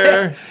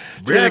clear.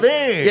 Brother.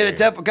 Get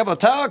a couple of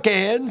tall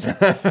cans.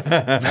 But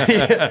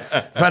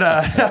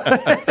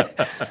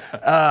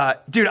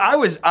dude, I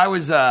was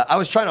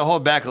trying to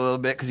hold back a little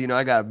bit because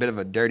I got a bit of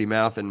a dirty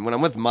mouth, and when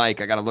I'm with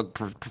Mike, I got to look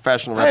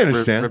professional. I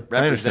understand.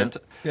 Represent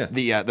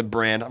the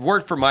brand. I've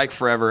worked for Mike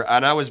forever,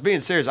 and I was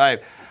being serious. I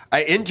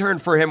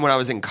interned for him when I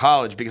was in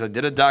college because I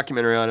did a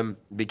documentary on him,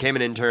 became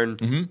an intern,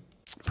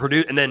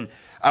 and then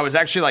I was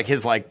actually like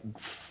his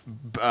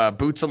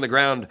boots on the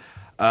ground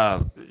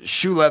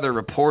shoe leather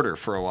reporter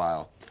for a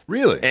while.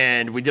 Really?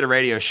 And we did a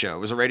radio show. It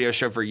was a radio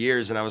show for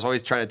years, and I was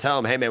always trying to tell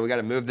him, hey, man, we got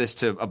to move this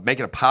to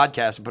make it a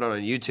podcast and put it on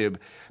YouTube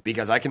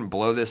because I can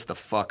blow this the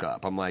fuck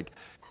up. I'm like,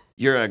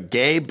 you're a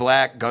gay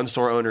black gun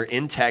store owner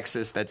in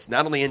Texas that's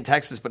not only in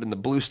Texas but in the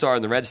blue star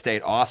in the red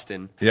state,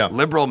 Austin,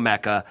 liberal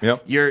Mecca.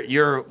 Yep.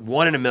 You're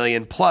 1 in a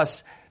million.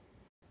 Plus,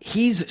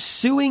 he's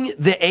suing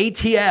the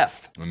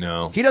ATF.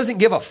 No. He doesn't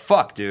give a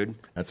fuck, dude.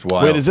 That's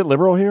wild. Wait, is it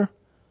liberal here?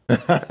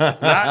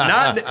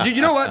 Dude,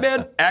 you know what,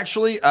 man?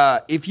 Actually,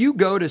 if you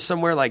go to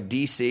somewhere like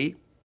D.C.,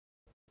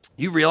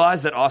 you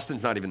realize that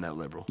Austin's not even that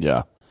liberal.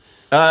 Yeah.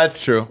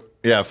 That's true.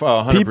 Yeah,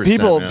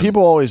 100%.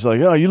 People always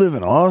like, oh, you live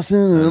in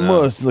Austin? It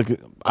must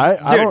like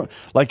I don't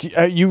like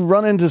you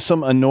run into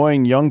some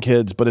annoying young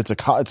kids, but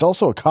it's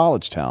also a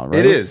college town, right?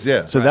 It is,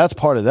 yeah. So that's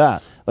part of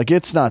that. Like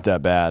it's not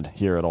that bad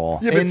here at all.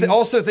 Yeah, but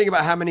also think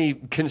about how many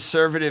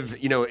conservative,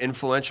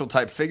 influential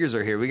type figures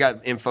are here. We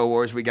got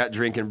InfoWars, we got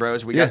Drinking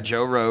Bros, we got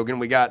Joe Rogan,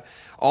 we got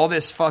all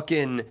this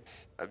fucking,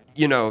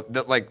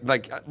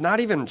 not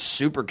even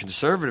super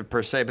conservative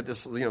per se, but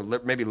this,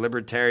 maybe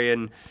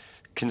libertarian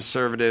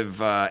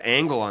conservative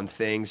angle on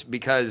things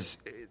because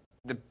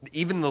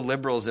even the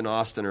liberals in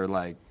Austin are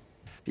like,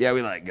 yeah,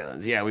 we like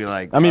guns. Yeah, we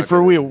like. I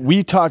mean,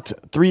 we talked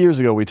 3 years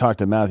ago. We talked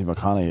to Matthew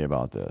McConaughey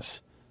about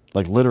this.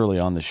 Like literally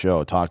on the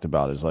show, talked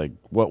about is like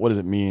what does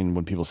it mean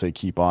when people say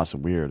keep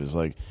Austin weird? Is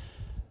like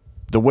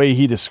the way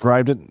he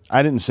described it.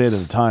 I didn't say it at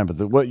the time, but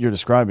what you're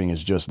describing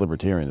is just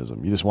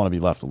libertarianism. You just want to be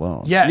left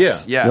alone.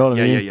 Yes. Yeah. You know what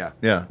I mean?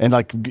 Yeah. And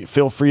like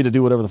feel free to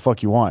do whatever the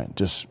fuck you want.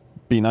 Just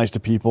be nice to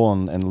people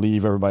and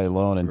leave everybody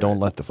alone and don't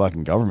let the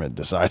fucking government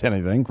decide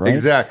anything, right?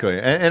 Exactly.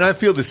 And I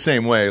feel the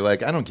same way.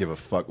 Like, I don't give a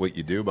fuck what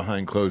you do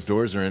behind closed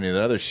doors or any of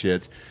that other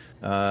shit.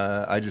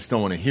 I just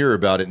don't want to hear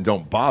about it and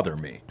don't bother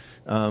me.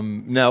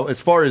 Now,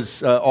 as far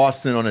as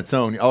Austin on its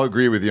own, I'll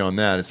agree with you on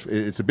that.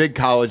 It's a big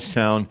college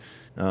town,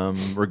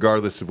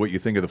 regardless of what you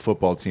think of the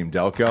football team,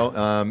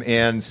 Delco.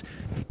 And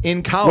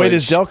in college... Wait,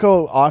 is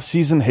Delco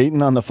off-season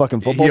hating on the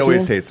fucking football team? He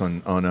always hates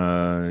on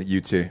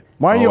UT.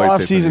 Why are you Always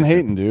off-season hates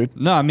on UT. hating, dude?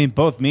 No, I mean,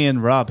 both me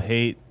and Rob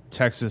hate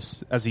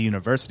Texas as a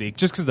university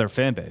just because of their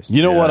fan base.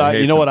 You know Yeah, what I I?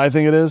 hate You know some- what I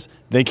think it is?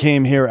 They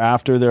came here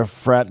after their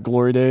frat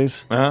glory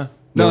days. Uh-huh.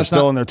 They No, were it's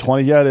still not- in their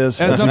 20s. Yeah, it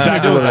is. It has That's nothing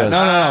exactly to do with what it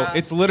that. is. No.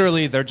 It's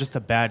literally they're just a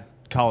bad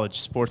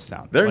college sports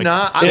town. They're Like,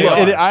 not...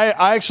 I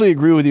actually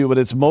agree with you, but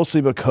it's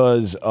mostly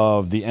because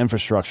of the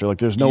infrastructure. Like,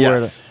 there's nowhere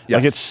Yes, to. yes.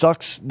 Like, it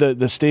sucks.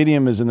 The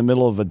stadium is in the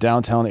middle of a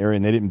downtown area,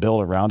 and they didn't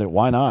build around it.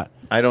 Why not?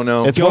 I don't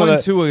know. It's Going one of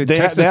the, to a they,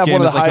 Texas they have game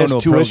one of is the like going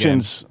highest to a pro game.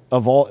 tuitions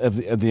of all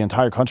of the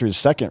entire country. Is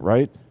second,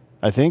 right?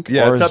 I think.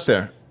 Yeah, Or it's is- up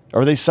there.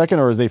 Are they second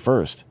or is they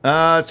first?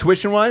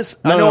 Tuition-wise?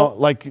 I know... No,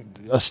 like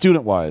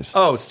student-wise.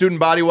 Oh,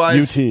 student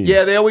body-wise? UT.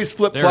 Yeah, they always They're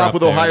flip-flop up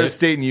with there. Ohio They-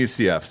 State and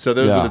UCF. So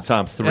those Yeah. are the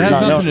top three. It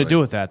has No, nothing no. to do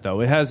with that, though.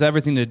 It has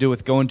everything to do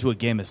with going to a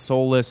game as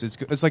soulless.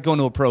 It's like going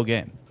to a pro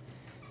game.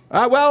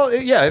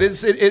 Yeah, it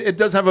is. It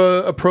does have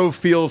a pro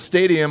field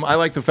stadium. I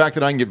like the fact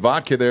that I can get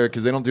vodka there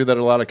because they don't do that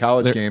at a lot of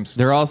college games.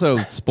 They're also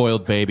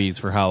spoiled babies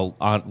for how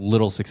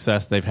little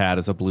success they've had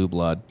as a blue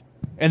blood.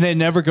 And they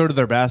never go to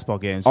their basketball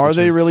games. Are which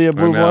they is- really a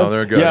blue I know, blood?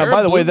 they're good. Yeah. They're By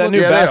a the way, blue that blood.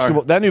 new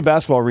Yeah, they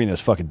basketball arena is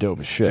fucking dope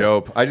as shit.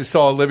 Dope. I just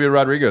saw Olivia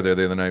Rodrigo there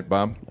the other night,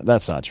 Bob.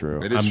 That's not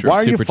true. It is true. Why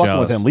are you super fucking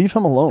with jealous. him? Leave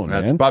him alone,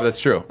 man. Bob, that's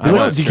true. You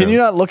know, can you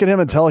not look at him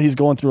and tell he's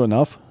going through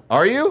enough?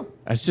 Are you?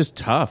 It's just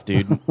tough,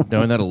 dude.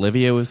 Knowing that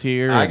Olivia was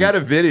here. I and- got a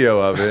video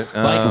of it.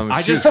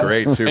 She's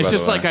great too. It's by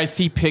just the way. like I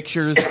see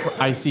pictures.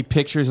 I see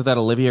pictures of that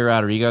Olivia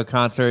Rodrigo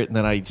concert, and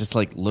then I just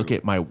like look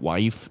at my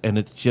wife, and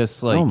it's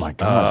just like, Oh my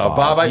god,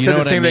 Bob, I You said know the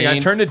what same I thing. I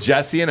mean? turned to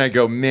Jesse and I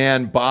go,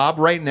 man, Bob,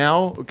 right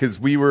now, because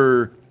we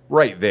were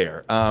right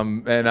there.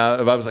 And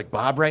I was like,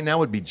 Bob, right now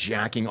would be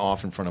jacking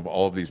off in front of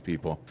all of these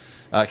people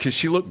because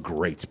she looked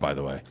great, by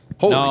the way.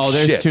 Holy No,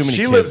 there's shit. too many.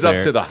 She kids lives there.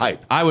 up to the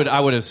hype. I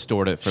would have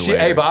stored it for later.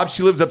 Hey, Bob,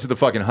 she lives up to the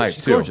fucking hype,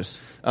 She's too. gorgeous.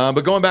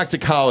 But going back to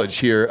college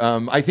here,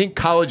 I think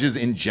colleges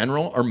in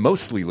general are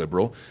mostly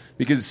liberal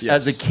because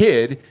as a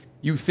kid,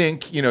 you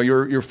think,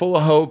 you're full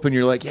of hope and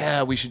you're like,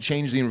 yeah, we should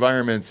change the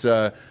environments.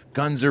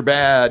 Guns are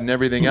bad and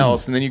everything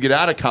else. And then you get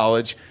out of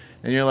college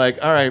and you're like,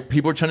 all right,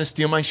 people are trying to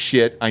steal my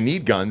shit. I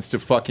need guns to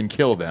fucking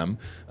kill them.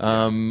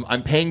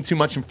 I'm paying too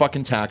much in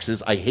fucking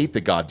taxes. I hate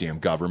the goddamn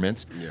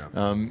government. Yeah.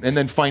 And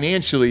then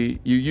financially,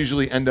 you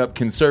usually end up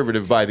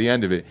conservative by the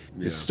end of it.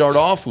 You start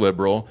off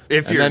liberal,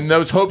 and then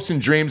those hopes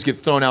and dreams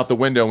get thrown out the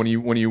window when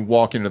you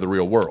walk into the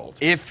real world.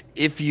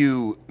 If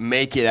you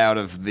make it out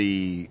of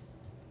the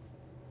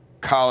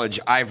college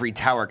ivory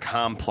tower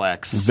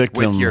complex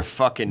Victim with your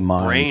fucking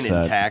brain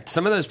mindset. intact,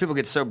 some of those people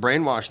get so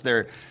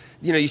brainwashed.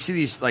 You see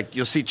these, like,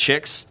 you'll see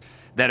chicks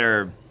that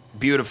are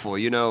beautiful,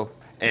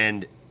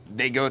 and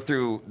they go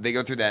through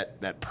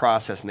that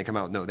process, and they come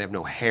out they have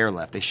no hair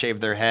left. They shave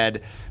their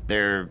head.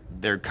 They're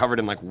covered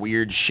in like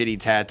weird shitty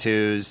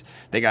tattoos.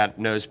 They got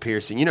nose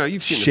piercing.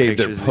 You've seen Shave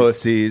the their pictures.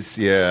 pussies.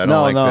 Yeah, I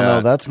don't like that.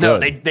 No, that's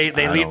good.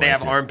 No, they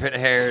have armpit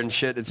hair and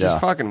shit. It's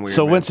just fucking weird.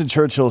 So man. Winston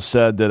Churchill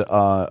said that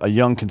a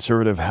young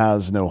conservative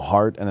has no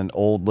heart and an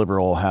old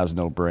liberal has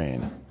no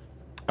brain.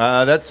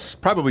 That's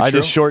probably true. I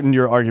just shortened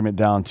your argument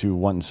down to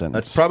one sentence.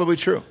 That's probably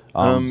true.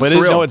 But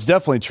it's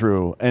definitely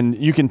true. And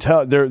you can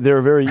tell, there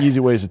are very easy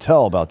ways to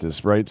tell about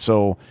this, right?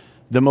 So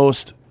the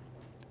most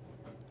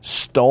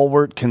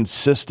stalwart,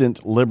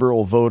 consistent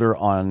liberal voter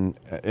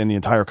in the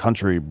entire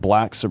country,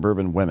 black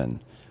suburban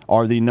women,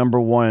 are the number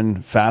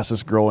one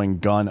fastest growing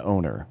gun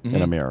owner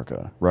in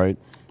America, right?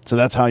 So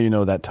that's how you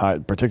know that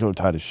particular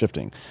tide is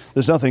shifting.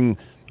 There's nothing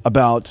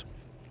about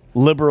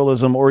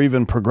liberalism or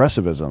even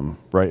progressivism,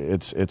 right?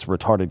 It's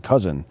retarded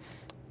cousin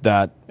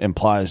that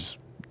implies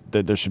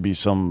that there should be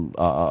some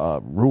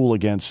rule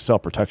against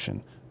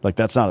self-protection. Like,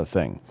 that's not a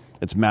thing.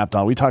 It's mapped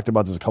on. We talked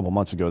about this a couple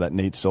months ago, that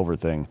Nate Silver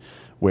thing,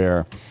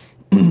 where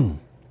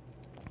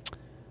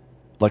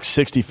like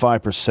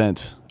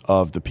 65%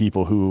 of the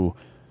people who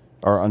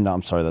are, no,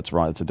 I'm sorry, that's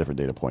wrong. That's a different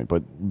data point.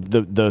 But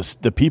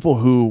the people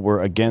who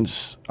were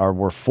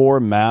were for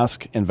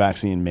mask and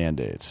vaccine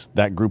mandates,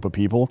 that group of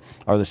people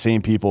are the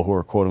same people who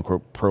are quote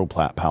unquote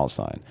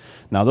pro-Palestine.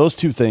 Now, those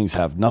two things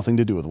have nothing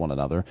to do with one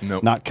another.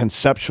 Nope. Not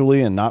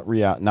conceptually and not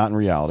in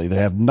reality. They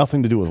have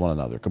nothing to do with one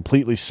another.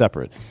 Completely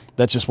separate.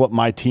 That's just what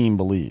my team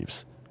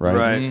believes. Right.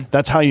 Right.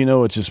 That's how you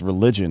know it's just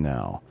religion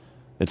now.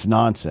 It's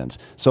nonsense.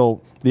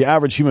 So the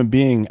average human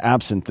being,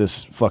 absent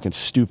this fucking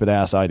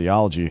stupid-ass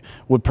ideology,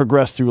 would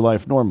progress through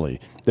life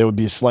normally. They would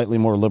be slightly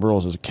more liberal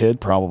as a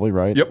kid, probably,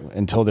 right? Yep.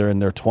 Until they're in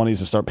their 20s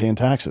and start paying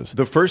taxes.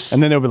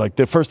 And then they'll be like,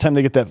 the first time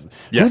they get that,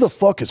 Yes. who the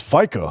fuck is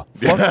FICA?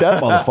 Fuck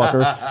that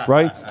motherfucker,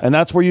 right? And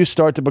that's where you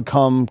start to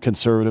become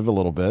conservative a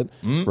little bit,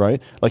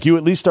 right? Like, you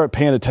at least start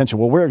paying attention.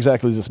 Well, where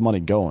exactly is this money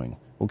going?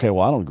 Okay,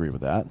 well, I don't agree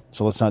with that,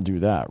 so let's not do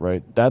that,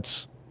 right?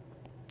 That's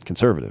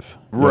conservative.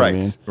 You know what I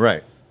mean?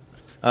 Right.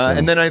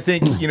 And then I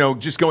think,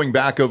 just going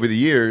back over the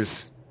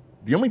years,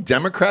 the only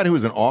Democrat who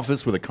was in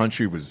office where the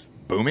country was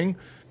booming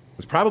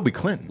was probably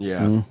Clinton.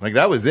 Yeah. Like,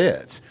 that was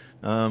it.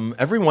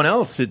 Everyone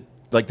else,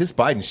 this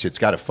Biden shit's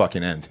got to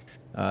fucking end.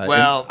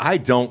 Well, I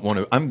don't want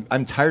to.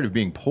 I'm tired of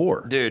being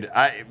poor. Dude,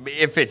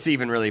 if it's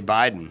even really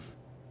Biden.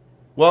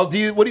 Well,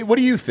 what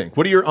do you think?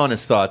 What are your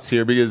honest thoughts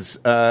here? Because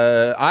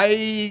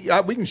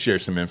we can share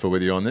some info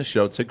with you on this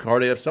show. Take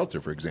Hard AF Seltzer,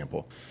 for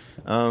example.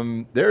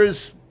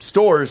 There's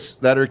stores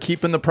that are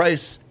keeping the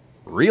price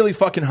really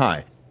fucking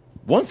high.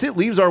 Once it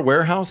leaves our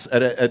warehouse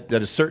at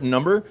a certain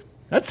number,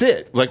 that's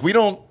it. Like,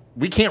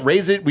 we can't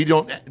raise it. We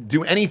don't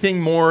do anything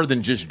more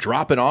than just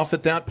drop it off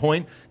at that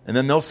point, and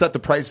then they'll set the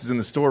prices in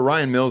the store.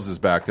 Ryan Mills is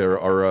back there,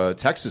 our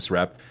Texas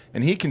rep,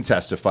 and he can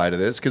testify to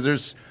this, because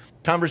there's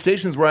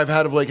conversations where I've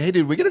had of like, hey,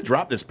 dude, we got to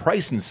drop this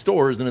price in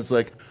stores, and it's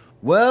like,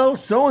 well,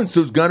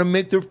 so-and-so's got to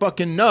make their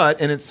fucking nut,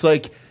 and it's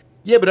like,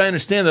 yeah, but I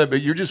understand that,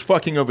 but you're just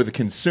fucking over the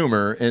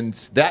consumer, and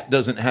that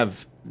doesn't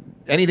have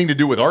anything to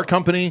do with our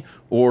company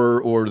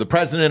or the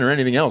president or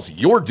anything else.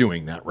 You're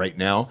doing that right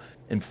now,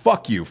 and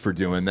fuck you for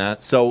doing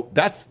that. So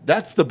that's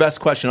the best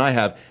question I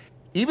have.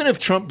 Even if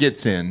Trump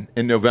gets in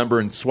November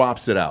and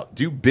swaps it out,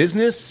 do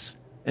business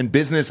and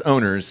business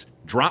owners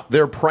drop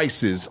their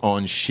prices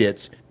on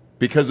shit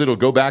because it'll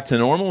go back to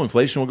normal?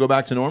 Inflation will go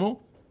back to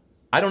normal?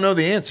 I don't know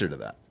the answer to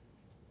that.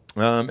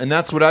 And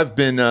that's what I've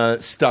been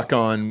stuck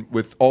on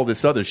with all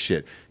this other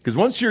shit. Because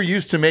once you're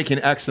used to making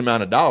X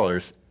amount of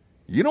dollars,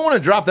 you don't want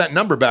to drop that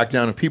number back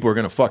down if people are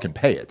going to fucking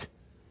pay it.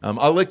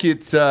 I'll look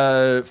at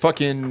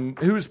fucking,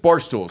 who's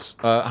Barstool's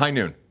High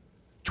Noon?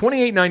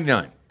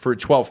 $28.99 for a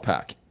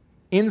 12-pack.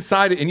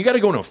 Inside, and you got to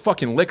go into a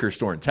fucking liquor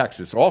store in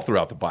Texas, all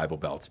throughout the Bible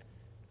Belt.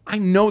 I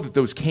know that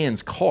those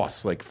cans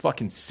cost like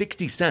fucking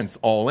 60 cents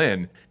all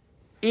in.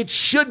 It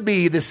should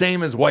be the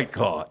same as White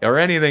Claw or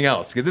anything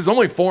else, because it's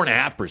only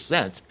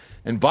 4.5%,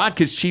 and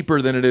vodka's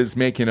cheaper than it is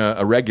making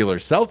a regular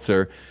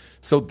seltzer.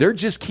 So they're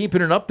just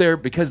keeping it up there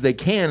because they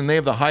can, and they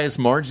have the highest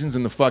margins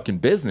in the fucking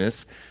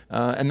business.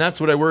 And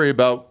that's what I worry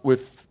about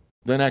with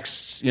the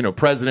next,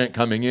 president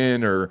coming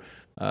in, or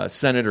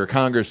Senate or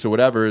Congress or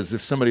whatever, is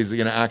if somebody's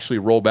going to actually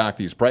roll back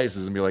these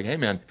prices and be like, hey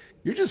man,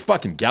 you're just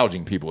fucking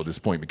gouging people at this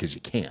point because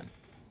you can.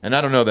 And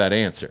I don't know that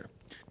answer.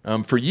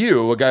 For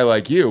you, a guy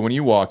like you, when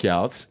you walk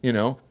out,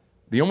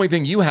 the only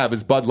thing you have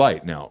is Bud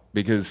Light now,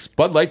 because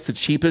Bud Light's the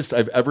cheapest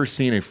I've ever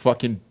seen a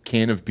fucking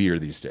can of beer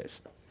these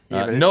days.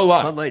 but no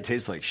lie. Bud Light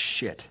tastes like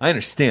shit. I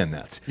understand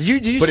that.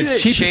 Did you But see it's that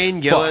cheap as Shane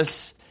fuck.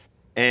 Gillis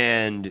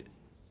and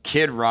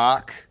Kid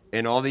Rock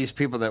and all these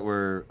people that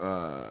were,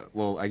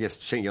 well, I guess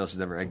Shane Gillis was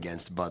never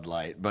against Bud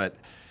Light, but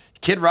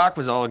Kid Rock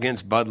was all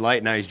against Bud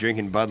Light. Now he's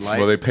drinking Bud Light.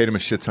 Well, they paid him a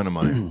shit ton of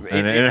money, and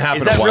it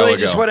happened Is that a while really ago.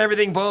 just what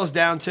everything boils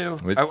down to?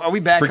 Are we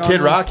back for on Kid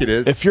this? Rock? It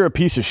is. If you're a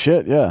piece of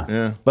shit, yeah.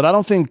 Yeah. But I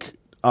don't think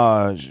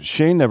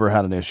Shane never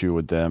had an issue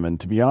with them. And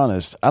to be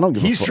honest, I don't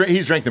give a fuck.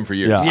 He's drank them for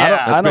years. Yeah,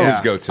 Yeah. That's been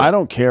his go-to. I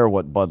don't care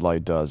what Bud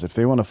Light does. If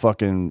they want to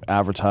fucking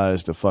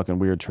advertise the fucking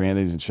weird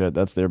trannies and shit,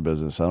 that's their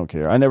business. I don't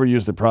care. I never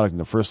used the product in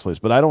the first place,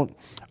 but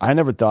I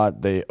never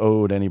thought they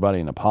owed anybody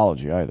an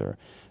apology either.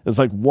 It's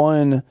like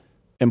one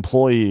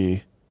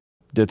employee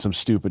did some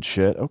stupid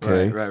shit.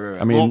 Okay.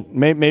 Right. I mean,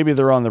 maybe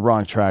they're on the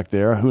wrong track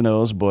there. Who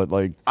knows? But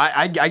like,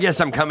 I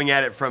guess I'm coming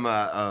at it from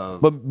a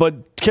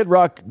but Kid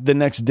Rock the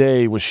next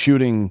day was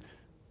shooting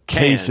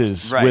Cans,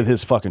 cases right. with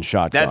his fucking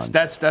shotgun.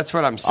 That's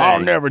what I'm saying.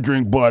 I'll never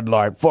drink Bud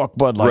Light. Fuck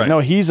Bud Light. Right. No,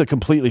 he's a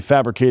completely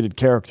fabricated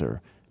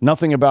character.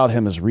 Nothing about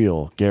him is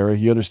real, Gary.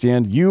 You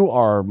understand? You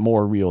are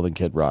more real than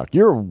Kid Rock.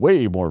 You're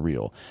way more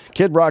real.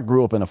 Kid Rock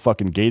grew up in a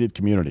fucking gated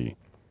community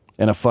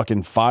in a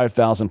fucking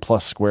 5,000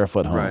 plus square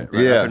foot home. Right,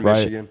 Yeah, up in right.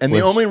 Michigan. And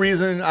the only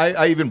reason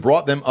I even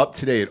brought them up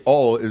today at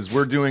all is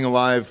we're doing a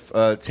live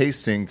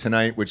tasting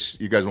tonight, which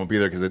you guys won't be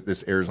there because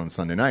this airs on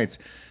Sunday nights,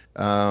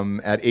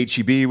 at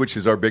HEB, which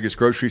is our biggest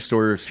grocery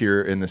stores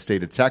here in the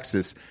state of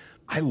Texas.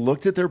 I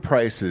looked at their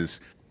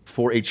prices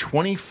for a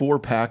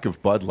 24-pack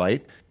of Bud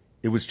Light.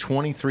 It was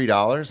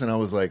 $23, and I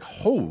was like,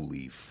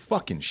 holy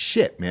fucking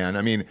shit, man.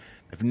 I mean,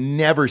 I've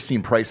never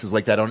seen prices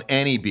like that on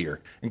any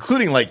beer,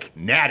 including like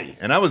Natty.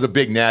 And I was a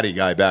big Natty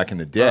guy back in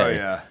the day.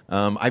 Oh,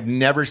 yeah. I've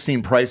never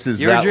seen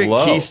prices You ever that drink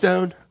low.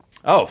 Keystone?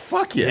 Oh,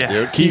 fuck yeah,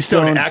 dude.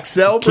 Keystone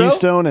XL, bro?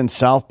 Keystone and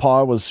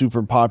Southpaw was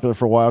super popular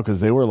for a while because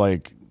they were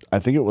like, I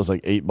think it was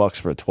like $8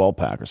 for a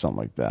 12-pack or something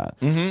like that.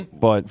 Mm-hmm.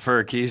 But For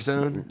a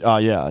Keystone?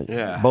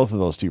 yeah, both of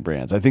those two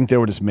brands. I think they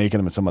were just making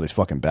them in somebody's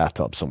fucking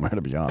bathtub somewhere,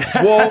 to be honest.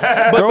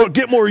 Well,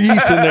 Get more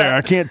yeast in there.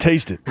 I can't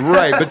taste it.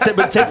 right,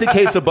 but take the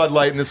case of Bud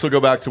Light, and this will go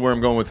back to where I'm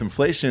going with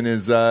inflation.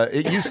 Is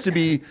it used to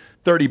be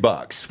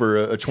 $30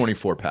 for a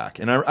 24-pack,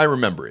 and I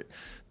remember it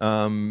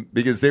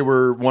because they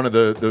were one of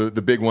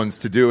the big ones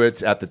to do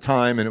it at the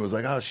time, and it was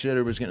like, oh shit,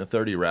 everybody's getting a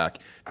 30 rack,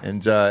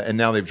 and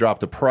now they've dropped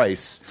the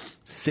price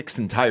 $6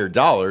 entire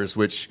dollars,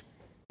 which.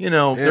 You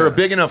know, they're a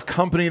big enough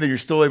company that you're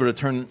still able to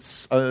turn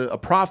a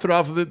profit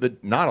off of it,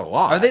 but not a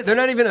lot. Are they? They're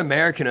not even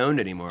American owned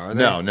anymore, are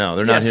they? No,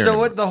 they're not here So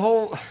anymore. what the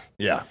whole?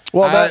 Yeah.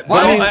 Well,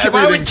 Why would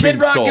everything's Kid being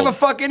Rock sold. give a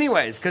fuck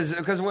anyways? Because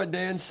of what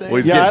Dan's saying. Well,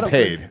 he's Yeah, I getting don't-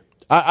 paid.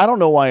 I don't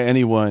know why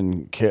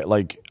anyone care.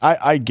 Like,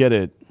 I get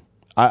it.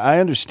 I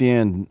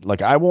understand.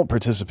 Like, I won't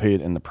participate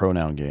in the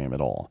pronoun game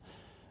at all.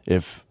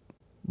 If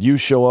you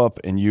show up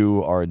and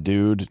you are a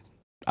dude,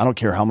 I don't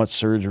care how much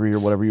surgery or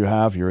whatever you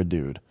have, you're a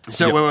dude.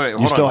 So wait,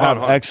 You still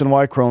have X and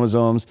Y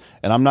chromosomes,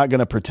 and I'm not going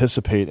to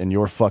participate in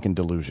your fucking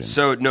delusion.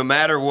 So no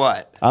matter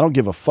what, I don't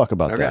give a fuck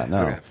about Okay, that.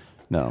 No. okay.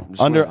 No.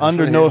 Just Under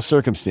wanna no hear.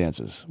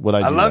 circumstances would I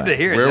do I love that. to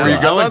hear it. Where were though. you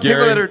I going, love people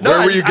Gary? that are,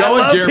 Where were you I going,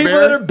 love Gary people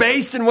Bear? that are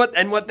based in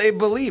what they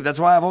believe. That's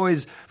why I've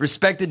always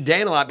respected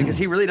Dan a lot because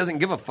he really doesn't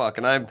give a fuck,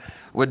 and I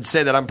would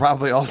say that I'm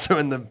probably also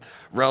in the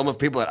realm of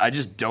people that I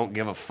just don't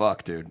give a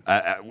fuck, dude.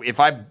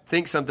 If I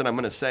think something, I'm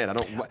going to say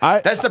it.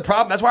 That's the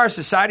problem. That's why our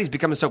society's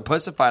becoming so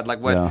pussified. Like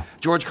what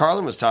George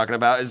Carlin was talking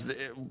about is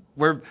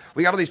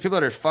we got all these people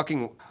that are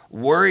fucking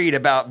worried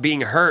about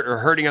being hurt or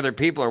hurting other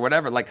people or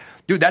whatever. Like,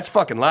 dude, that's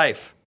fucking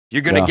life.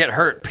 You're going to get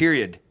hurt,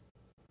 period.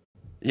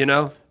 You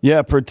know?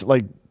 Yeah,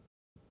 like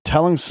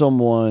telling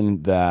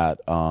someone that,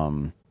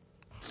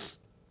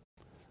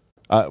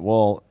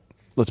 well,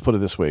 let's put it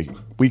this way.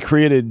 We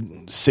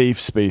created safe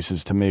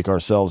spaces to make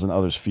ourselves and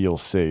others feel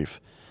safe.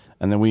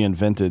 And then we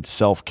invented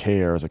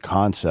self-care as a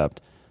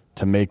concept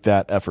to make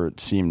that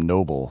effort seem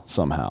noble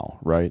somehow,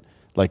 right?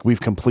 Like we've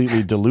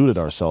completely deluded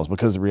ourselves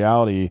because the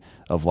reality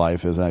of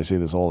life, as I say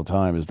this all the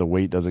time, is the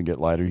weight doesn't get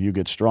lighter, you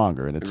get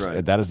stronger. And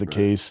that is the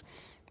case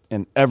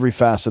in every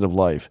facet of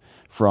life.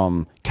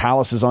 From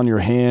calluses on your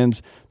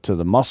hands to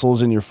the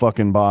muscles in your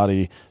fucking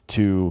body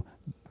to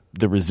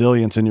the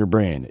resilience in your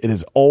brain. It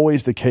is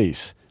always the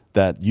case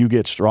that you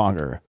get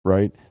stronger,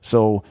 right?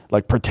 So,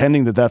 like,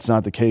 pretending that that's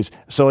not the case.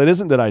 So it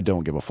isn't that I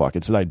don't give a fuck.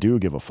 It's that I do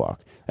give a fuck.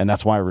 And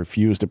that's why I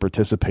refuse to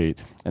participate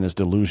in this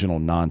delusional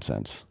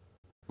nonsense.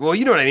 Well,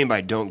 you know what I mean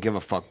by don't give a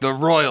fuck. The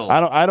royal. I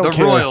don't the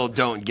care. royal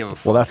don't give a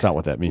fuck. Well, that's not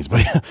what that means,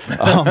 but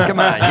Come on,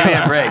 give me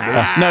a break,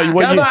 dude. no,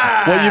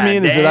 what you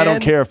mean is that I don't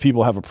Dan. care if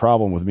people have a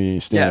problem with me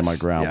standing my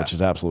ground, yeah. which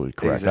is absolutely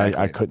correct. Exactly.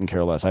 I couldn't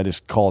care less. I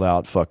just called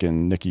out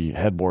fucking Nikki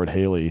Headboard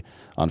Haley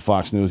on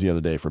Fox News the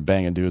other day for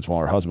banging dudes while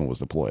her husband was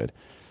deployed.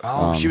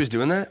 Oh, she was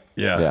doing that?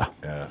 Yeah.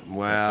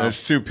 Wow.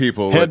 There's two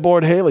people.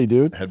 Headboard Haley,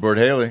 dude. Headboard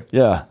Haley.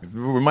 Yeah,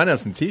 We might have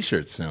some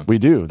T-shirts soon. we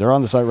do. They're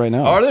on the site right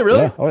now. Oh, are they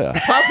really? Yeah. Oh, yeah.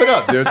 Pop it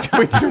up, dude.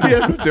 Do we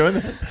end up doing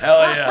that? Hell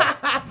yeah.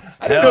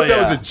 I didn't know if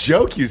that was a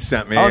joke you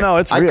sent me. Oh, no,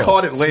 it's real. I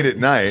caught it late at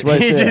night. right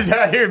He's there. just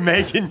out here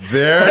making.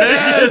 There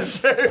it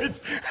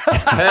is.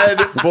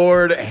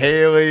 Headboard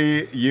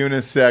Haley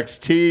unisex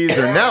tees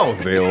are now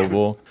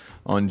available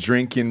on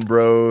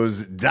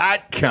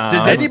drinkingbros.com.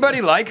 Does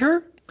anybody like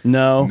her?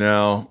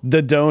 No.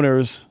 The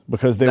donors,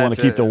 because they want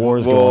to keep the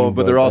wars well, going.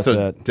 But they're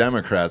also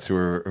Democrats who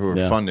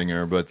are funding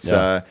her. But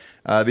the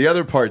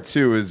other part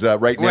too is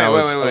right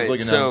now. Wait.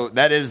 So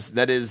that is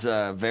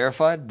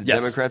verified. The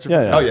Democrats are.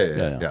 Yeah.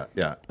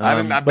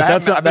 I've been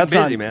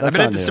busy, man. I've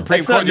been at the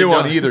Supreme Court. That's not new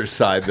on either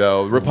side,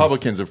 though.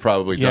 Republicans have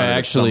probably done it.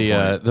 Actually,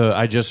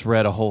 I just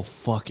read a whole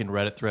fucking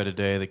Reddit thread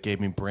today that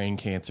gave me brain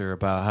cancer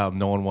about how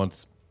no one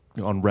wants.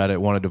 On Reddit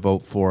wanted to vote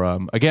for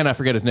again I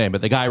forget his name,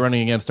 but the guy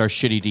running against our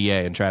shitty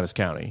DA in Travis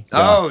County.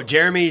 Oh,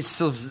 Jeremy A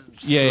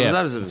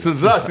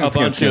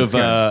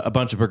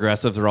bunch of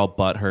progressives are all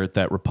butthurt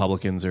that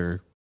Republicans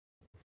are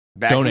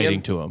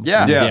donating to him.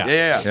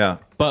 Yeah.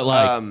 But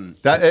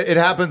that it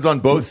happens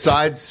on both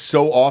sides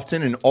so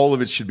often, and all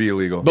of it should be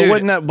illegal. But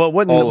wouldn't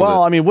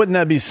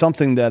that be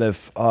something that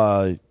if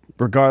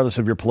regardless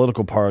of your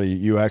political party,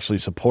 you actually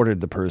supported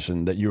the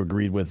person that you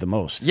agreed with the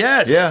most?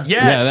 Yes.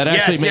 That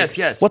actually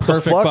makes what the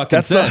fuck?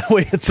 That's not the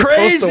way it's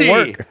crazy. Supposed to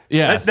work.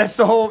 Yeah, that's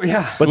the whole.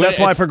 Yeah, but that's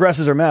why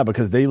progressives are mad,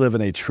 because they live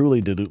in a truly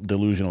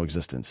delusional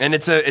existence, and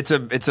it's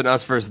an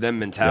us versus them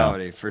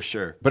mentality for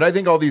sure. But I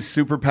think all these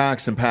super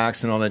PACs and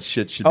PACs and all that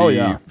shit should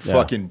be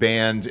fucking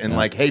banned. And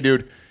like, hey,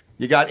 dude,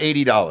 you got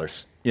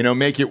 $80.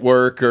 Make it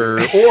work, or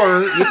you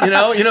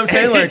know what I'm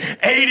saying? Like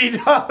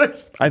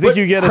 $80. I think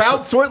you get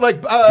crowdsource.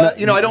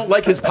 I don't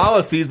like his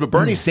policies, but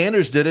Bernie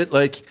Sanders did it.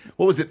 Like,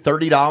 what was it,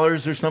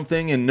 $30 or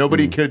something, and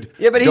nobody could.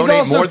 Yeah, but he's donate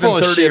also more full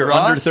than of 30 shit, or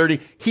Ross. under 30.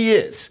 He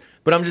is,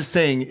 but I'm just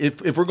saying,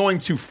 if we're going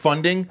to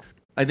funding,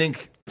 I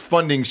think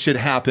funding should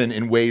happen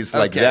in ways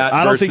like that.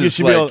 I don't think you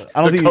should be able.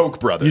 I don't think Koch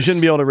brothers. You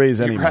shouldn't be able to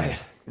raise any money.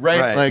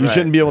 Right. Like, you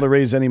shouldn't be able to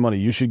raise any money.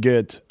 You should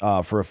get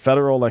for a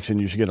federal election.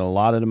 You should get a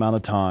allotted amount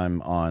of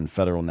time on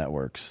federal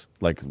networks,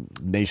 like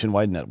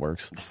nationwide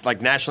networks. It's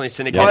like nationally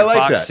syndicated. I like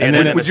Fox, that. And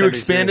CNN, then would you MSNBC.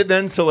 expand it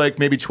then to like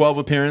maybe 12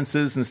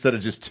 appearances instead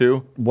of just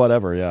 2?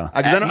 Whatever, yeah.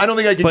 Because I don't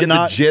think I could get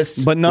the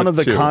gist. But none of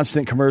with the 2.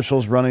 constant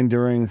commercials running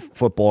during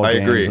football games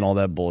agree. and all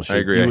that bullshit. I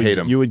agree. I hate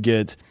them. You would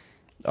get.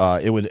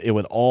 It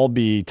would all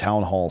be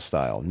town hall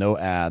style, no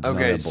ads. Okay,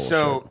 none of that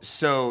bullshit.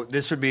 so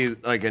this would be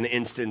like an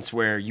instance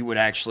where you would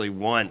actually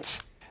want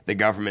the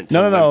government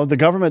to No. The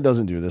government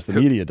doesn't do this. The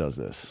media does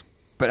this.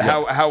 But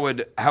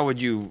how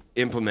would you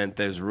implement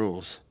those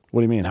rules?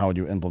 What do you mean? How would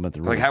you implement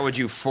the rules? Like, how would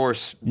you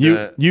force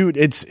you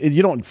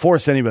don't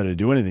force anybody to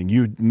do anything.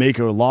 You make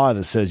a law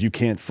that says you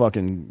can't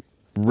fucking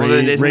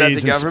raise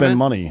and spend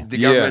money. The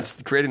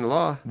government's creating the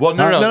law. Well,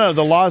 no.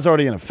 The law is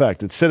already in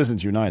effect. It's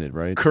Citizens United,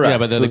 right? Correct. Yeah,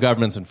 but then the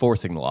government's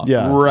enforcing the law.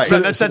 Yeah, right.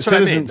 So that's what I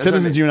mean.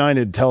 Citizens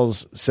United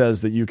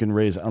says that you can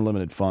raise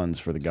unlimited funds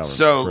for the government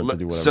for it to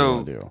do whatever you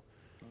want to do.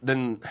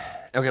 Then,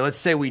 okay, let's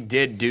say we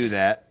did do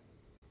that.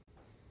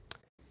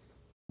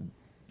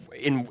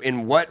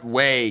 In what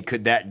way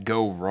could that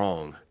go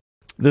wrong?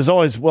 There's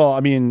always, I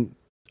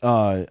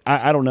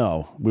don't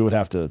know. We would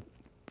have to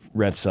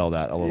red sell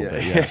that a little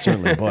bit. Yeah,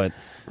 certainly. But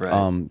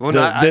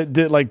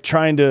right. like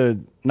trying to,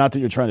 not that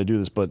you're trying to do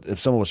this, but if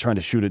someone was trying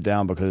to shoot it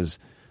down because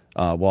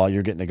while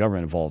you're getting the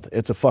government involved,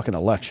 it's a fucking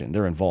election.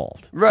 They're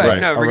involved. Right.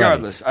 No,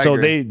 regardless. I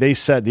agree. They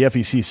set, the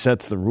FEC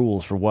sets the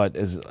rules for what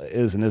is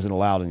and isn't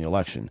allowed in the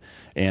election.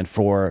 And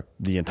for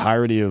the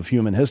entirety of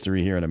human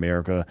history here in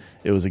America,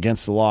 it was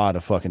against the law to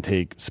fucking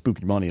take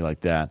spooked money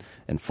like that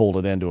and fold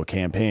it into a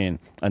campaign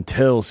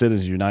until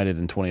Citizens United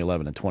in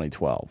 2011 and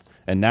 2012.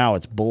 And now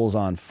it's bulls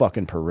on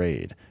fucking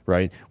parade,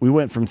 right? We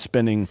went from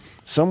spending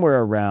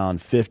somewhere around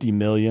 $50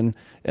 million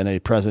in a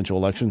presidential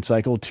election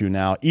cycle to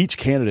now each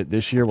candidate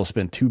this year will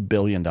spend $2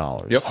 billion.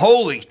 Yep.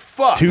 Holy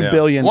fuck. $2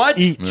 billion What?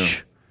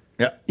 each.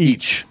 Yeah.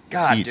 Each.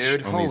 God, Each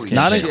dude. on these Holy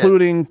Not shit.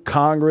 including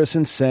Congress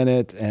and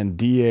Senate and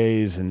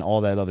DAs and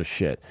all that other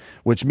shit,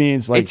 which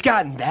means like It's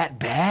gotten that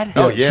bad?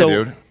 Oh, yeah,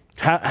 dude.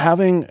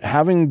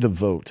 Having the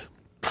vote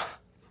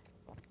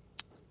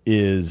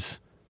is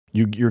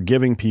you're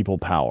giving people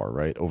power,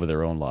 right, over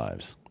their own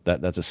lives.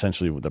 That's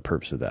essentially the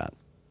purpose of that.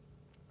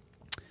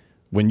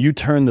 When you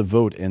turn the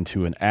vote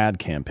into an ad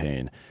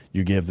campaign,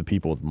 you give the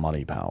people with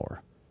money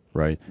power,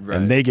 right?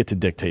 And they get to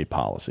dictate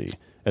policy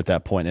at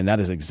that point. And that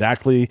is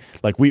exactly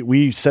like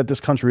we set this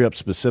country up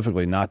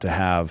specifically not to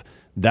have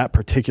that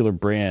particular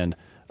brand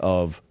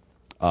of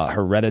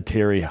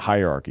hereditary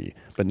hierarchy.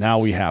 But now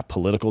we have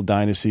political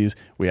dynasties.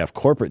 We have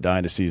corporate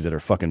dynasties that are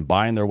fucking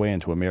buying their way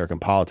into American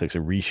politics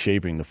and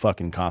reshaping the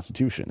fucking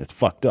Constitution. It's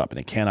fucked up and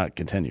it cannot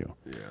continue.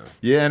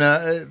 Yeah,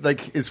 and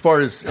like as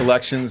far as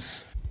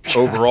elections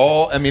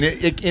overall, I mean,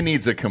 it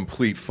needs a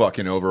complete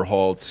fucking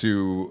overhaul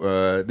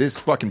to this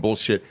fucking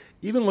bullshit.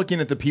 Even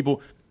looking at the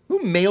people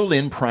who mailed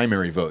in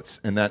primary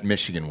votes in that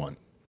Michigan one.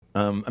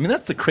 I mean,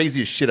 that's the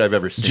craziest shit I've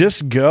ever seen.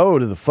 Just go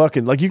to the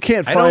fucking, like, you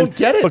can't find. I don't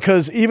get it.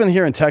 Because even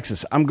here in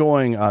Texas, I'm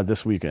going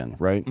this weekend,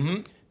 right?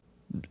 Mm-hmm.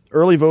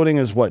 Early voting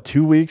is what,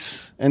 2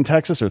 weeks in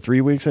Texas or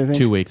 3 weeks, I think?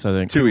 2 weeks, I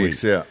think. 2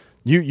 weeks, yeah.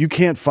 You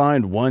can't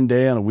find one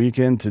day on a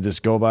weekend to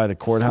just go by the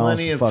courthouse.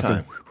 Plenty and of fucking,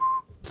 time.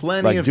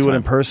 Plenty like, of do time. it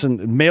in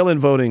person. Mail-in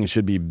voting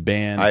should be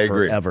banned I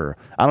agree. forever.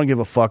 I don't give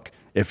a fuck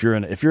if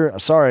you're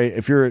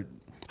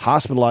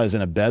hospitalized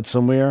in a bed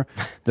somewhere,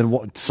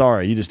 then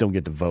sorry, you just don't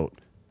get to vote.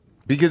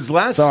 Because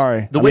get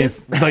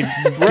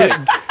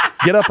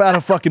up out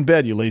of fucking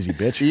bed, you lazy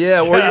bitch.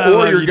 Yeah,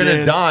 or you're going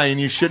to die and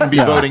you shouldn't be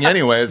voting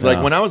anyway. It's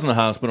like when I was in the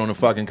hospital in a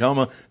fucking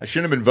coma, I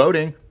shouldn't have been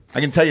voting.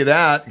 I can tell you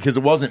that because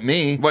it wasn't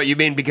me. What, you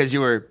mean because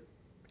you were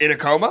in a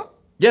coma?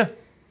 Yeah.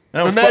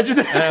 And Imagine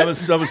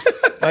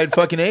that. I had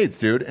fucking AIDS,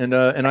 dude, and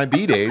I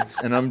beat AIDS,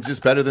 and I'm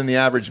just better than the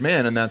average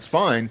man, and that's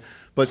fine.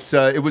 But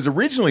it was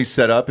originally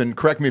set up, and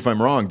correct me if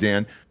I'm wrong,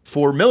 Dan,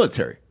 for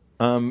military.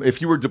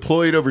 If you were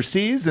deployed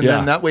overseas, and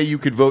then that way you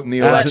could vote in the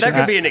election. That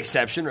could be an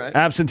exception, right?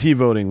 Absentee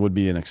voting would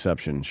be an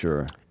exception,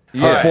 sure.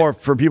 Yeah.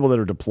 For people that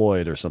are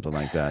deployed or something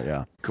like that,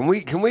 yeah. Can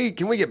we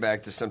get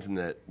back to something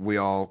that we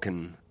all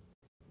can,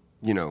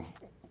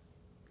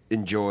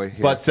 enjoy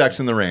here? Butt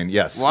sex in the rain,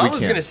 yes. Well, I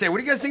was going to say, what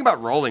do you guys think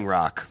about Rolling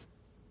Rock?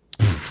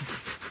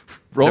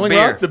 Rolling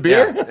Rock, the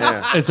beer?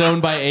 Yeah. It's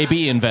owned by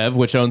AB InBev,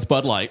 which owns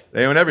Bud Light.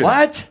 They own everything.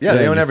 What? Yeah,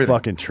 they own everything.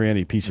 Fucking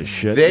tranny piece of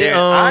shit. They own.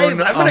 I'm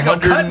going to go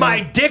cut my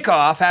dick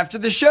off after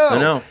the show. I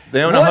know.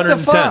 They own what 110.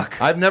 The fuck?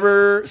 I've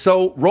never.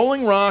 So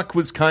Rolling Rock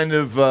was kind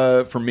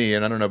of for me,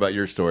 and I don't know about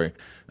your story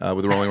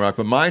with Rolling Rock,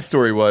 but my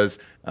story was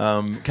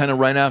kind of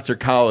right after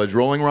college.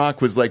 Rolling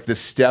Rock was like the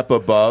step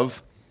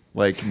above.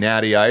 Like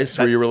Natty Ice,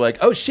 where you were like,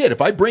 oh shit, if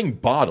I bring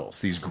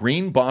bottles, these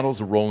green bottles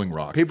of Rolling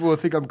Rock. People will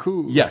think I'm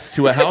cool. Yes,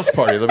 to a house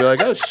party. They'll be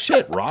like, oh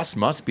shit, Ross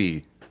must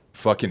be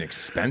fucking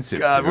expensive.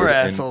 God, dude. we're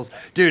assholes.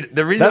 Dude,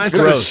 the reason That's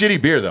because it's shitty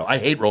beer, though. I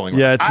hate Rolling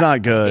Rock. Yeah, it's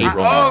not good. Hate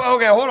Rolling Rock.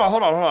 Okay,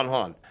 hold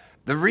on.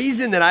 The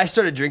reason that I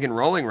started drinking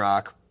Rolling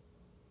Rock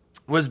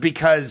was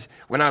because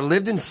when I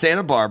lived in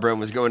Santa Barbara and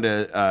was going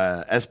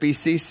to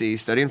SBCC,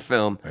 studying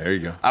film, there you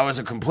go. I was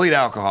a complete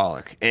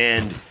alcoholic.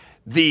 And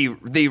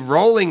the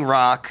Rolling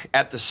Rock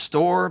at the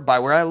store by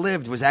where I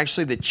lived was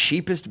actually the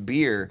cheapest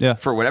beer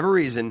for whatever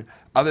reason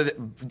other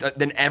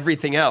than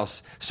everything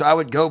else. So I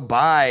would go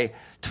buy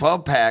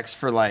 12 packs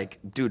for it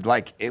was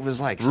like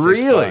 $6.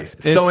 Really?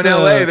 So in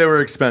LA they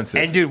were expensive.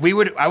 And dude,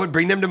 I would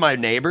bring them to my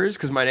neighbors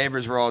because my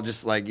neighbors were all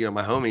just like,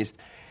 my homies.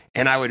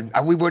 And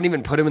we wouldn't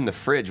even put them in the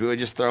fridge. We would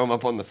just throw them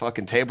up on the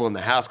fucking table in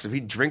the house because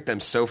we'd drink them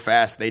so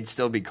fast they'd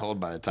still be cold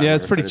by the time. Yeah,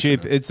 it's pretty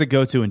cheap. It's a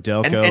go-to in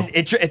Delco. And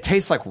it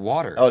tastes like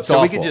water. Oh, it's so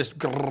awful. we could just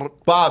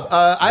Bob,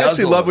 I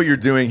actually love what you're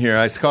doing here.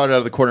 I caught it out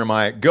of the corner of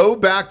my eye. Go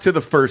back to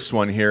the first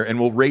one here, and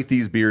we'll rate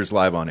these beers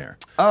live on air.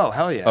 Oh,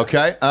 hell yeah.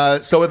 Okay.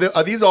 So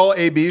are these all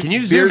AB? Can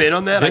you beers? zoom in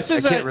on that?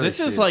 This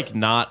is like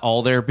not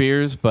all their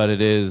beers, but it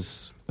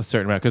is a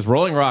certain amount because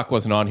Rolling Rock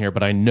wasn't on here,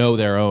 but I know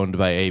they're owned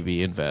by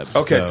AB InBev.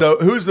 Okay, so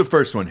who's the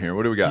first one here?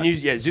 What do we got? Can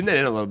you zoom that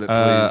in a little bit,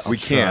 please? We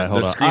can't.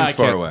 The screen's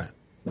far away.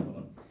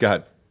 Go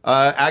ahead.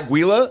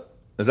 Aguila.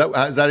 Is that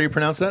how you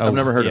pronounce that? I've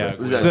never heard of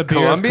it. It's the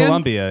beer of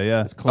Colombia,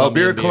 yeah. It's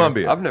beer of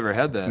Colombia. I've never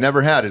had that.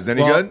 Never had. Is it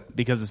any good?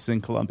 Because it's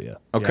in Colombia.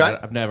 Okay. Yeah,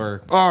 I've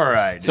never. All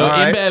right. So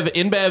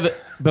InBev,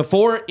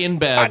 before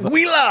InBev.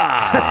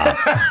 Aguila!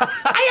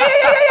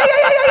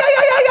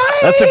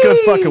 That's a good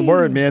fucking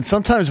word, man.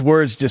 Sometimes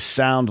words just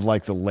sound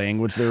like the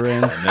language they're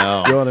in.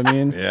 No. You know what I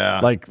mean?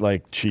 Yeah.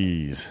 Like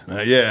cheese.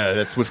 Yeah,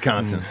 that's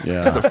Wisconsin.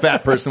 Yeah. That's a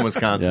fat person,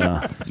 Wisconsin.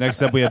 Yeah.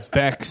 Next up, we have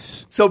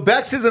Beck's. So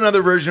Beck's is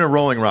another version of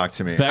Rolling Rock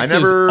to me. Beck's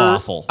is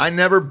awful. I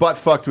never butt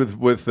fucked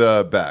with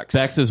Beck's.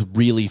 Beck's is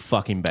really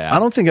fucking bad. I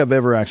don't think I've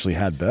ever actually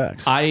had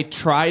Beck's. I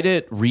tried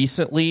it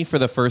recently for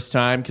the first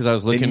time because I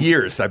was looking in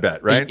years, I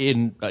bet, right?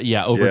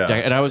 Over a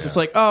decade. And I was just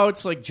like, oh,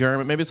 it's like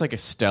German. Maybe it's like a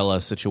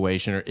Stella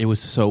situation. Or it was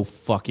so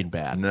fucking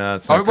bad. No,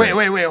 it's not. Wait,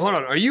 hold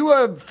on. Are you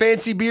a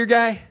fancy beer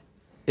guy?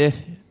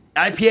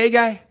 IPA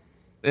guy?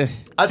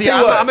 See,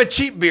 I'm a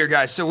cheap beer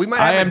guy, so we might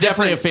have I am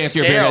definitely a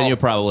fancier beer than you, scale.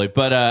 probably.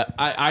 But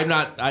I'm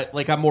not.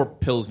 I'm more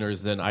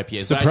Pilsners than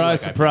IPAs.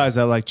 Surprise!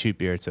 I like cheap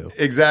beer too.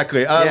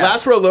 Exactly.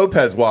 Lázaro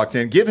Lopez walked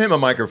in. Give him a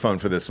microphone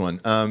for this one,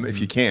 if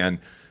you can.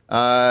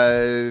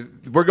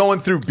 We're going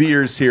through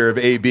beers here of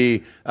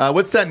AB.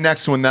 What's that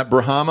next one? That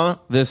Brahma?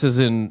 This is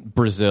in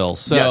Brazil.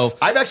 So yes,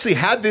 I've actually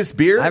had this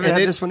beer. I haven't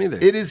had this one either.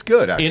 It is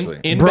good,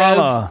 actually.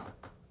 Brahma,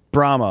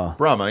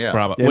 yeah.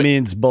 Brahma. It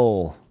means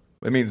bull.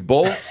 It means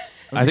bull.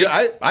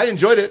 I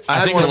enjoyed it.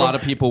 I think a lot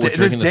of people were Does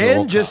drinking this.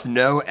 Dan just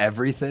know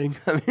everything?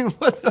 I mean,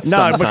 what's the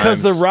No,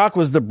 because The Rock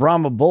was the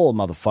Brahma bull,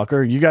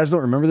 motherfucker. You guys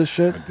don't remember this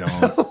shit?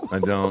 I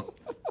don't.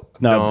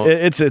 No,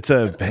 it's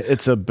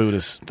a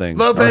Buddhist thing.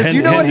 Lopez, do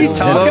you know what he's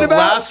talking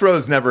about?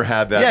 Lázaro's never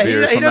had that Yeah,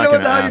 beer. he so don't I'm know not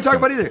what the hell gonna you're ask talking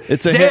him. about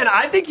either. Dan,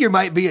 I think you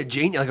might be a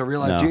genius, like a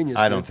real life genius.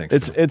 I don't think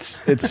so. It's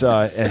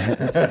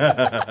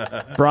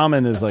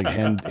Brahmin is like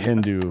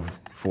Hindu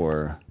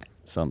for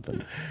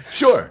something.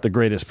 Sure. The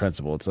greatest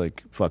principle. It's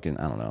like fucking,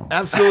 I don't know.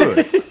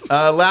 Absolutely.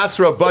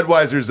 Lázaro,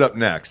 Budweiser's up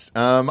next.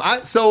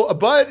 So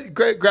Bud,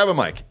 grab a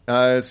mic.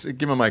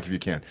 Give him a mic if you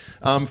can.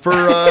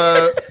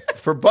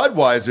 For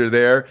Budweiser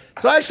there,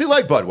 so I actually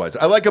like Budweiser.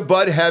 I like a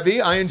Bud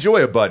Heavy. I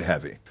enjoy a Bud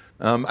Heavy.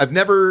 I've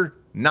never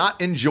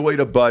not enjoyed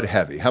a Bud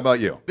Heavy. How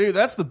about you? Dude,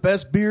 that's the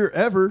best beer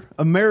ever.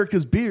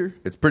 America's beer.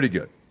 It's pretty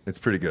good. It's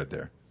pretty good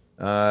there.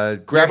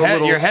 Grab a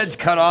little. Your head's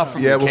cut off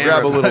from the we'll camera,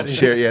 grab a little buddy.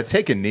 chair. Yeah,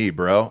 take a knee,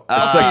 bro. It's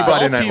I'll like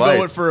Friday Night TiVo it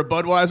Lights. for a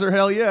Budweiser.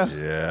 Hell yeah.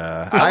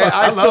 Yeah,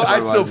 I I still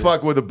Budweiser.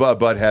 fuck with a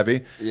Bud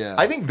Heavy. Yeah.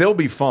 I think they'll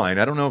be fine.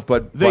 I don't know if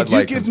Bud. They do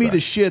Light give comes me back. the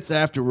shits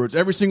afterwards.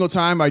 Every single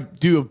time I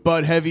do a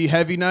Bud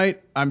heavy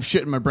night, I'm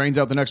shitting my brains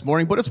out the next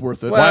morning, but it's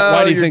worth it.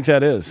 Why do you you're- think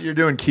that is? You're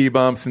doing key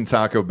bumps and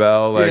Taco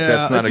Bell. Like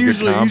that's not it's a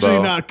good combo. usually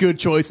not good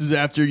choices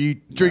after you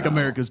drink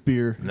America's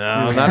beer.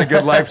 No, not a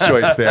good life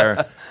choice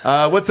there.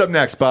 What's up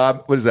next,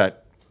 Bob? What is that?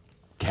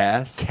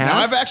 Cass? Now,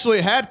 I've actually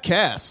had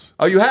Cass.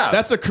 Oh, you have?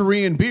 That's a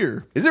Korean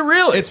beer. Is it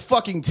really? It's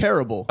fucking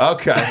terrible.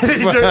 Okay.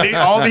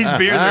 All these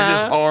beers are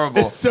just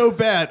horrible. It's so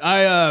bad.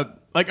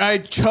 I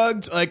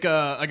chugged like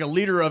a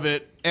liter of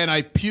it and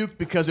I puked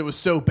because it was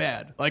so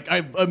bad. Like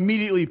I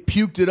immediately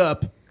puked it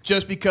up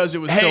just because it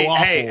was so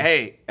awful.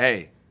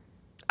 Hey.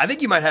 I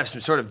think you might have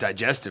some sort of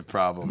digestive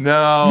problem.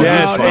 No, Yeah,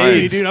 it's it's fine.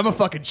 AIDS. Dude, I'm a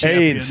fucking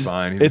champion. AIDS.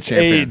 Fine. He's a It's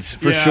champion. AIDS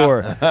for Yeah.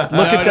 sure. Look at I'd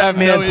that have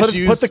man. no Put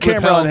issues the with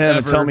camera on health him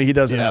and tell ever. me he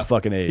doesn't Yeah. have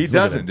fucking AIDS. He Look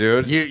at doesn't, him.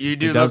 dude. You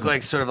do look doesn't.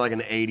 like sort of like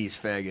an 80s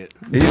faggot.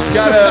 He's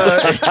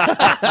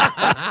got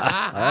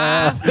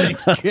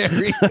Thanks,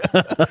 Gary.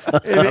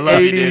 an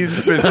love you, 80s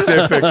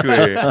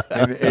specifically,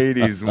 an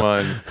 80s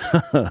one.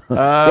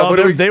 Well, what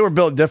do we- they were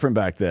built different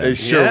back then. They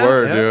sure Yeah,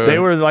 were, yeah. dude. They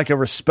were like a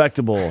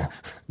respectable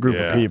group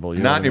of people.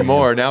 You know Not what I mean?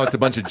 anymore. Now it's a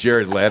bunch of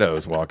Jared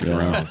Letos walking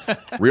around.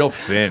 Real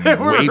thin,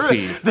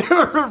 wafy. They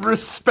were a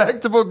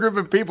respectable group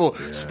of people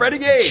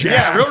spreading AIDS.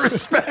 Yeah, real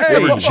respect. They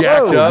were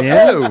jacked whoa, up.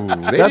 man.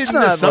 Oh, they That's didn't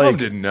know. not Some of them like-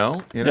 didn't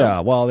know. You know? Yeah,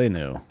 well, they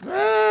knew.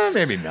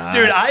 Maybe not.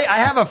 Dude, I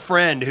have a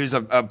friend who's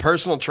a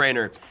personal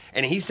trainer,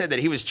 and he said that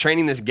he was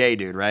training this gay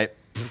dude, right?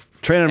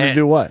 Train them to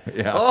do what?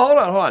 Yeah. Oh,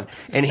 hold on.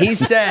 And he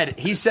said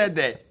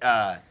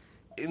that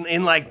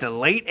in like the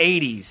late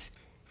 80s,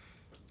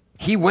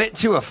 he went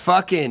to a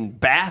fucking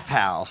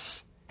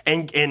bathhouse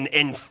and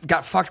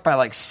got fucked by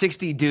like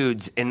 60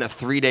 dudes in a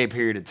 3-day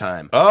period of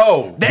time.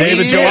 Oh,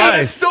 David he July. had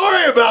a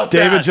story about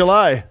that. David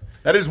July.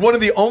 That is one of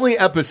the only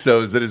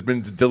episodes that has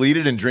been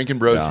deleted in Drinking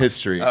Bros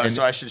history. Oh, And-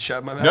 so I should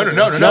shut my mouth? No,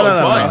 no, it's no,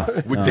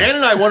 fine. Well, Dan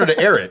and I wanted to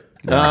air it.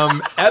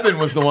 Evan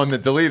was the one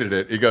that deleted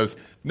it. He goes,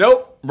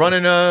 nope,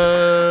 running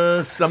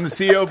I'm the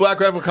CEO of Black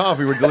Rifle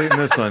Coffee. We're deleting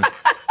this one.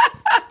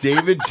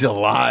 David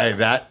July.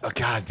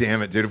 God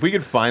damn it, dude. If we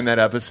could find that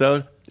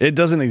episode. It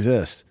doesn't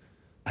exist.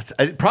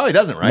 It probably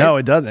doesn't, right? No,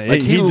 it doesn't.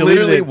 Like, he deleted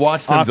literally it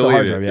watched them off the delete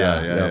hard it.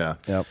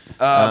 drive. Yeah.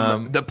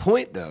 Yep. The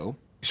point, though,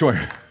 Sure.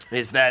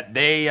 is that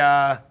they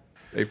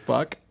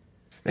fuck.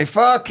 They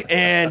fuck,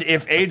 and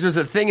if AIDS was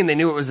a thing and they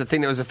knew it was a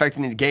thing that was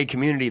affecting the gay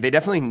community, they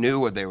definitely knew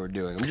what they were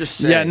doing. I'm just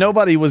saying. Yeah,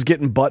 nobody was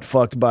getting butt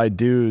fucked by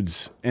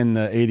dudes in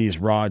the 80s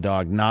raw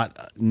dog not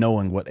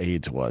knowing what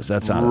AIDS was.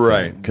 That's not a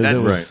Right. thing. 'Cause it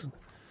was,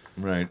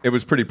 Right. It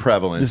was pretty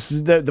prevalent.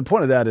 the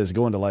point of that is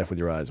go into life with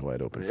your eyes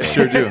wide open.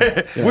 Sure do.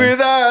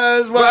 With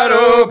eyes wide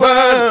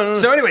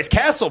open. So, anyways,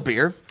 Castle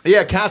beer.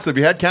 Yeah, Castle. Have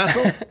you had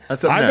Castle?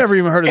 That's up I've next. never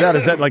even heard of that.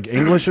 Is that like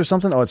English or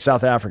something? Oh, it's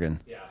South African.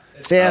 Yeah.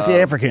 South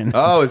African.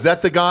 Oh, is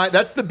that the guy?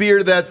 That's the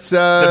beer that's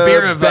The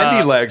beer of,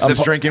 Bendy Legs was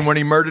drinking when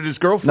he murdered his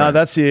girlfriend. No,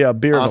 that's the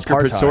beer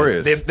Oscar of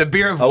apartheid. Pistorius. The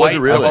beer of Oh, was white, it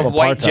really? of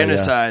white Apartheid, yeah.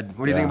 genocide.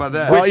 What do you think about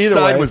that? Well, Which either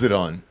side way. was it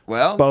on?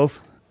 Well, Both.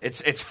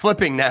 It's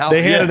flipping now.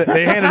 They handed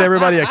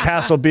everybody a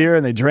Castle beer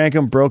and they drank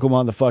them, broke them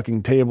on the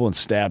fucking table, and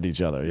stabbed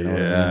each other. You know what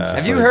I mean? It's Have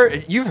just you like-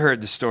 heard? You've heard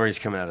the stories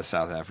coming out of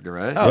South Africa,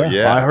 right? Oh,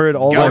 yeah. I heard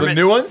all All the Government-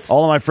 new ones?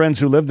 All of my friends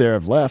who live there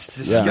have left.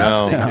 Disgusting.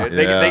 No. Dude.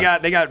 Yeah.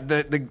 They got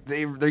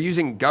they're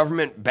using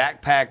government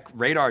backpack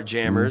radar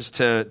jammers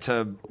to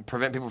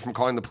prevent people from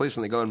calling the police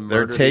when they go and They're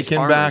murder these taking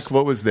farmers. back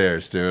what was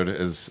theirs, dude,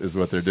 is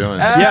what they're doing.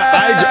 Yeah,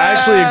 I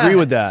actually agree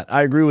with that.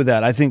 I agree with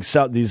that. I think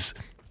these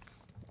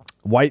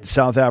white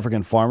South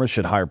African farmers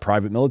should hire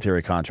private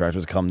military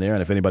contractors to come there,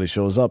 and if anybody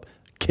shows up,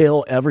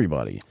 kill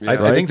everybody. I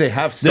think they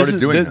have started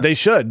doing that. They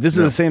should. This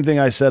is the same thing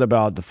I said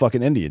about the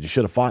fucking Indians. You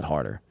should have fought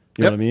harder.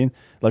 You know what I mean?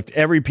 Like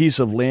every piece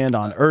of land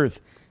on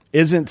Earth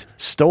isn't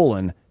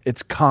stolen.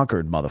 It's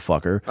conquered,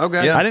 motherfucker.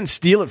 Okay. Yeah. I didn't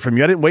steal it from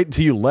you. I didn't wait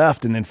until you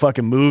left and then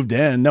fucking moved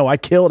in. No, I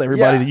killed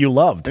everybody Yeah. that you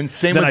loved. And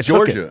same Then I with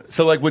took it. Georgia.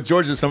 So, like with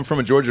Georgia, someone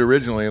from Georgia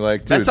originally,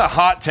 like, dude. That's a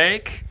hot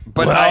take,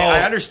 but Well- I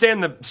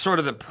understand the sort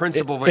of the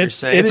principle of what you're It's-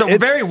 saying. It's a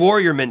very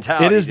warrior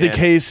mentality. It is the Dan.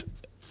 case,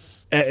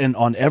 and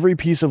on every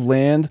piece of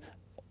land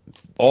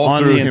all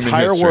on through the human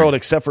entire history. world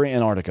except for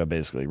Antarctica,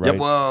 basically, right? Yeah,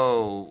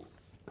 whoa.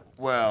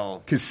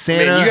 Well, Because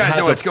Santa you guys has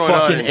know what's a going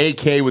fucking on.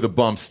 AK with a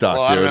bump stock,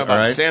 Well, dude. I don't know about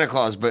all right? Santa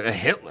Claus, but a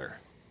Hitler.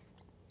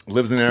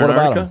 Lives in What about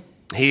Antarctica.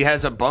 him? He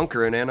has a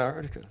bunker in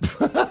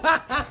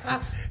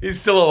Antarctica. He's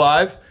still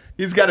alive.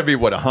 He's got to be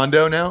what, a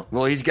hundo now?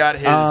 Well, he's got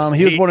his.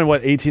 He was born in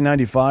what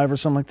 1895 or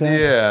something like that.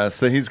 Yeah,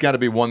 so he's got to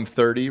be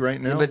 130 right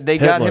now. But they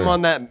got Hitler. him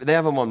on that. They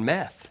have him on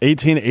meth.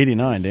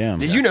 1889, damn.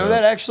 Did you know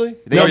that actually?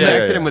 They No,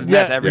 injected him with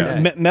meth every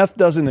day. Meth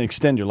doesn't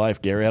extend your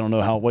life, Gary. I don't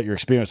know what your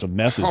experience with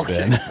meth has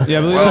been. Yeah,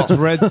 I believe that's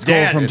Red Skull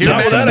Dan, from do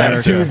Captain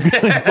that Two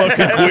America.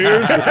 fucking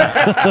queers.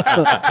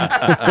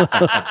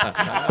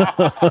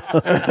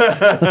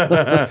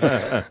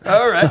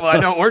 All right. Well, I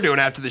know what we're doing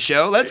after the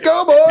show. Let's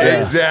go, boys.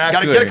 Exactly.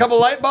 Got to get a couple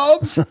light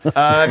bulbs.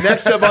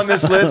 Next up on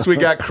this list, we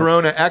got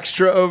Corona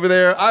Extra over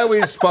there. I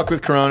always fuck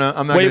with Corona.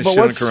 I'm not going Wait, to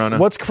but shit on Corona.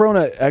 what's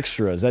Corona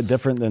Extra? Is that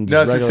different than just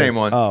No, it's the regular? same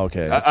one. Oh,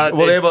 okay.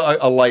 Well, they have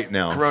a light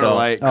now. Corona so,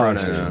 Light, Oh, I Corona.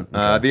 see.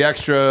 The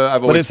Extra,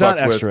 I've But always it's not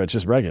fucked extra. with. It's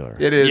just regular.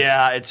 It is.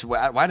 Yeah, it's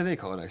why do they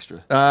call it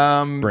extra?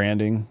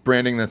 Branding.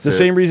 Branding, that's The it.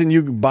 same reason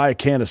you buy a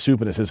can of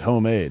soup and it says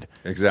homemade.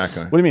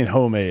 Exactly. What do you mean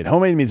homemade?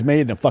 Homemade means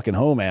made in a fucking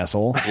home,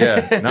 asshole.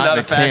 Yeah, not, Not in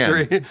a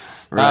factory. Can.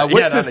 Right. What's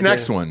Yeah, not this in a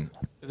next can. one?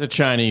 It's a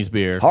Chinese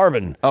beer.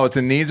 Harbin. Oh, it's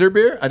a Neezer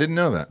beer? I didn't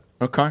know that.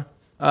 Okay.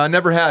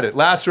 Never had it.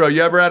 Lastro,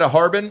 you ever had a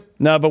Harbin?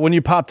 No, but when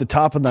you pop the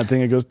top of that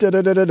thing, it goes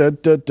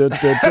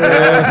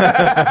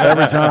da-da-da-da-da-da-da-da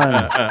every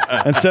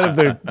time. Instead of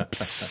the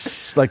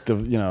psst, like the,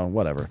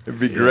 whatever. It'd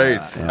be great.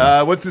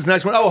 What's this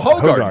next one? Oh,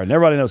 Hogarden. Hogarden.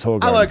 Everybody knows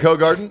Hogarden. I like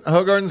Hogarden.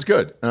 Hogarden's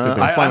good. I'm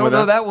I fine don't with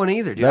know that one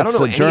either, dude. I That's don't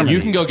know a any German. of You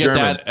these. can go get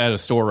German. that at a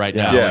store right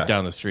now, Yeah. like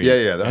down the street.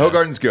 Yeah. The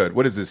Hogarden's good.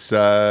 What is this?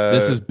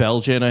 This is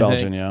Belgian, I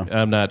Belgian, think.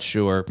 yeah. I'm not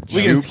sure.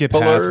 We can skip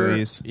half Jupiler. of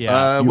these.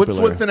 Yeah.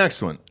 What's the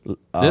next one?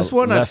 This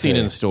one I've Leffe. seen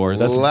in stores.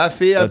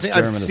 Leffy. that's I've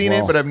German as seen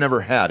well. it, but I've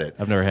never had it.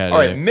 I've never had it All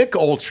right, either. Mick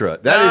Ultra.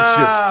 That is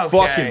just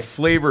okay. fucking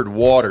flavored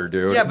water,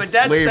 dude. Yeah, but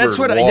that's Flavored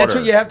what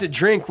water. you have to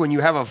drink when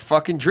you have a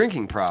fucking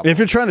drinking problem. If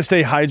you're trying to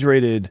stay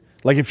hydrated,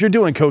 like if you're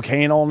doing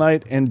cocaine all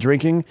night and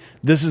drinking,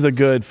 this is a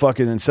good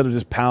fucking, instead of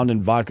just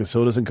pounding vodka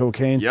sodas and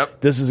cocaine,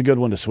 Yep. this is a good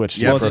one to switch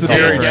to. Yeah, for a it's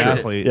couple very of good days.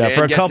 athlete. Yeah, Dan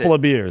for a gets couple it.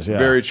 of beers. Yeah.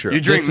 Very true.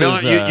 You drink This Miller,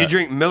 is, you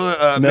drink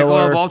Miller,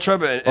 Miller, Michelob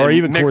Ultra, or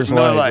even Coors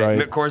Miller Light,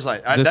 right? Coors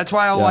Light. This- That's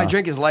why all I yeah.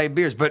 drink is light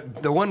beers.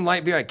 But the one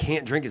light beer I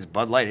can't drink is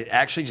Bud Light. It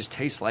actually just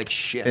tastes like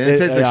shit. It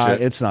tastes like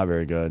shit. It's not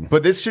very good.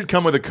 But this should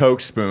come with a Coke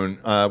spoon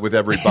with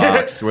every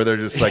box, where they're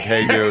just like,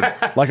 "Hey, dude."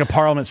 Like a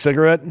Parliament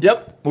cigarette.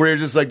 Yep. Where you're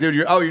just like, dude,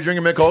 you're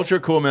drinking Mick Ultra?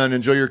 Cool, man.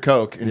 Enjoy your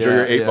Coke. Enjoy Yeah,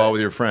 your 8-ball yeah.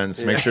 with your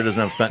friends. Make sure it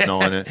doesn't have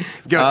fentanyl in it.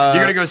 You're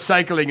gonna go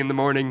cycling in the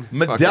morning.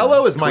 Modelo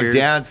Fucking is my queers.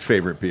 dad's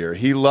favorite beer.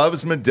 He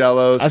loves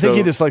Modelo. I think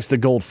he just likes the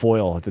gold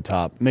foil at the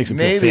top. Makes him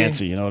feel Maybe.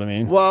 fancy. You know what I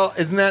mean? Well,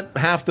 isn't that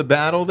half the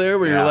battle there?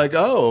 Where Yeah. you're like,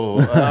 oh,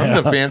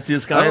 I'm the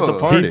fanciest guy at the Oh.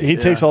 party. He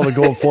takes all the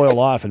gold foil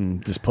off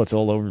and just puts it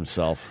all over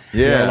himself.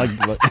 Yeah. You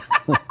know,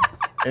 like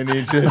And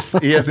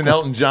he has an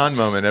Elton John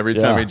moment every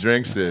time Yeah. he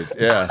drinks it.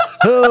 Yeah.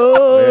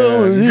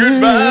 oh,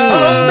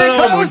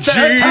 Goodbye, Close to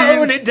Gene.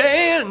 Tony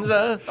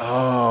Danza.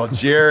 Oh,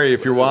 Jerry,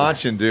 if you're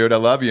watching, dude, I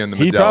love you in the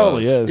Modelos. He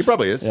probably is. He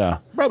probably is. Yeah.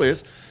 Probably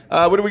is.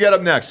 What do we got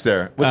up next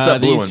there? What's that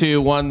blue these one?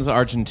 two, one's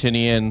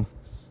Argentinian,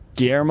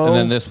 Guillermo. and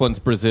then this one's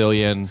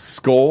Brazilian.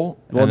 Skull?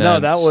 Well, and no,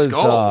 then that was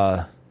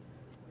Skull.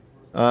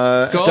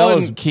 Skull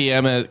Stella's- and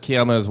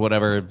Kiema is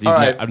whatever. All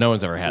right. No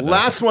one's ever had that.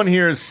 Last one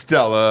here is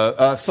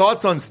Stella.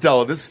 Thoughts on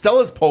Stella?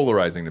 Stella's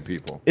polarizing to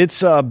people.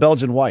 it's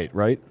Belgian white,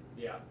 right?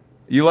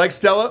 You like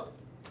Stella?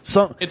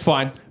 Some It's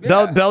fine.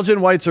 Belgian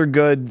whites are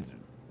good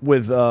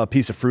with a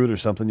piece of fruit or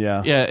something.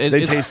 Yeah, Yeah, they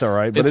it's- taste all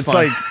right, but it's it's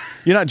fine. like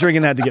you're not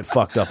drinking that to get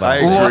fucked up.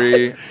 I Out of it.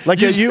 agree.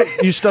 Like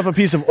you stuff a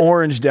piece of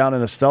orange down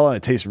in a Stella and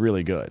it tastes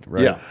really good,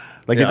 right? Yeah.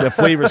 Like Yeah. the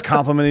flavors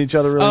complement each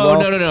other really Oh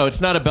well. no! It's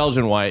not a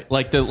Belgian white.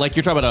 Like you're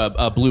talking about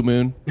a Blue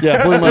Moon.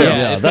 Yeah, Blue Moon.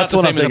 Yeah, it's that's not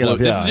what the I'm same as a thinking Blue. of.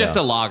 This Yeah, is just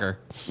yeah. a lager.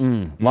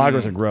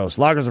 Lagers are gross.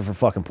 Lagers are for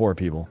fucking poor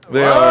people.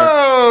 They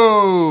are.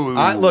 Oh,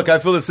 I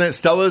feel the same.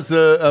 Stella's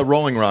a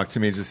Rolling Rock to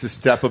me, just a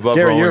step above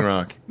Gary, Rolling you're-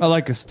 Rock. I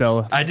like a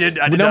Stella. I did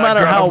No not matter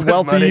grow how up with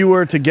wealthy money. you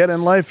were to get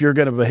in life, you're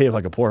going to behave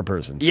like a poor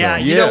person. So. Yeah,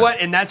 you Yeah. know what?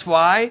 And that's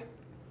why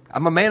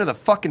I'm a man of the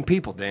fucking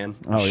people, Dan.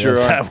 Oh, yeah, Sure is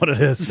are. that what it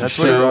is? That's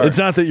what it is. It's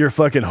not that you're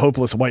fucking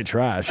hopeless white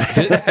trash.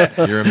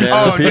 You're a man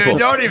Oh, of the people. dude,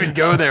 don't even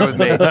go there with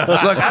me. Look,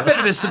 I've been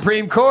to the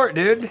Supreme Court,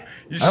 dude.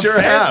 You I'm sure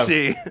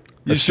fancy. have.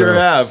 You sure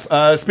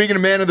have. Speaking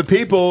of man of the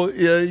people,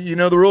 you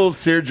know the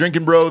rules here.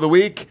 Drinking Bro of the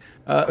Week.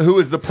 Who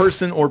is the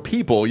person or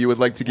people you would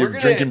like to give We're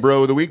gonna- Drinking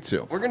Bro of the Week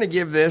to? We're going to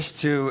give this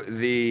to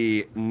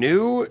the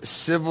New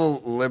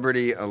Civil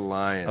Liberty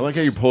Alliance. I like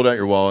how you pulled out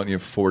your wallet and you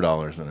have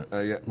 $4 in it.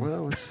 Yeah,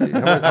 well, let's see.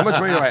 How much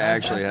money do I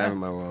actually have in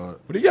my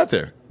wallet? What do you got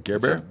there? Care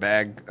It's a Bear?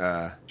 bag. A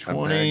bag.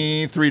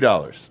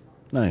 $23.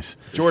 Nice.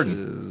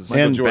 Jordan. is-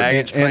 Michael And, Jordan.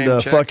 baggage and claim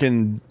a check.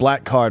 fucking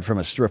black card from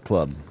a strip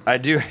club. I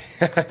do.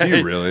 Do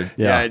you really? Yeah.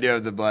 Yeah. I do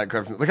have the black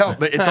card. Look how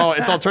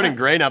it's all turning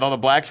gray now. All the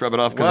black's rubbing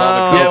off because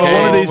Wow. all the Yeah, cocaine. but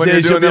one of these when you're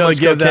days you'll doing be that able much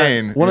to give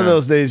cocaine, that. One of yeah.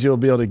 those days you'll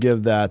be able to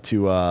give that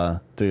to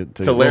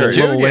Larry.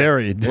 little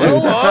Larry.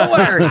 Oh,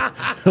 Larry.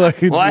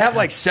 Like, Well, I have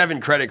like 7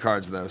 credit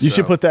cards though. you so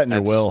should put that in your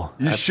that's- will.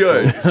 You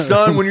should.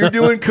 Son, when you're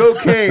doing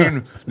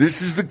cocaine,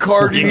 this is the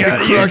card you, You need to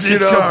gotta crush use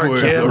this it up card,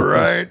 with, kid. all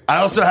right? I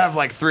also have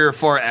like 3 or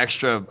 4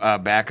 extra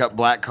backup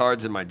black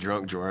cards in my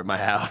drunk drawer at my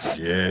house.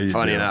 Yeah, you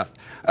Funny do. enough.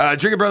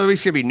 Drinking Brother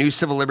Week's gonna be New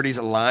Civil Liberties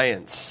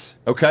Alliance.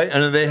 Okay,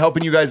 and are they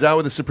helping you guys out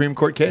with the Supreme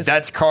Court case?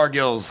 Those are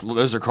Cargill's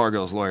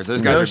lawyers.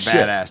 Those guys No are shit.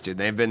 badass, dude.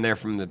 They've been there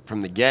from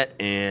the get,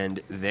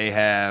 and they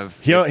have.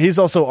 He's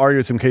also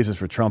argued some cases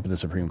for Trump in the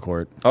Supreme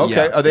Court.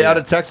 Okay, are they out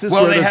of Texas?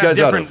 Well, Where are they those have guys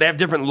out different. of? They have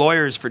different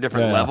lawyers for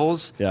different Yeah.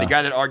 levels. Yeah. The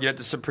guy that argued at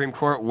the Supreme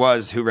Court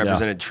was who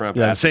represented Trump.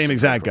 Yeah, at the same Supreme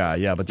exact Court. guy.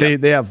 Yeah, but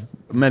they have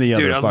many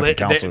other Dude, fucking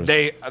counselors.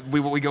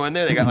 we go in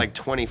there. They got like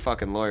 20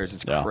 fucking lawyers.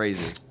 It's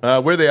crazy. Where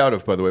are they out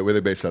of, by the way? Where are they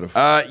based out of?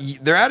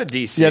 They're out of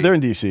DC. yeah, they're in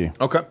D.C.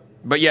 Okay.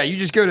 But yeah, you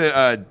just go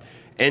to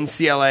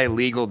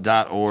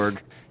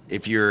nclalegal.org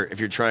if you're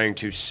trying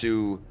to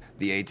sue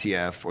the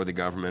ATF or the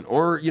government,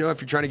 or if you're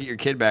trying to get your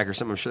kid back or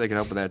something. I'm sure they can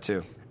help with that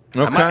too.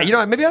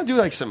 Okay. Maybe I'll do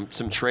like some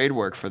trade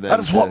work for them. I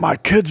just want my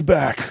kids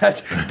back.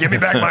 Give me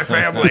back my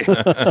family.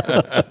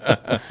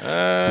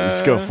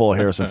 Just go full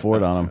Harrison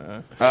Ford on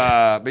him.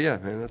 But yeah,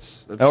 man,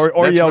 that's Or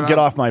that's yell, what "Get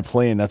I'm- off my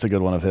plane." That's a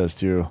good one of his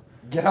too.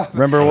 Get off.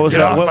 Remember what was Get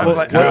that? off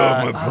my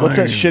plane. What's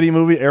that shitty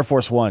movie? Air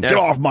Force One. Get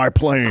off my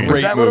plane.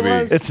 Was that what it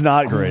was? It's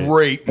not great.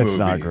 Great movie. It's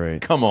not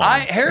great. Come on.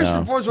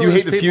 Harrison Ford's one You of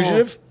those hate The people-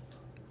 Fugitive?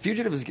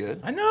 Fugitive is good.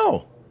 I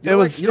know. It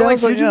was. you don't like it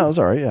was Fugitive? Yeah, it was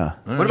all right. Yeah.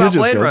 What about Fugitive's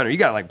Blade good. Runner? You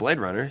got to like Blade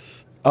Runner.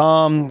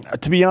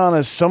 To be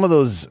honest, some of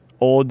those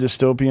old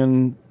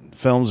dystopian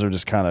films are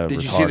just kind of.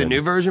 Did you see the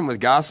new version with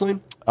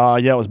Gosling? Yeah,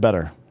 it was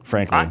better.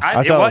 Frankly,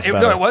 I thought it was better.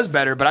 No, it was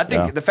better, but I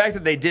think Yeah. the fact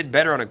that they did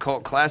better on a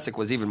cult classic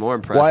was even more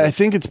impressive. Well, I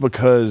think it's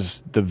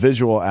because the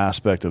visual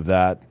aspect of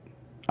that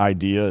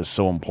idea is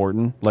so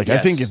important. Like, I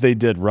Yes. think if they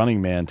did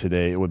Running Man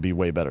today, it would be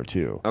way better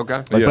too. Okay.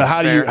 Like, Yeah. but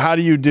Fair. how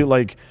do you do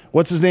like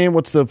what's his name?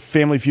 What's the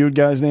Family Feud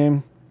guy's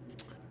name?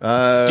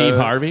 Steve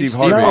Harvey? Steve Steve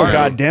Harvey. No, Harvey.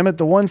 God damn it,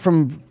 the one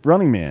from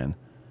Running Man.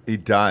 He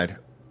died.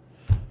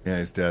 Yeah,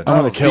 he's dead. I'm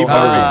gonna kill Steve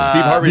Harvey.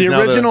 Steve Harvey's The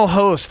now original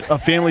host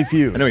of Family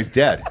Feud. I know he's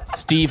dead.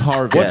 Steve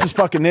Harvey. What's his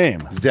fucking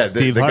name? He's dead.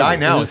 Steve The guy Harvey.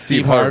 now Is it is Steve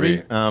Steve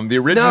Harvey. Harvey? The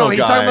original No, he's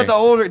guy. talking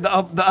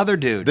about the other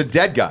dude. The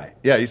dead guy.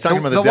 Yeah, he's talking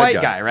The- about the the dead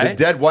white guy, right?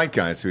 The dead white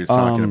guy is who he's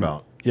talking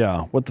about.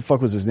 Yeah, what the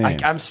fuck was his name?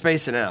 I'm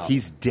spacing out.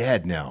 He's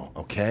dead now,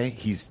 okay?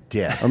 He's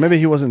dead. Or maybe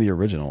he wasn't the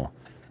original.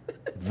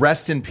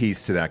 Rest in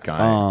peace to that guy.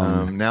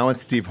 Now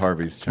it's Steve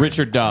Harvey's turn.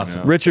 Richard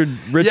Dawson. Richard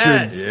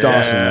Yes.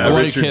 Dawson. Yeah, The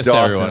one who Richard kissed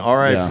Dawson. everyone.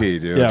 R.I.P., Yeah.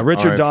 dude. Yeah,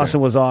 Richard R.I.P. Dawson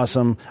was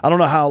awesome. I don't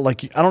know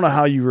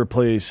how you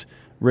replace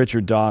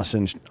Richard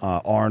Dawson,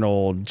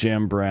 Arnold,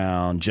 Jim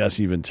Brown,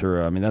 Jesse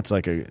Ventura. I mean, that's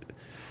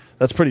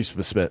pretty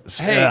specific.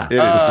 Hey, It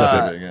is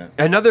specific, yeah.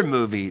 another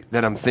movie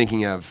that I'm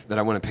thinking of that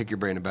I want to pick your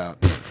brain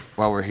about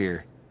while we're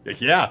here.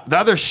 Yeah. The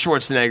other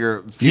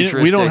Schwarzenegger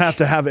futuristic. We don't have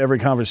to have every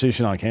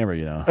conversation on camera,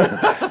 you know.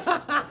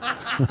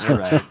 You're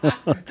right. No,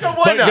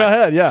 why But not? go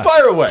ahead, yeah.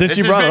 Fire away. Since This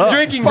you has brought it been up.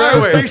 drinking, Fire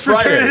bros. away. Thanks It's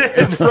for tuning Friday.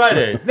 in. It's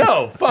Friday.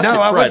 No, fucking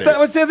No, Friday.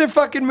 what's the other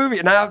fucking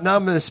movie? Now I'm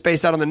going to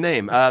space out on the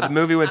name. The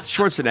movie with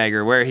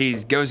Schwarzenegger where he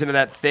goes into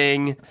that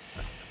thing.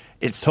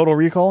 It's Total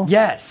Recall?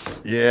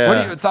 Yes. Yeah. What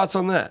are your thoughts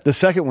on that? The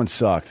second one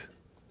sucked.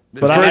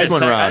 But the first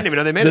one I rocked. didn't even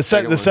know they made The, a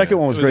second the second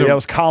one was great. That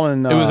was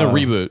Colin. It was a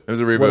reboot. It was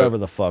a reboot. Whatever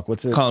the fuck.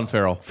 What's it? Colin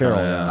Farrell. Farrell.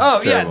 Oh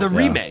yeah, Terrible. the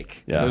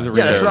remake. Yeah. It was a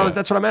Yeah, remake.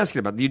 that's what I'm asking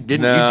about. You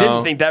didn't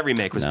No. think that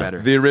remake was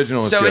better. The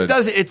original was So good. it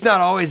doesn't. It's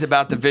not always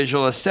about the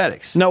visual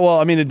aesthetics. No, well,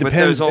 I mean, it With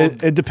depends. those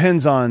old- It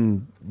depends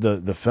on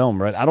the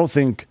film, right? I don't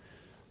think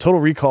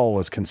Total Recall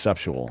was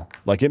conceptual.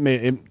 Like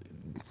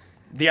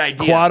the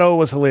idea. Quado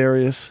was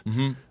hilarious.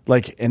 Mm-hmm.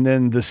 Like, and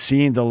then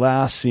the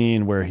last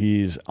scene where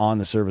he's on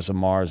the surface of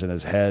Mars and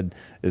his head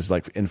is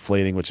like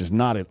inflating, which is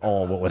not at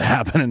all what would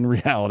happen in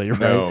reality, right?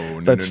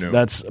 No.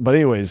 But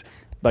anyways,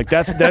 like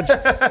that's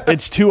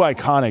it's too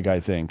iconic, I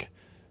think,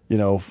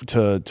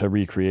 to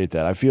recreate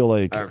that. I feel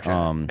like,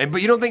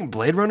 But you don't think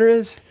Blade Runner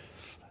is?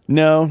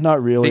 no,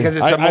 not really, Because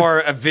it's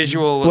a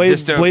visual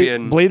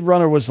dystopian. Blade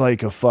Runner was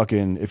like a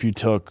fucking, if you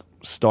took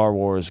Star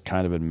Wars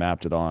kind of and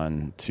mapped it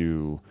on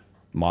to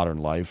modern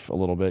life a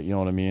little bit, you know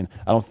what I mean?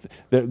 I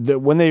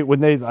don't when they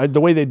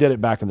the way they did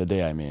it back in the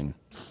day, I mean,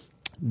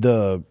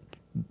 the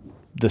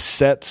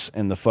sets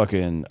and the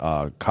fucking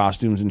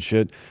costumes and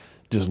shit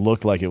just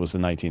looked like it was the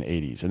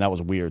 1980s, and that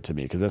was weird to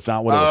me because that's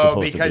not what it was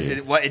supposed because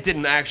to be. it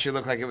didn't actually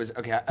look like it was.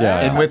 Okay. Yeah.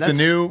 And with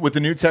the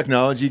new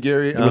technology,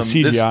 Gary, With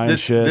CGI and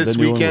shit, this the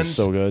new one was weekend,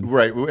 so good.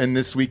 right? And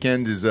this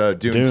weekend is Dune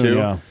Dune, 2.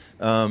 yeah.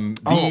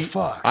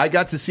 Fuck! I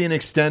got to see an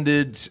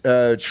extended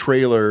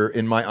trailer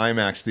in my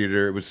IMAX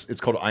theater.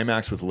 It's called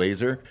IMAX with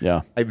laser.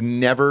 Yeah. I've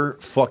never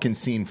fucking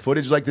seen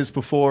footage like this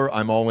before.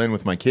 I'm all in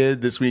with my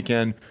kid this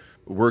weekend.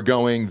 We're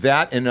going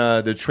that, and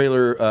the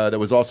trailer that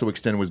was also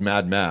extended was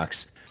Mad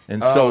Max.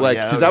 And so,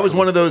 yeah, because that I would was be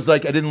one of those,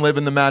 like, I didn't live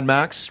in the Mad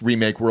Max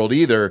remake world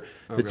either.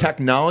 The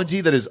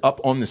technology that is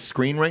up on the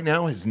screen right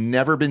now has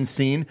never been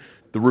seen.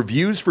 The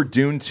reviews for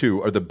Dune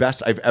 2 are the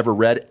best I've ever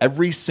read.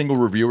 Every single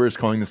reviewer is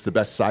calling this the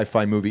best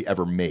sci-fi movie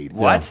ever made.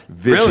 What?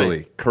 Visually.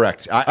 Really?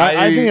 Correct.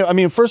 I think. I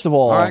mean, first of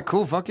all, All right,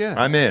 cool. Fuck yeah.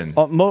 I'm in.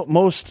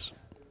 most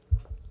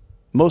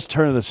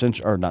turn of the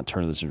century, or not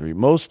turn of the century,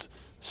 most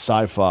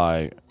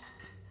sci-fi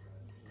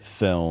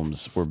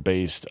films were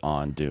based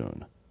on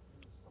Dune,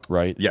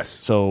 right? Yes.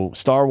 So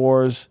Star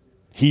Wars,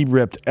 he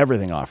ripped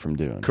everything off from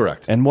Dune.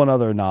 Correct. And one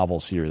other novel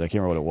series, I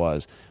can't remember what it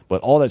was,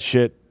 but all that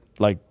shit,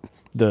 like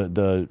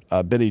the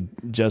Bene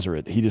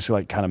Gesserit, he just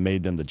like kind of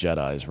made them the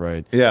Jedis,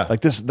 right? Yeah.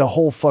 Like the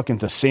whole fucking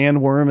the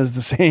sandworm is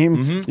the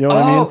same. You know what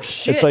I mean?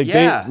 Shit, it's like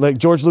yeah. like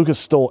George Lucas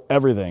stole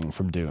everything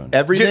from Dune.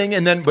 Everything,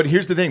 and then, but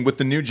here's the thing with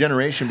the new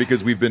generation,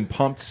 because we've been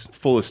pumped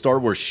full of Star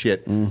Wars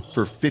shit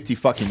for 50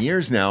 fucking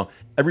years now.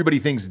 Everybody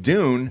thinks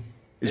Dune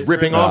is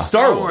ripping off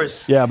Star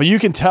Wars. Yeah, but you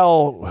can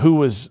tell who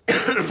was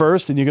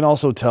first, and you can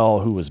also tell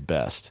who was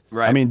best.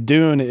 Right. I mean,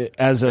 Dune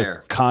as a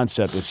Fair.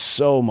 concept is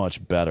so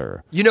much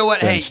better. You know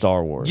what? Than Hey,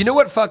 Star Wars. You know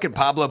what fucking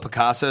Pablo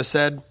Picasso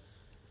said?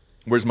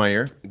 Where's my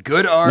ear?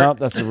 Good art. Nope,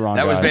 that's the wrong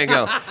That was guy. Van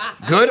Gogh.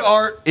 Good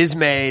art is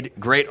made.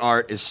 Great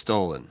art is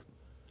stolen.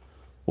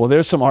 Well,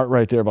 there's some art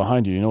right there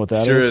behind you. You know what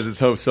that is? Sure is. It's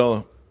Hope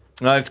Solo.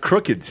 It's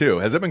crooked too.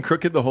 Has it been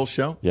crooked the whole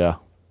show? Yeah,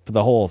 for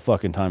the whole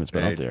fucking time it's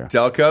been Hey, up there.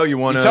 Delco, you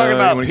want You to talking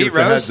about give Pete us a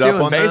Rose heads up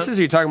stealing on bases? that?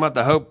 Or you talking about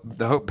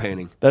the Hope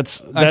painting?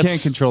 That's I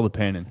can't control the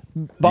painting.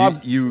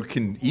 Bob. You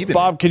can even.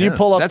 Bob, can you yeah.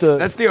 pull up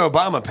That's the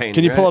Obama painting.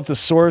 Can you pull right? up the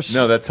source?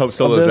 No, that's Hope of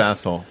Solo's this?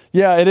 asshole.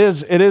 Yeah, it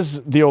is. It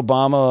is the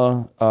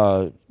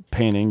Obama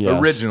painting.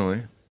 Yes.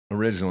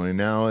 Originally.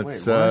 Now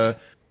it's. Wait, what?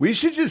 We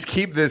should just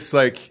keep this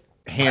like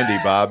handy,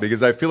 Bob,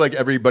 because I feel like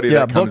everybody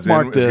Yeah, that comes in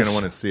bookmark is going to this.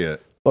 want to see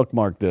it.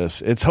 Bookmark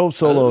this. It's Hope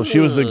Solo. She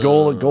was the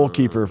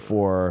goalkeeper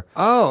for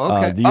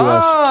okay. the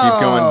U.S. Keep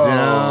going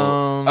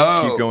down.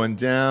 Oh. Keep going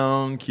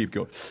down. Keep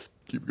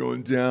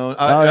going down.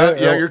 yeah,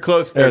 yeah, you're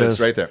close. There it is,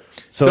 right there.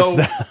 So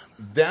So, it's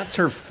that's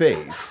her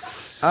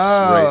face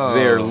right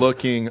there,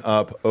 looking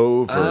up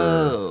over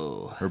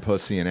her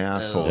pussy and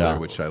asshole, there,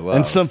 which I love.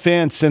 And some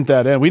fans sent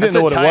that in. We That's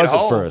didn't know a what it tight was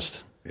hole. at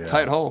first.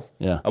 Tight hole.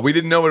 Yeah. We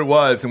didn't know what it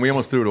was, and we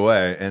almost threw it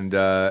away, and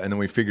then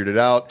we figured it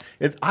out.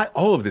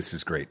 All of this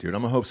is great, dude.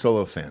 I'm a Hope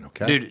Solo fan.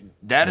 Okay, Dude,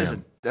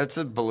 that's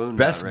a balloon.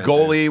 best knot right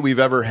goalie we've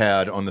ever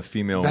had on the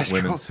female there. Best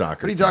women's goal-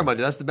 soccer. What are you team. talking about,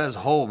 dude? That's the best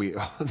hole we've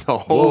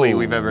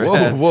ever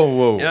had.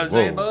 Whoa! You know what I'm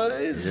saying, whoa.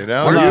 boys? You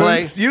know,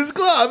 Wordplay. use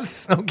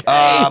gloves.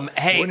 Okay.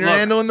 Hey, when you're look.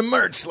 handling the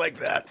merch like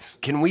that.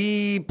 Can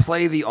we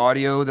play the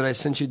audio that I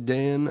sent you,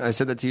 Dan? I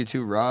said that to you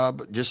too,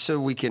 Rob, just so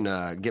we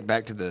can get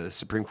back to the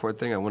Supreme Court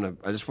thing.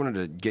 I just wanted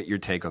to get your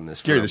take on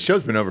this. Gary, from- the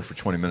show's been over for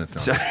 20 minutes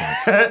now. at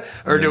this point.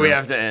 or do we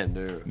have to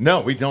end?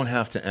 No, we don't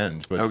have to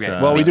end. But, Okay.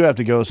 Well, we do have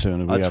to go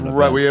soon. That's have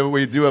right. events.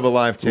 We do have a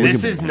live tape.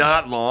 This is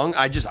not long.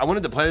 I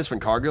wanted to play this when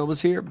Cargill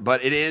was here,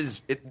 but it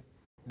is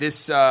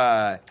this.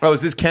 Oh,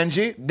 is this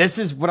Kenji? This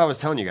is what I was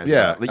telling you guys.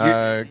 Yeah,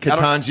 about.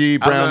 Katanji I don't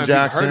know Brown if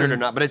Jackson. You've heard it or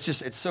not, but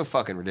it's so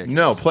fucking ridiculous.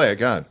 No, play it.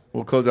 God,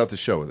 we'll close out the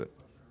show with it.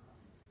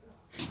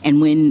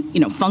 And when,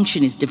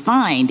 function is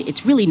defined,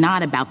 it's really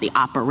not about the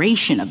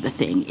operation of the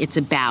thing. It's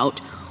about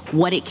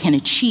what it can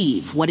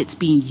achieve, what it's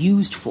being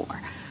used for.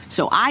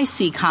 So I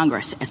see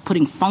Congress as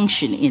putting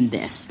function in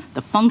this.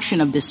 The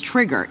function of this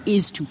trigger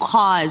is to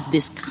cause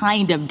this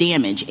kind of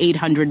damage,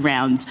 800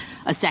 rounds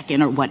a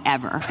second or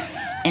whatever.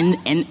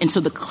 And so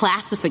the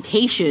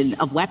classification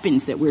of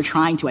weapons that we're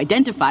trying to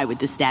identify with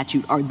this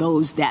statute are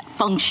those that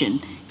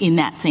function in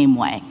that same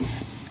way.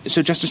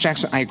 So, Justice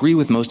Jackson, I agree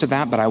with most of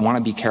that, but I want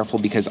to be careful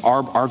because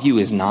our view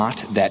is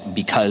not that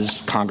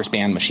because Congress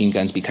banned machine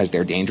guns because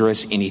they're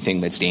dangerous, anything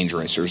that's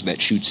dangerous or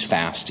that shoots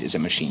fast is a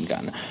machine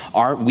gun.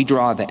 We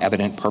draw the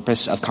evident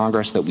purpose of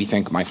Congress that we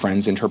think my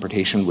friend's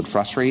interpretation would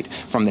frustrate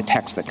from the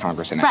text that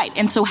Congress enacted. Right.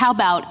 And so how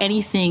about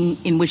anything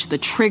in which the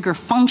trigger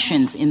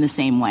functions in the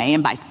same way?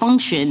 And by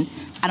function,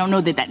 I don't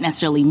know that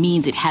necessarily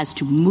means it has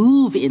to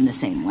move in the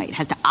same way. It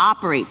has to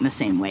operate in the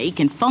same way. It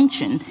can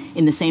function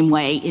in the same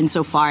way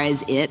insofar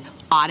as it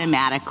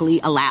automatically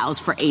allows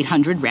for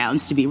 800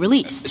 rounds to be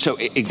released. So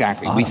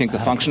exactly. We think the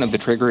function of the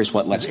trigger is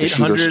what lets the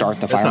 800? shooter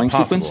start the That's firing not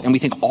possible. sequence. And we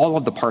think all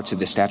of the parts of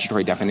this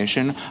statutory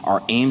definition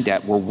are aimed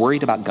at, we're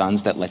worried about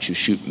guns that let you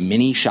shoot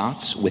many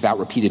shots without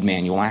repeated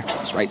manual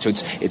actions, right? So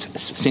it's a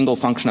single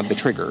function of the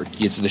trigger.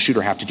 Does the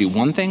shooter have to do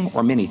one thing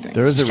or many things?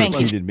 There is a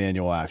repeated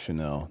manual action,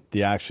 though.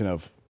 The action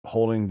of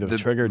holding the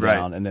trigger right.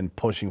 down and then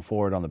pushing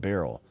forward on the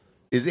barrel.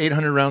 Is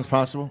 800 rounds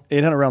possible?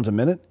 800 rounds a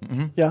minute?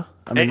 Mm-hmm. Yeah.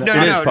 I mean,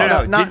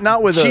 No.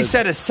 Not with She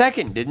said a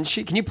second, didn't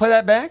she? Can you play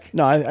that back?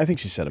 No, I think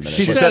she said a minute.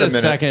 She said a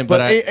second, but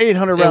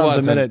 800 it rounds a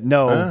wasn't. minute.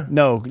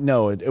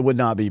 No, it would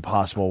not be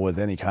possible with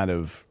any kind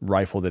of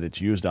rifle that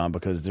it's used on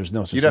because there's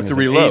no such You'd thing have to as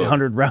reload. an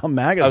 800 round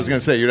magazine. I was going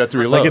to say you'd have to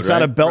reload. Like it's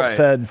not a right?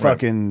 belt-fed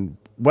fucking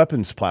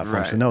weapons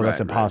platform. So no, that's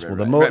impossible.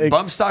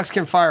 Bump stocks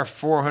can fire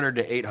 400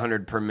 to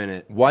 800 per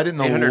minute. Why didn't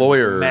the 800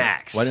 lawyer?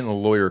 max? Why didn't the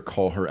lawyer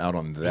call her out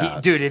on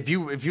that? Dude, if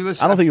you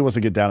listen, I don't think he wants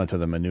to get down into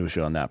the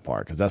minutia on that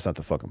part because that's not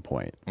the fucking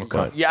point.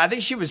 Okay. Yeah, I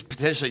think she was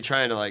potentially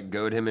trying to like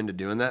goad him into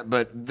doing that,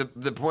 but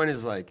the point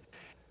is like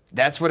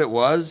that's what it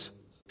was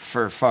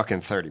for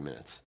fucking 30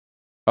 minutes.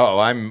 Oh,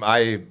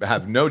 I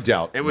have no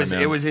doubt. It was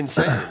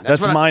insane.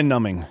 That's mind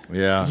numbing.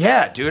 Yeah.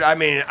 Yeah, dude. I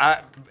mean,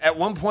 at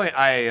one point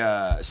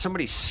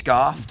somebody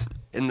scoffed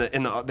in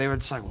the they were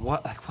just like,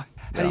 what? Like, what?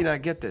 How do you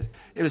not get this?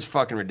 It was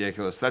fucking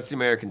ridiculous. That's the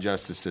American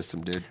justice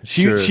system, dude.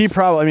 She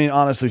probably, I mean,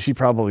 honestly, she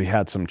probably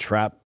had some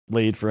trap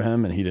laid for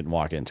him and he didn't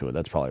walk into it.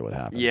 That's probably what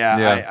happened.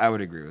 Yeah. I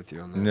would agree with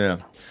you on that. Yeah.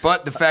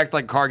 But the fact,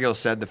 like Cargill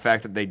said, the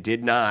fact that they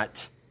did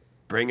not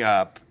bring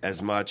up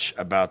as much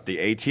about the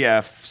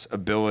ATF's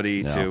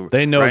ability to.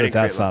 They know write that and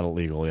that's create not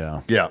illegal.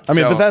 Yeah. Yeah. I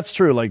mean, So, but that's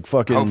true. Like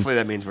fucking. Hopefully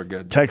that means we're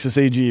good. Texas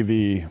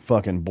AGV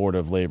fucking Board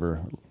of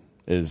Labor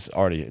is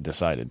already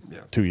decided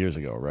 2 years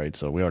ago, right?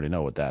 So we already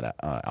know what that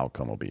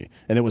outcome will be,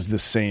 and it was the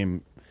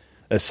same.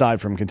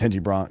 Aside from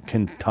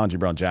Ketanji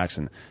Brown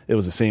Jackson, it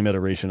was the same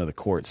iteration of the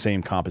court,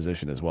 same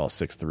composition as well,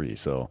 6-3.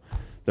 So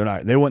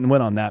they wouldn't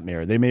win on that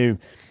merit.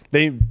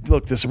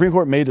 Look, the Supreme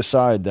Court may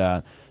decide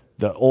that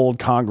the old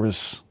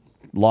Congress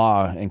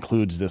law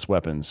includes this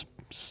weapons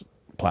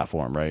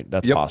platform, right?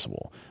 That's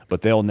possible,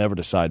 but they'll never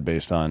decide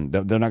based on.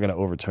 They're not going to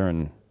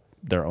overturn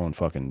their own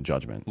fucking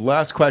judgment.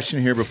 Last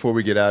question here before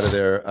we get out of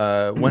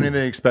there. When are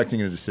they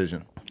expecting a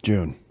decision?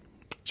 June,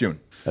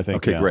 I think.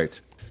 Okay, yeah.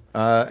 great.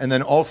 And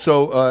then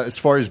also, as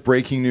far as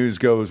breaking news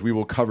goes, we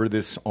will cover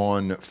this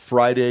on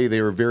Friday. They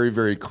are very,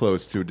 very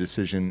close to a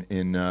decision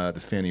in the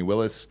Fani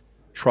Willis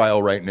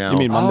trial right now. You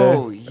mean Monday?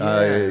 Oh,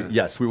 yeah.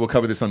 Yes, we will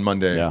cover this on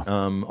Monday. Yeah.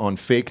 On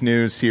fake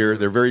news here.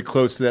 They're very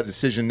close to that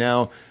decision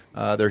now.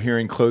 They're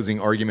hearing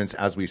closing arguments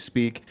as we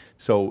speak.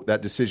 So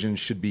that decision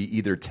should be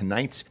either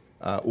tonight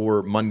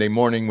or Monday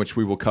morning, which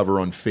we will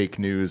cover on fake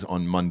news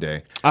on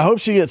Monday. I hope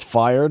she gets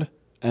fired,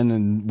 and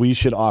then we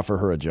should offer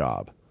her a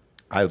job.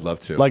 I'd love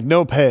to. Like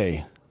no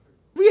pay.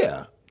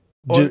 Yeah.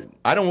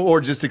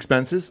 Or just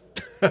expenses.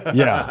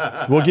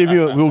 Yeah, we'll give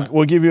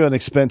you an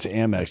expense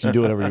Amex. You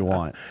do whatever you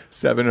want.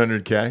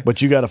 $700K.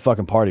 But you got to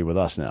fucking party with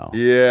us now.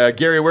 Yeah,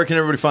 Gary, where can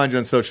everybody find you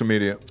on social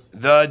media?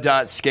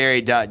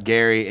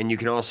 The.scary.gary, and you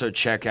can also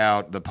check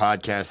out the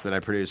podcast that I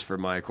produce for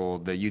Michael.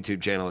 The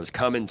YouTube channel is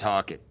Come and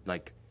Talk It.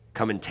 Like,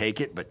 come and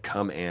take it, but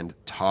come and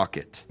talk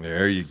it.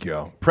 There you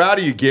go. Proud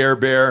of you, Gare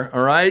Bear.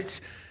 All right.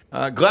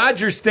 Glad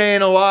you're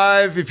staying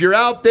alive. If you're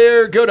out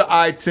there, go to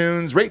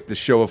iTunes, rate the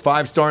show a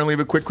 5-star, and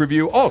leave a quick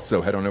review.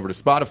 Also, head on over to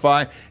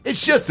Spotify.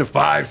 It's just a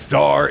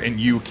 5-star,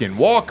 and you can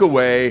walk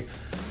away.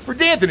 For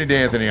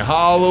D'Anthony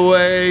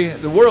Holloway,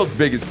 the world's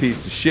biggest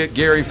piece of shit,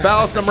 Gary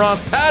Faust, I'm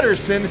Ross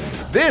Patterson.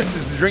 This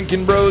is the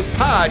Drinking Bros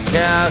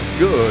Podcast.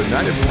 Good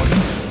night,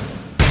 everyone.